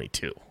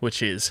 2022,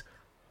 which is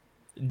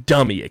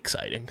dummy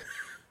exciting.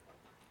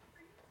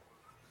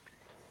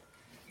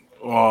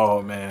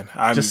 Oh, man.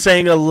 I'm just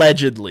saying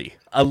allegedly.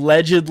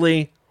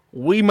 Allegedly,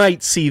 we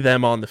might see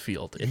them on the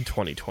field in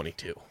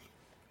 2022.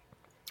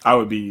 I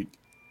would be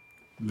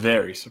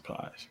very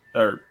surprised,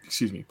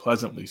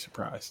 pleasantly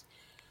surprised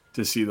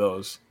to see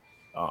those.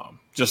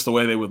 Just the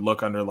way they would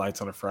look under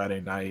lights on a Friday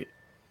night,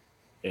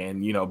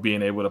 and,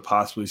 being able to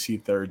possibly see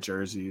third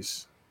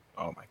jerseys.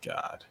 Oh, my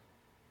God.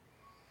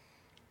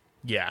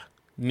 Yeah,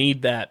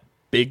 need that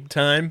big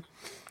time.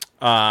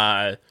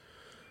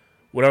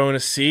 What I want to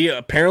see,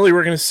 apparently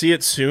we're going to see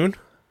it soon.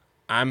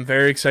 I'm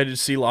very excited to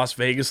see Las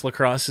Vegas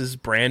Lacrosse's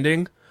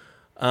branding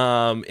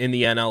in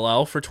the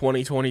NLL for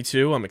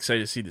 2022. I'm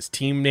excited to see this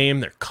team name,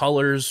 their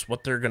colors,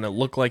 what they're going to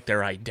look like,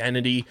 their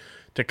identity.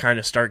 to kind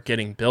of start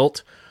getting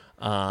built.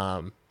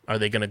 Are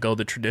they going to go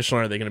the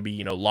traditional? Are they going to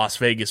be, Las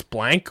Vegas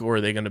blank, or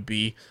are they going to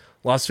be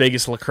Las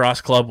Vegas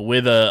Lacrosse Club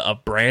with a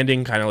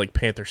branding kind of like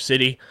Panther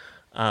City?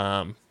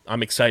 I'm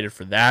excited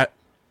for that.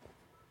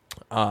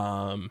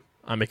 I'm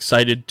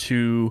excited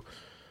to,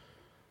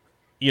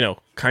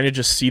 kind of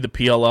just see the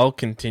PLL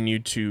continue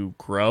to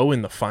grow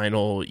in the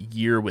final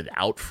year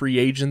without free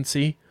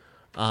agency.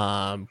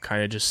 Kind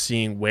of just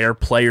seeing where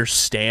players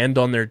stand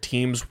on their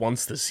teams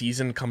once the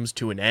season comes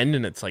to an end,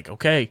 and it's like,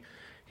 okay,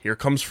 here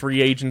comes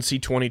free agency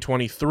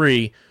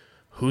 2023.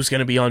 Who's going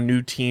to be on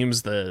new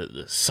teams?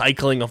 The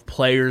cycling of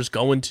players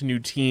going to new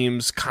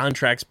teams,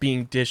 contracts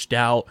being dished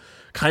out,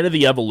 kind of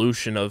the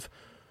evolution of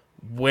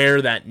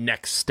where that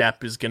next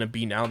step is going to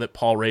be now that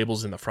Paul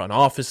Rabel's in the front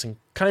office, and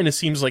kind of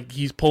seems like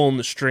he's pulling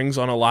the strings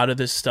on a lot of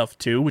this stuff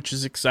too, which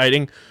is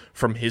exciting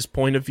from his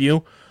point of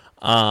view.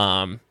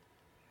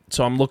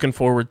 So I'm looking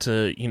forward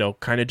to,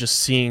 kind of just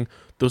seeing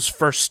those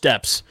first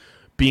steps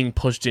being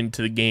pushed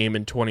into the game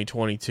in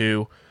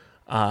 2022.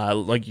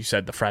 Like you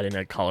said, the Friday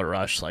Night Color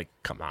Rush, like,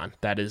 come on,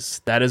 that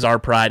is our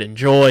pride and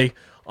joy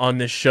on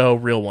this show.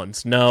 Real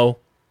ones know.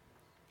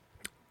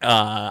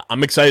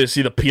 I'm excited to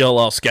see the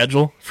PLL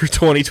schedule for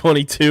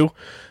 2022,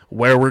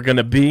 where we're going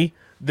to be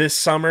this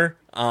summer,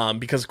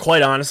 because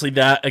quite honestly,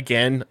 that,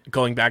 again,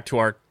 going back to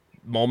our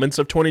moments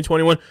of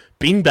 2021,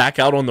 being back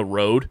out on the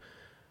road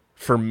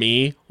for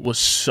me was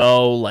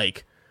so,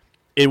 like,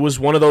 it was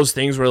one of those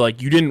things where,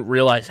 like, you didn't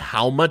realize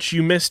how much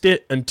you missed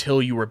it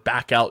until you were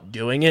back out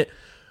doing it.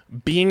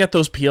 Being at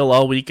those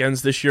PLL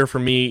weekends this year for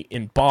me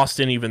in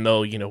Boston, even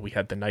though, we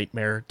had the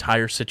nightmare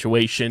tire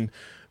situation,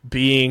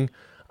 being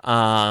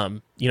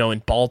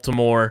in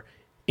Baltimore,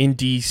 in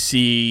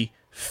DC,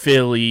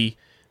 Philly,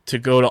 to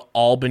go to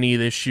Albany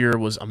this year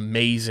was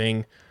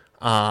amazing.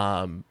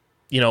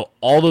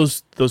 All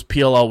those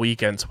PLL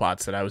weekend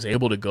spots that I was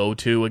able to go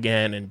to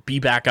again and be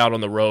back out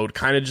on the road,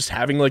 kind of just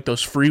having like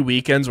those free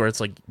weekends where it's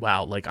like,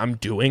 wow, like I'm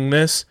doing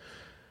this,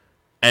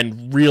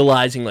 and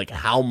realizing like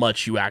how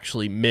much you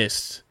actually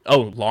missed.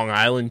 Oh, Long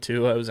Island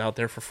too. I was out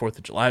there for 4th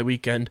of July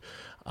weekend.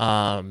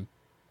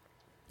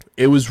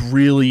 It was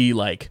really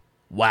like,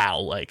 wow,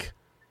 like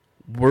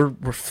we're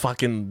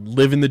fucking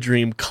living the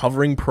dream,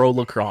 covering pro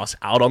lacrosse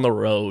out on the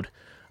road,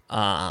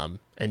 and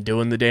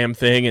doing the damn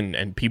thing,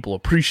 and people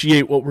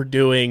appreciate what we're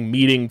doing,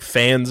 meeting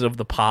fans of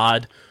the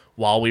pod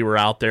while we were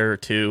out there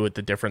too at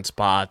the different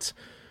spots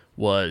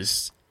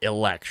was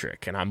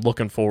electric. And I'm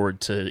looking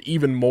forward to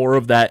even more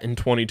of that in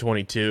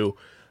 2022,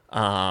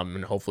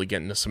 and hopefully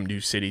getting to some new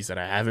cities that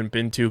I haven't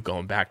been to,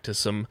 going back to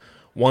some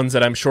ones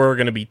that I'm sure are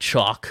going to be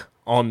chalk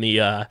on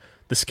the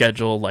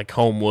schedule, like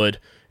Homewood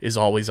is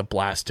always a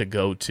blast to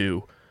go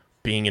to.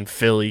 Being in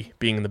Philly,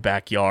 being in the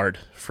backyard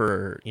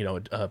for,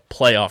 a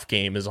playoff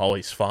game is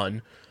always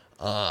fun.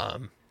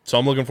 So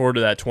I'm looking forward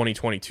to that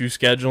 2022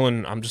 schedule,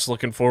 and I'm just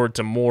looking forward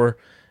to more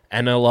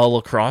NLL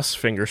lacrosse,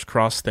 fingers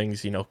crossed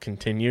things,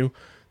 continue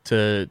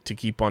to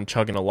keep on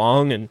chugging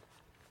along, and,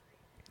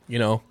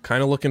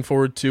 kind of looking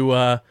forward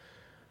to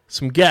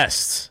some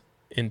guests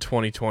in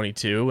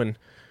 2022. And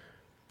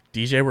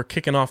DJ, we're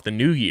kicking off the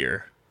new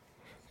year.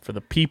 For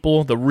the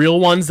people, the real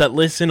ones that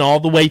listen all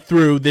the way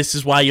through, this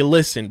is why you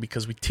listen,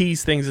 because we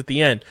tease things at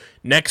the end.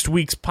 Next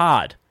week's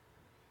pod,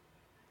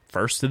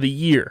 first of the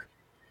year.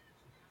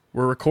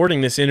 We're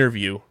recording this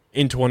interview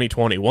in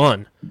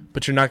 2021,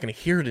 but you're not going to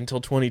hear it until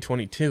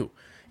 2022.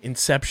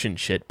 Inception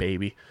shit,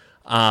 baby.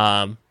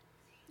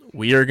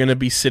 We are going to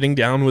be sitting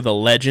down with a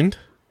legend.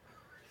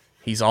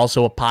 He's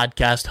also a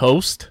podcast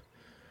host.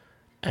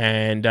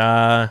 And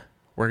we're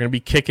going to be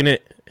kicking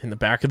it in the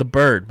back of the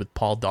bird with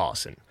Paul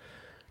Dawson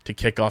to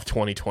kick off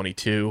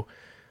 2022.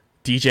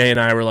 DJ and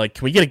I were like,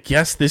 can we get a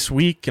guest this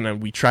week?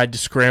 And we tried to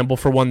scramble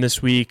for one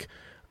this week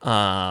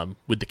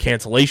with the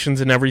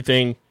cancellations and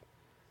everything.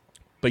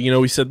 But,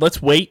 we said,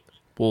 let's wait.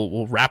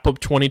 We'll wrap up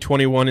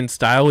 2021 in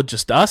style with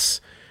just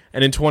us.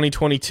 And in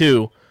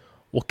 2022,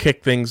 we'll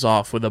kick things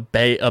off with a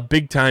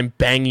big-time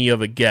bangy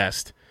of a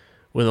guest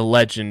with a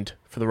legend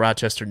for the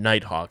Rochester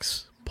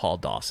Nighthawks, Paul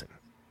Dawson.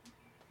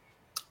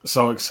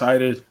 So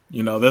excited.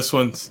 This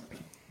one's,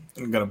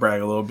 I'm going to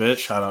brag a little bit.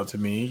 Shout out to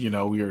me.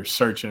 We were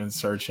searching,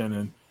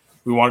 and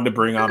we wanted to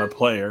bring on a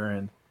player,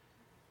 and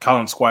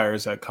Colin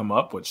Squires had come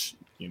up, which,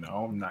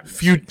 I'm not going to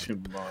say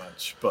too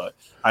much, but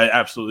I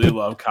absolutely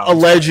love Colin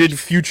Alleged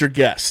Squires. Future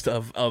guest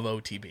of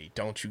OTB.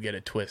 Don't you get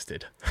it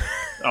twisted.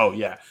 Oh,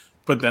 yeah.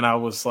 But then I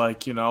was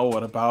like,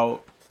 what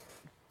about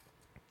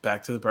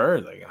Back to the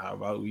Bird? Like, how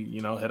about we,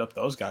 hit up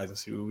those guys and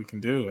see what we can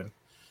do? And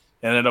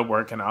it ended up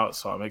working out,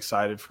 so I'm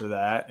excited for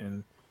that.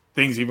 And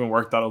things even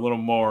worked out a little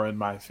more in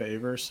my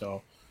favor,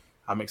 so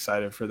I'm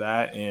excited for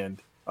that. And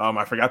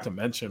I forgot to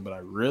mention, but I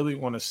really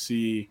want to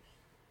see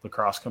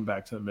lacrosse come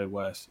back to the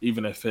Midwest,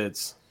 even if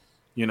it's,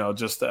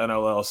 just the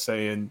NLL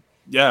saying,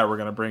 yeah, we're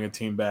going to bring a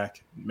team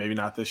back, maybe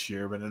not this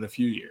year, but in a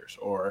few years.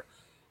 Or,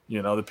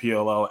 the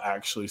PLL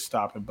actually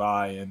stopping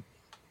by and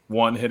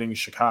hitting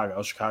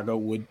Chicago. Chicago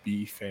would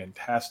be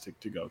fantastic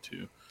to go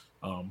to.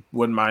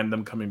 Wouldn't mind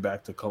them coming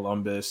back to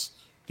Columbus.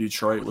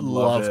 Detroit would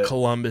love it.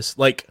 Columbus.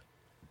 Like,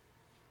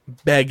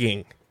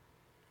 begging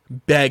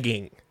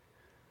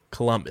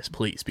Columbus,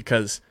 please,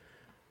 because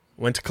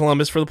went to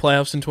Columbus for the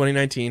playoffs in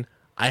 2019.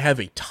 I have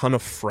a ton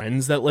of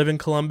friends that live in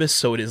Columbus,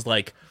 so it is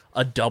like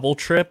a double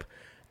trip.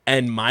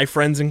 And my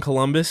friends in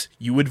Columbus,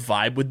 you would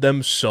vibe with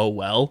them so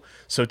well.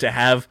 So to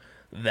have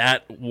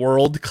that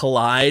world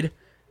collide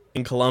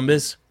in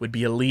Columbus would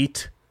be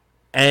elite.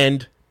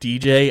 And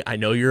DJ, I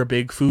know you're a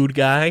big food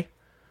guy.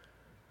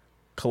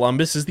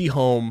 Columbus is the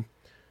home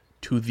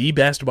to the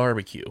best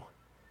barbecue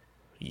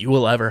you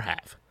will ever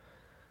have.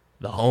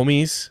 The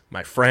homies,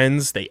 my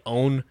friends, they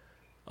own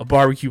a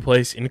barbecue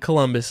place in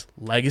Columbus,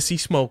 Legacy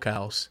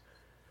Smokehouse.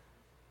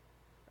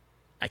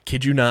 I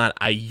kid you not,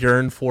 I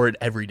yearn for it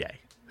every day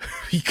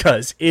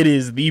because it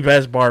is the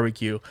best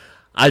barbecue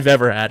I've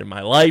ever had in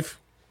my life.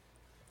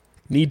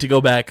 Need to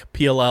go back.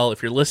 PLL,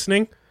 if you're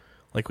listening,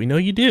 like we know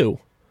you do,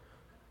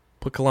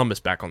 put Columbus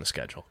back on the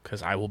schedule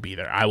because I will be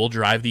there. I will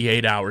drive the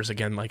 8 hours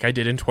again like I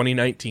did in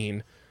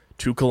 2019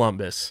 to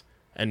Columbus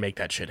and make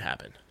that shit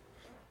happen.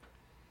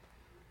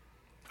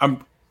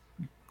 I'm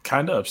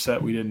kind of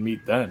upset we didn't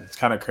meet then. It's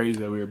kind of crazy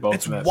that we were both.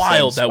 It's in that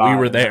wild same that we spot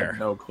were and had there.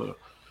 No clue.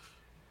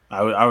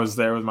 I was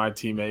there with my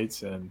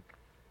teammates, and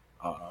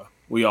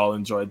we all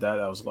enjoyed that.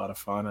 That was a lot of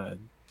fun.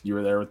 And you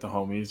were there with the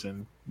homies,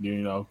 and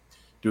doing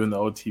the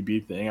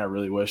OTB thing. I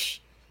really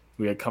wish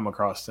we had come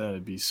across then.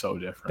 It'd be so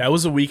different. That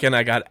was a weekend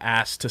I got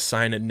asked to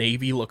sign a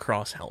Navy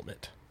lacrosse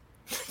helmet.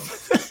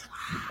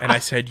 And I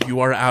said, you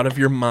are out of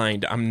your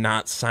mind. I'm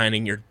not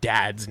signing your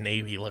dad's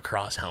Navy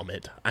lacrosse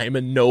helmet. I am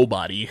a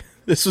nobody.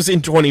 This was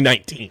in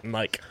 2019.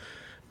 Like,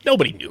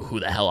 nobody knew who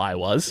the hell I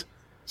was.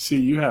 See,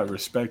 you had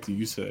respect.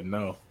 You said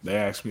no. They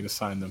asked me to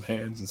sign them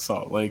hands in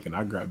Salt Lake, and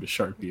I grabbed a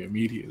Sharpie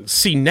immediately.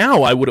 See,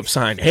 now I would have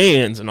signed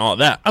hands and all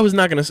that. I was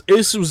not going to.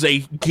 This was a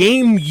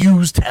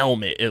game-used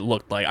helmet, it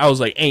looked like. I was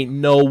like, ain't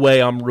no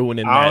way I'm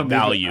ruining that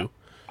value.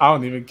 I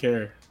don't even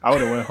care. I would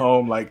have went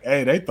home like,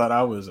 hey, they thought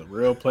I was a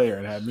real player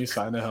and had me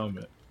sign the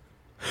helmet.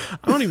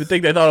 I don't even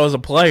think they thought I was a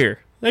player.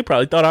 They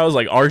probably thought I was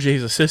like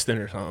RJ's assistant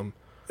or something.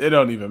 It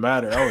don't even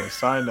matter. I would have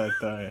signed that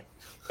thing.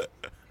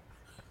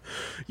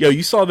 Yo,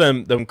 you saw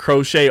them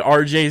crochet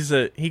RJs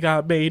that he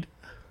got made?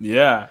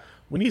 Yeah.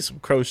 We need some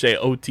crochet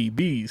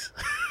OTBs.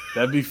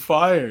 That'd be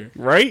fire.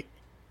 Right?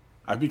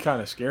 I'd be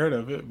kind of scared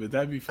of it, but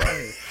that'd be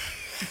fire.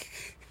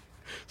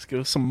 Let's give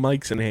us some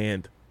mics in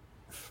hand.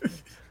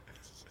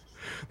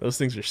 Those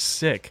things are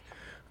sick.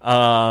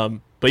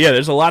 But yeah,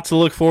 there's a lot to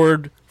look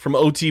forward from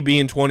OTB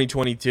in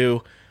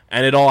 2022.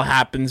 And it all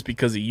happens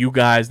because of you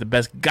guys, the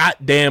best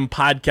goddamn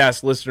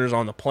podcast listeners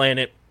on the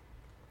planet.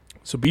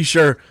 So be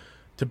sure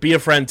to be a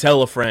friend,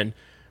 tell a friend,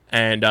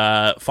 and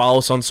follow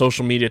us on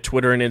social media,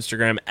 Twitter and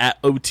Instagram,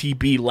 at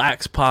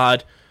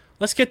OTBLaxPod.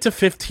 Let's get to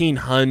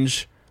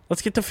 1,500.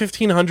 Let's get to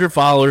 1,500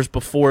 followers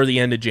before the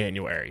end of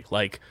January.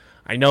 Like,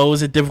 I know it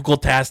was a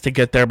difficult task to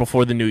get there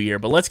before the new year,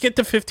 but let's get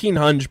to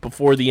 1,500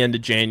 before the end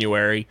of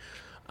January.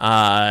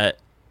 Follow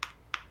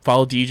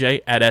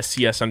DJ at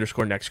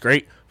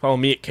SCS_NextGreat. Follow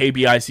me at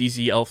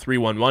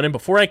KBICZL311. And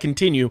before I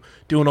continue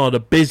doing all the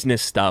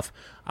business stuff,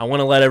 I want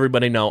to let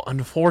everybody know,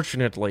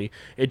 unfortunately,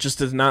 it just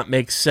does not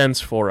make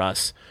sense for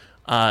us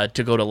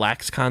to go to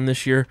LaxCon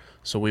this year,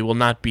 so we will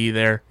not be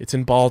there. It's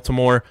in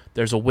Baltimore.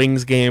 There's a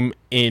Wings game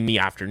in the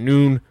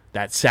afternoon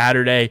that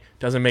Saturday.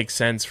 Doesn't make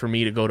sense for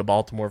me to go to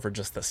Baltimore for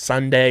just the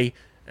Sunday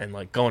and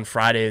like going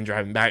Friday and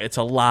driving back. It's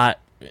a lot.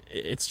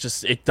 It's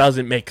just, it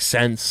doesn't make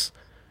sense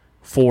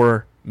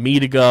for me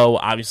to go.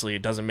 Obviously,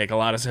 it doesn't make a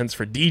lot of sense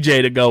for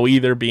DJ to go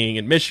either, being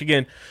in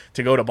Michigan,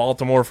 to go to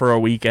Baltimore for a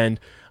weekend.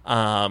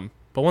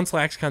 But once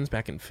LaxCon's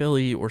back in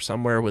Philly or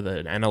somewhere with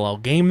an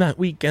NLL game that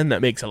weekend,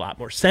 that makes a lot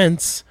more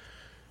sense.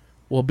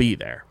 We'll be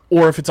there.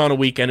 Or if it's on a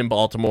weekend in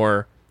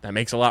Baltimore, that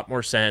makes a lot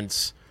more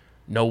sense.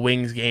 No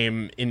Wings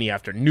game in the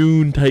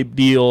afternoon type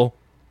deal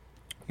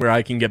where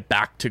I can get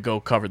back to go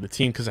cover the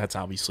team because that's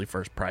obviously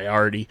first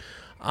priority.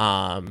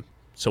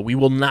 So we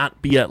will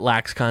not be at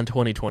LaxCon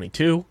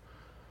 2022.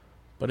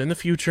 But in the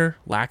future,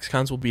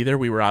 LaxCons will be there.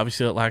 We were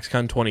obviously at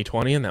LaxCon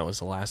 2020, and that was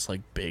the last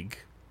like big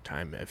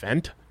time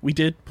event we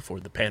did before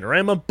the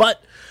panorama.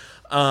 But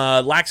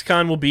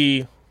LaxCon will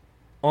be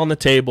on the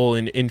table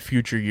in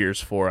future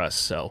years for us.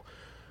 So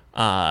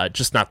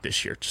just not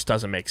this year. Just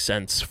doesn't make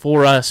sense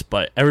for us.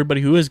 But everybody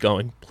who is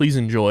going, please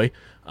enjoy.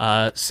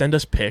 Send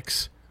us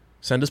pics.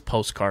 Send us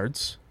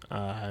postcards.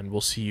 And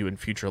we'll see you in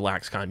future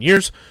LaxCon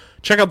years.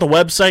 Check out the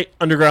website,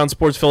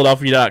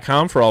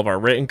 undergroundsportsphiladelphia.com, for all of our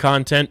written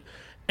content.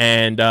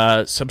 And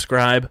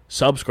subscribe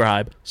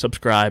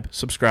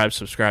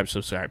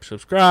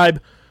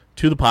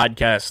to the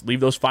podcast. Leave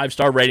those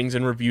 5-star ratings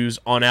and reviews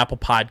on Apple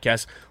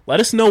Podcasts. Let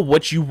us know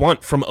what you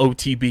want from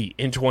OTB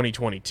in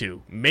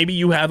 2022. Maybe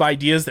you have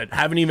ideas that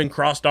haven't even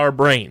crossed our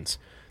brains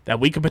that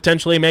we could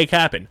potentially make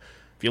happen.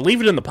 If you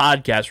leave it in the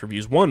podcast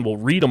reviews, 1, we'll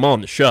read them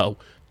on the show.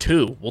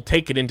 2, we'll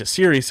take it into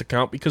serious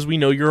account because we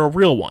know you're a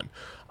real one.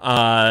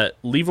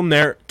 Leave them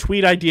there.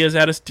 Tweet ideas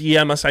at us.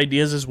 DM us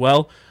ideas as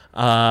well.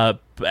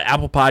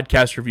 Apple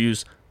Podcast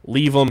reviews,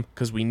 leave them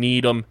because we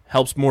need them.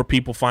 Helps more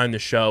people find the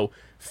show.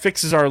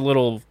 Fixes our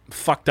little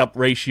fucked up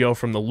ratio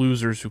from the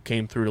losers who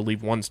came through to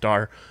leave 1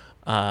 star.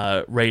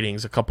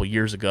 ratings a couple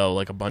years ago,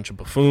 like a bunch of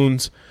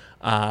buffoons.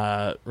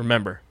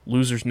 Remember,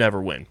 losers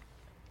never win.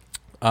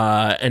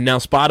 And now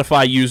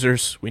Spotify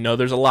users, we know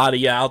there's a lot of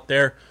you out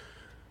there.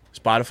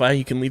 Spotify,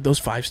 you can leave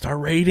those 5-star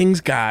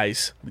ratings,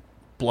 guys.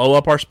 Blow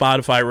up our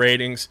Spotify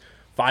ratings.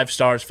 5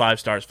 stars, 5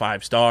 stars,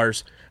 5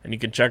 stars. And you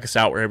can check us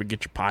out wherever you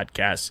get your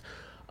podcasts.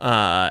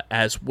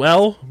 As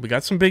well, we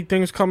got some big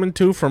things coming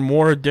too for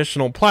more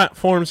additional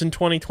platforms in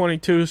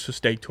 2022, so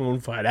stay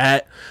tuned for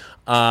that.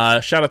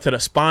 Shout out to the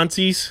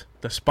sponsees,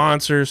 the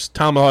sponsors,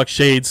 Tomahawk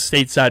Shades,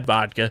 Stateside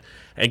Vodka,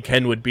 and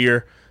Kenwood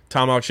Beer.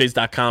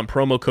 TomahawkShades.com,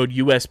 promo code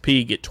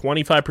USP. Get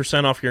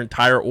 25% off your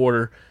entire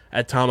order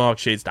at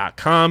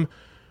TomahawkShades.com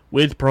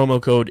with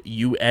promo code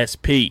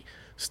USP.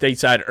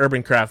 Stateside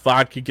Urban Craft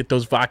Vodka. Get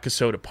those vodka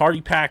soda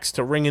party packs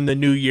to ring in the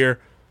new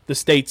year the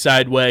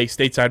Stateside way.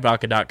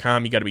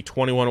 StatesideVodka.com. You got to be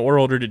 21 or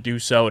older to do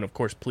so. And, of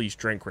course, please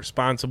drink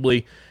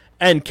responsibly.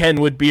 And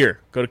Kenwood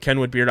Beer. Go to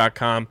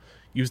KenwoodBeer.com.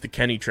 Use the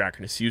Kenny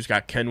tracker to see who's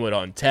got Kenwood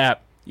on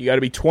tap. You got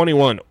to be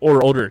 21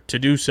 or older to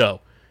do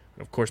so.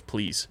 And, of course,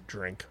 please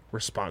drink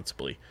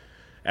responsibly.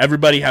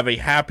 Everybody have a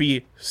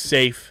happy,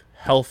 safe,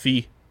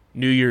 healthy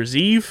New Year's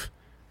Eve.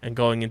 And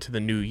going into the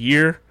new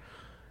year,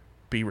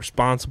 be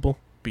responsible.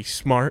 Be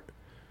smart.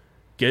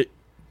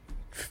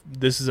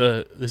 This is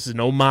an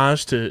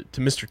homage to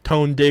Mr.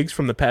 Tone Diggs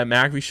from the Pat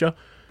McAfee Show.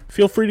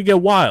 Feel free to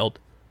get wild,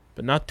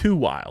 but not too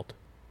wild.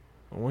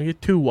 I don't want to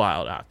get too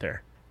wild out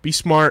there. Be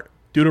smart.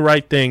 Do the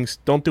right things.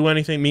 Don't do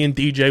anything me and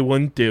DJ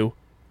wouldn't do.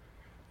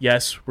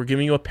 Yes, we're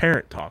giving you a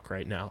parent talk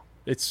right now.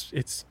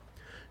 It's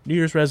New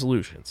Year's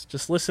resolutions.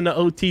 Just listen to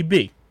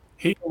OTB.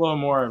 He's a little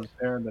more of a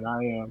parent than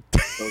I am.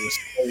 So just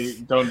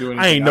say, don't do anything.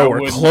 I ain't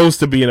nowhere close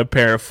to being a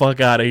parent.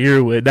 Fuck out of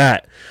here with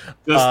that.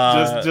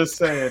 Just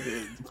saying,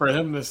 for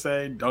him to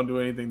say, don't do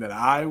anything that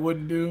I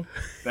wouldn't do,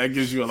 that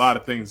gives you a lot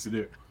of things to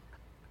do.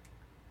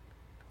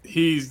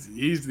 He's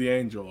the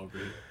angel over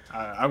here.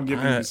 I'm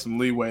giving you some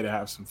leeway to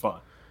have some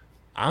fun.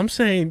 I'm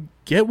saying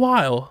get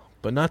wild,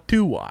 but not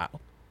too wild.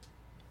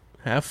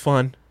 Have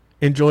fun.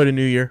 Enjoy the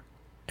new year.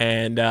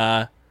 And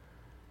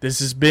this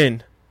has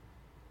been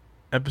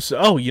episode.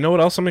 Oh, you know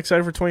what else I'm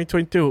excited for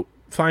 2022?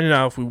 Finding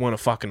out if we won a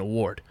fucking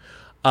award.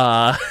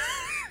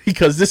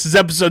 Because this is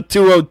episode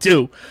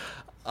 202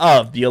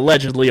 of the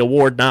allegedly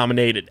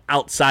award-nominated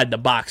Outside the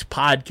Box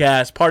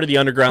podcast, part of the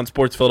Underground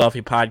Sports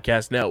Philadelphia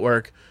Podcast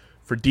Network.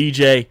 For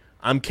DJ,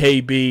 I'm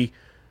KB.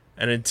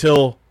 And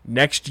until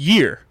next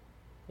year,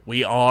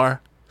 we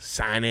are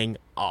signing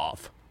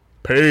off.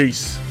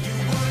 Peace.